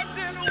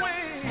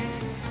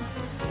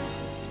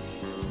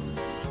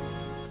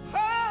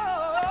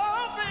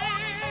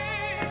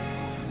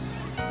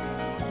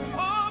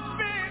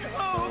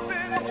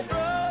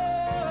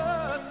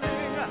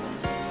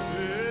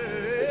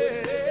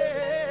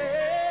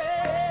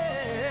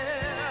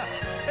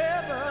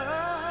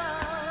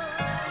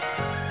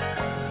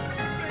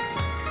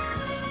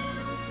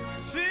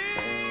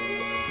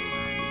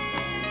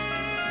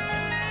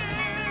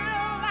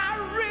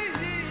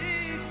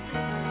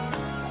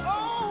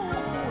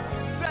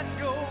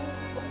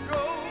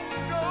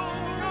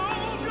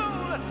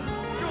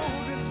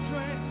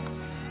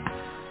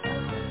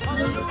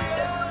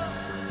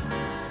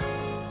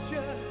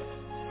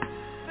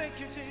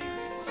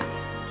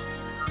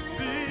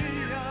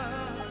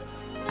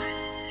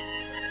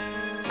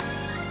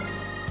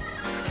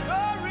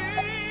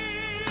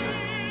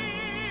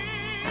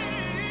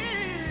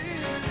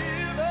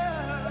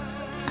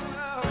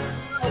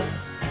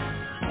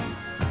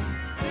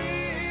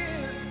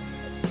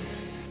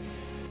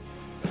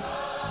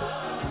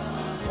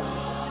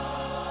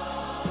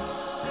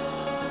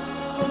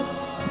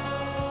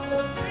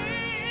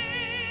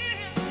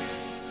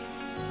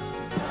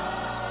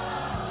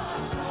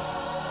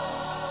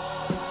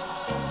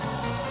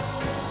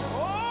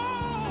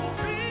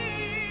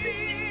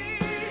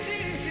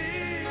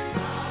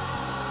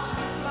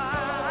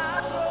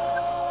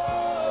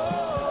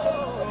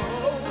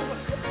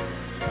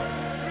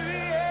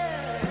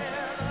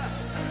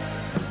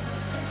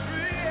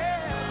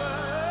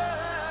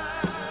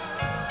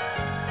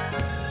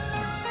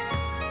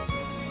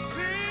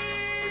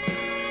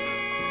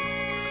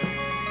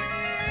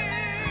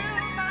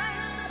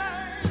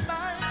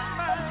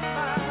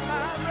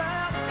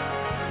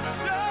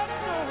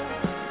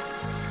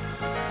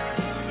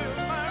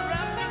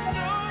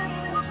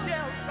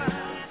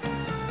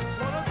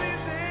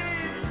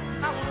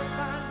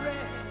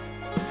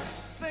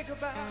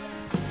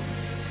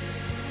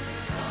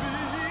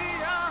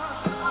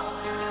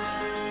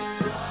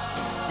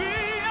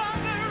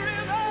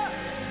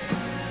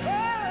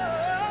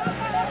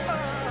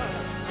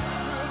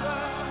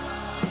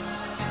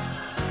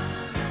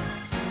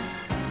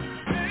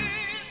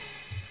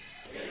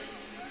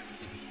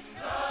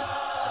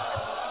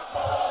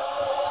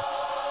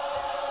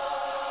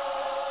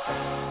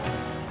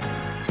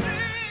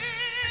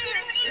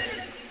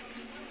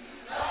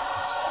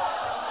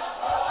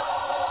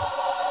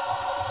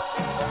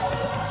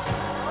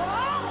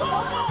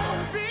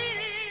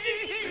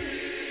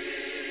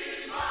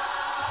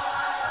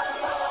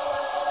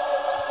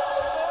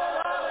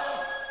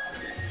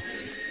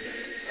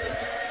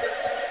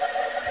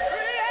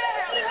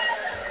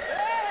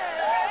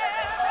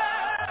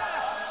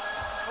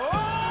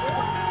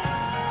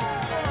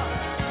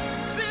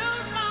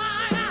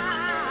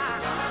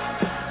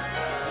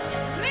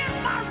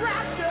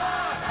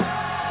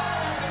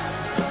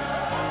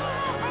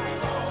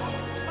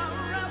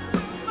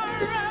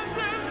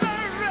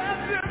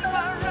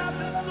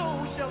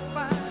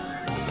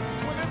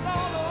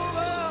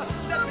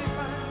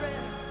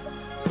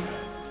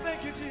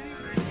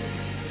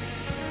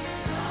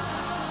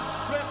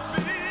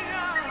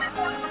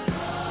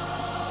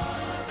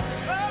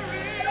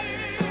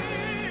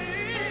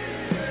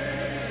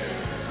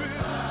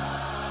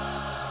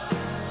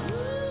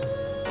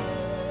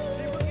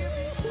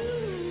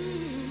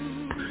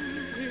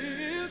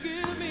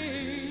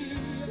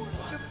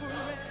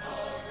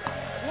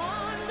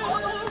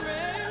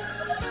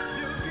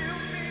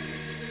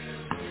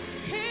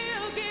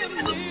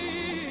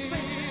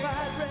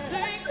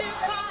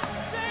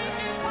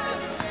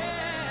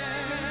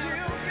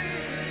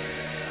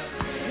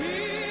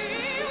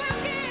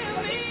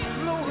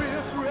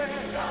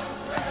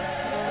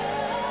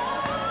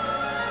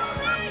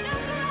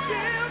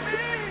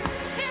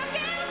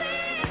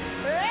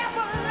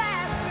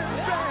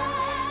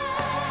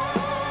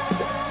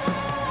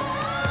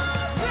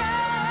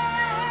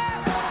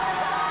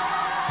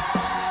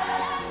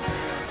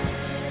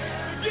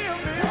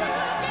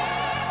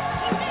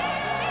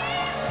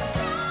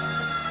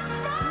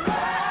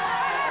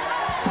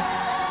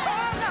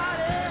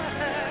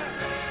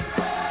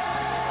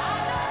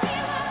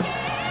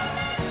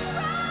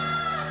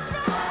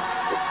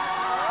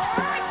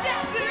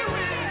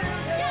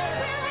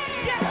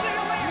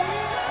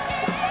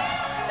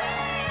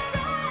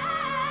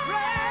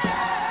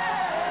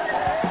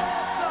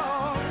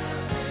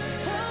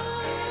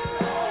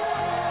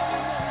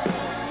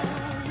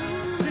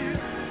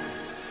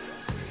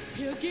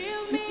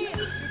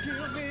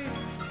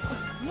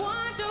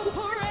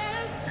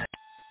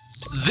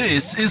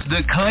This is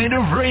the kind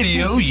of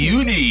radio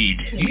you need.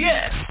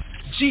 Yes,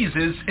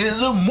 Jesus in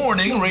the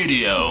Morning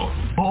Radio.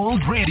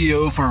 Bold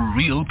radio for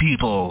real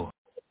people.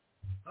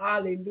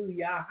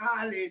 Hallelujah,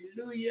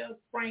 hallelujah.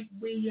 Frank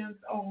Williams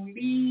on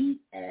lead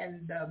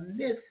and the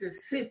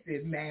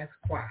Mississippi Mass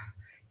Choir.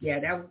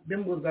 Yeah,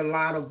 them was a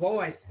lot of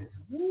voices.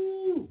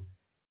 Woo!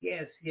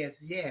 Yes, yes,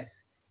 yes.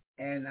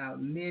 And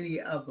many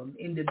of them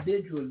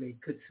individually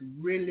could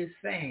really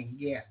sing.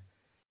 Yeah,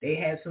 they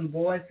had some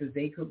voices.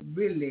 They could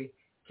really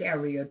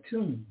carry a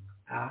tune.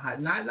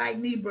 Not like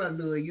me, Brother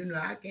Louis. You know,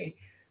 I can't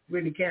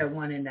really carry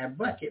one in that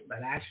bucket,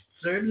 but I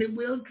certainly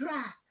will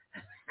try.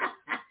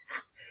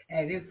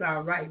 And it's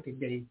all right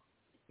today,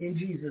 in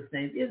Jesus'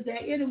 name. Is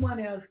there anyone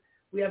else?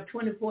 We have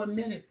 24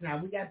 minutes now.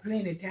 We got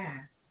plenty of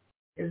time.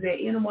 Is there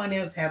anyone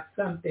else have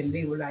something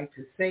they would like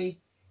to say?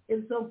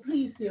 If so,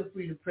 please feel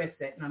free to press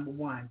that number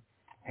 1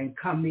 and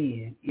come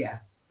in,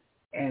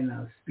 and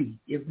speak.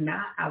 If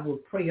not, I will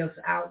pray us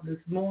out this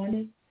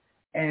morning,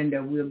 and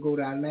we'll go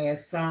to our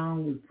last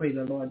song. We pray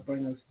the Lord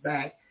bring us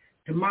back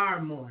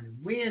tomorrow morning,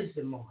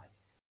 Wednesday morning,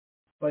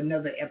 for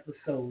another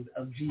episode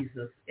of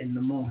Jesus in the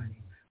Morning.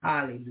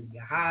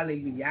 Hallelujah,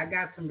 hallelujah. I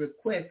got some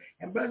requests.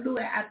 And Brother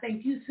Louis, I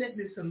think you sent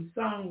me some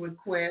song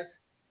requests,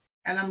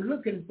 and I'm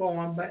looking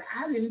for them, but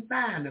I didn't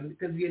find them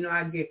because, you know,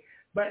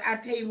 but I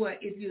tell you what,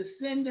 if you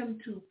send them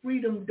to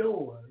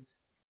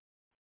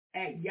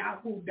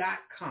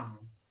freedomdoors@yahoo.com,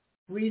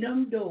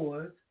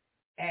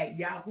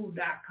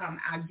 freedomdoors@yahoo.com,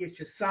 I'll get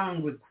your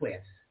song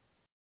requests,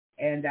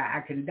 and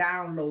I can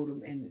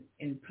download them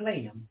and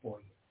play them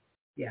for you.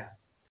 Yeah.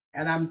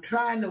 And I'm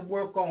trying to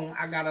work on,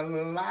 I got a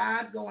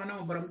lot going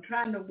on, but I'm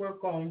trying to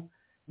work on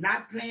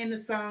not playing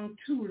the song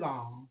too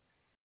long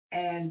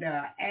and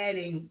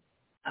adding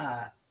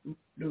the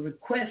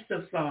request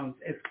of songs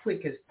as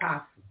quick as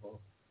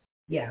possible.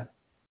 Yeah,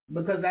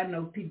 because I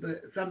know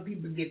some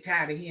people get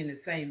tired of hearing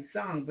the same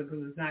song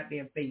because it's not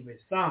their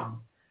favorite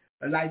song.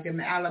 But like them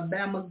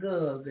Alabama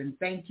Girls and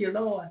Thank You,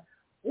 Lord.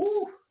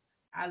 Ooh,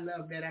 I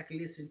love that. I can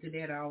listen to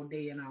that all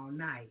day and all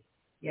night.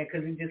 Yeah,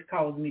 because it just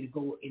caused me to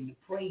go into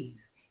praise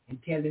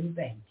and tell him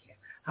thank you.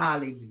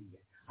 Hallelujah.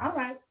 All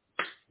right,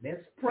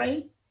 let's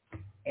pray.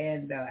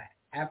 And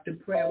after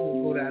prayer,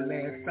 we'll go to our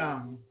last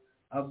song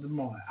of the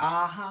morning.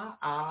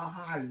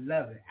 I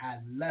love it. I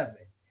love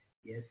it.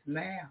 Yes,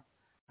 ma'am.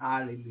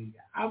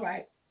 Hallelujah. All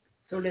right,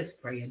 so let's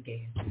pray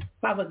again.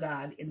 Father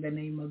God, in the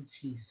name of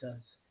Jesus,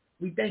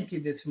 we thank you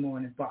this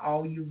morning for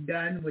all you've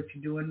done, what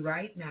you're doing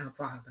right now,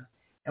 Father,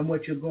 and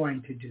what you're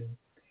going to do.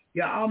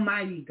 You're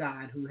Almighty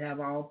God who have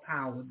all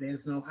power.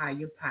 There's no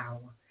higher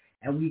power.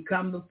 And we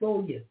come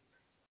before you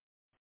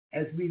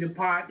as we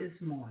depart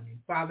this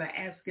morning, Father,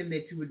 asking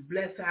that you would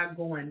bless our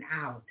going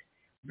out,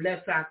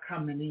 bless our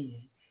coming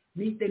in,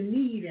 meet the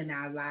need in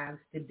our lives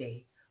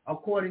today,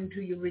 according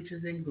to your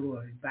riches and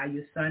glory, by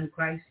your Son,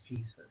 Christ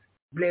Jesus.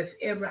 Bless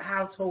every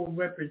household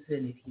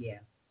represented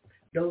here,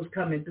 those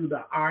coming through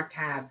the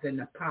archives and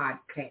the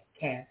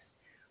podcast.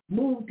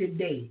 Move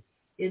today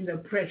in the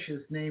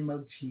precious name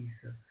of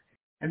Jesus.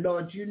 And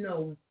Lord, you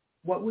know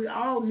what we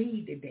all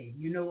need today.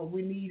 You know what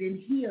we need in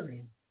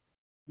healing.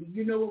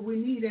 You know what we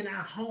need in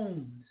our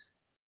homes.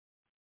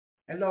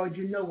 And Lord,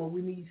 you know what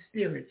we need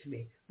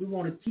spiritually. We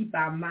want to keep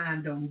our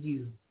mind on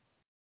you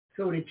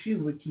so that you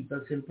would keep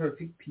us in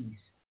perfect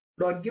peace.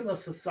 Lord, give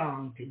us a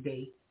song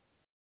today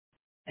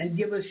and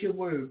give us your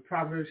word,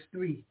 Proverbs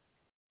 3,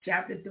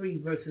 chapter 3,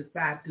 verses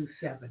 5 through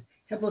 7.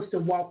 Help us to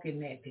walk in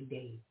that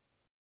today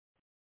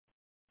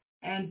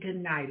and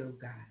tonight, oh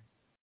God,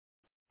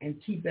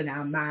 and keeping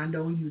our mind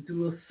on you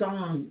through a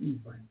song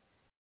even,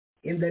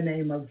 in the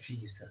name of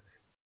Jesus.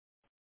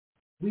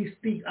 We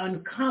speak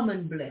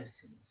uncommon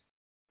blessings.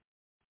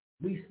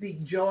 We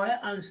speak joy,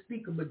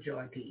 unspeakable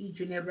joy to each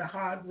and every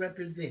heart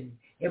represented,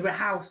 every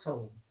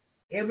household,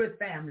 every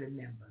family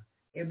member,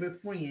 every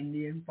friend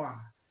near and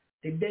far.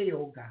 Today,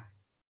 oh God,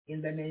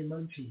 in the name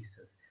of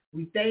Jesus.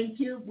 We thank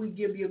you, we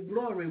give you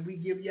glory, we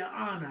give you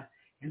honor,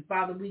 and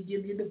Father, we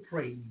give you the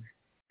praise,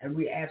 and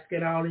we ask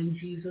it all in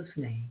Jesus'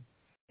 name.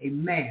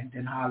 Amen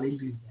and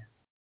hallelujah.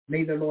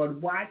 May the Lord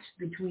watch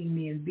between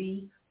me and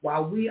thee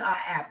while we are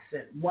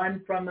absent one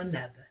from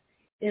another,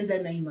 in the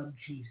name of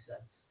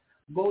Jesus.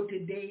 Go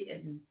today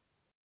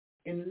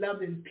in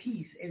love and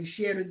peace and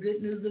share the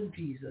good news of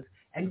Jesus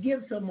and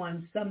give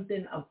someone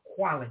something of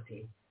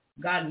quality.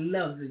 God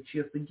loves a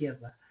cheerful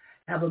giver.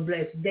 Have a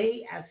blessed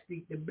day. I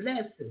speak the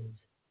blessings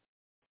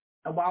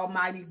of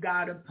Almighty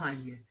God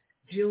upon you.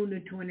 June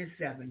the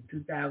 27th,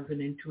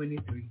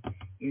 2023,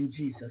 in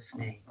Jesus'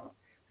 name.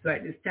 So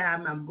at this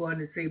time, I'm going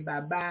to say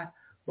bye-bye,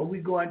 but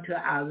we're going to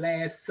our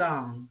last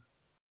song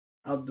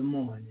of the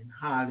morning.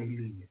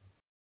 Hallelujah.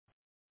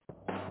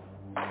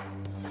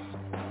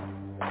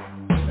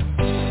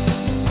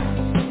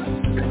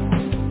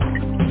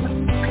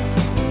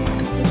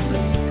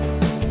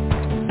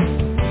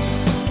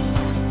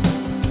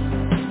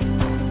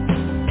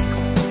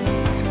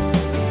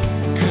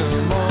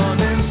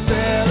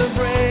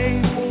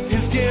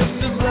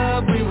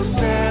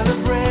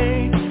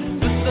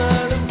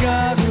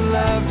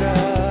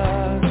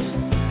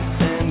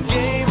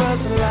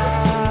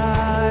 Life.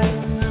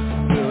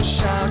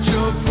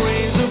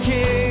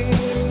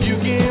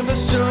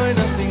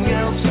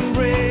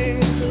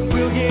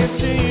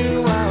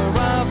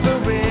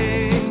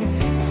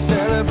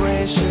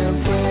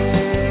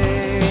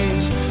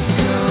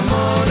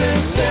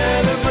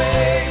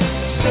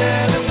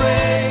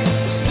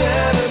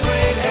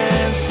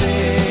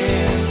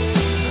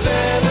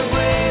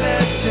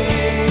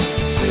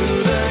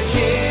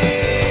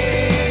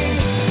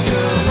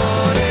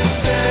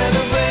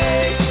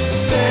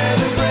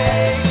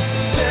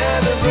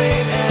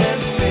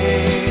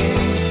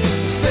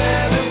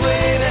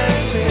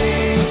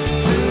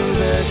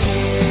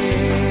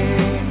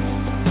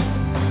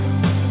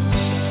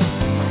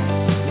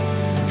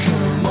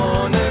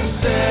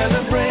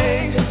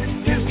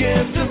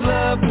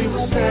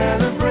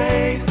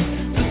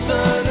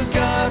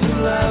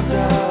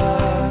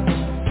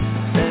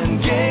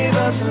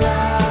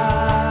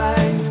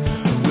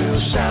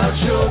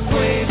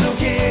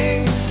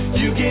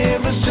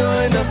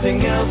 joy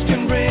nothing else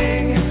can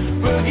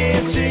bring. We'll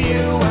give to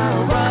you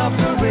our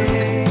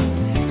offering,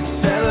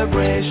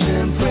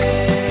 celebration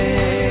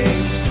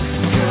praise.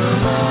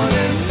 Come on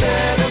and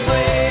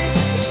celebrate,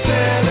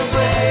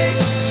 celebrate,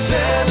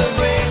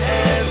 celebrate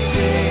and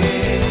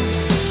sing.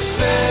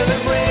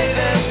 Celebrate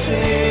and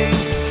sing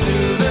to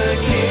the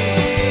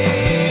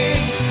King.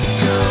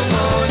 Come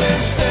on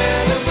and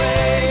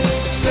celebrate,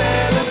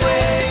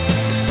 celebrate,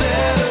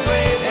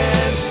 celebrate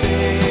and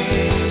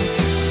sing.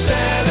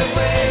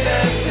 Celebrate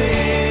and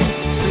sing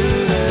to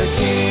the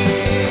King.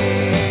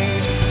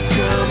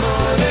 Come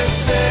on and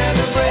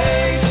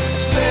celebrate,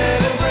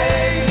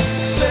 celebrate,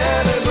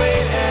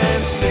 celebrate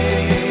and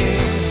sing.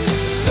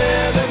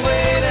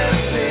 Celebrate and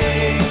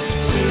sing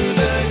to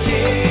the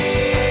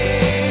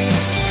King.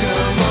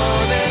 Come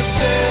on and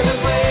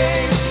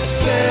celebrate,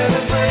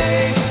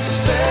 celebrate,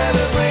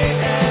 celebrate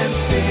and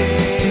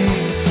sing.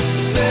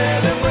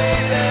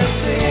 Celebrate and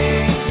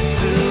sing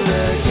to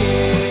the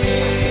King.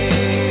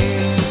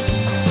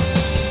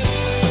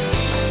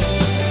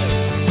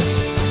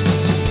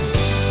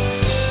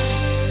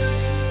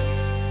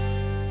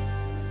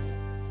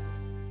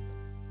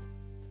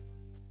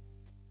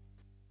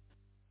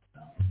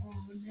 Come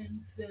on and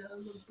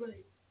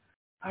celebrate.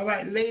 All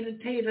right, Lady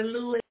Taylor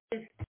Lewis,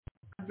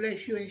 God bless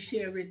you and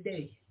Sherry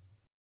Day.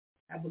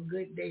 Have a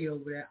good day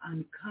over there.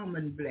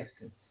 Uncommon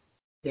blessings.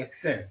 Yes,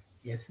 sir.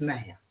 Yes,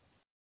 ma'am.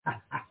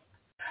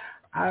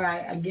 All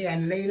right,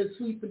 again, Lady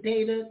Sweet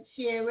Potato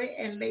Sherry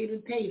and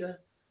Lady Taylor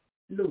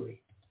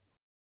Louis.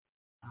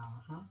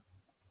 Uh-huh.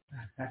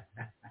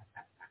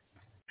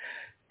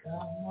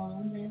 Come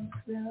on and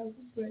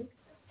celebrate.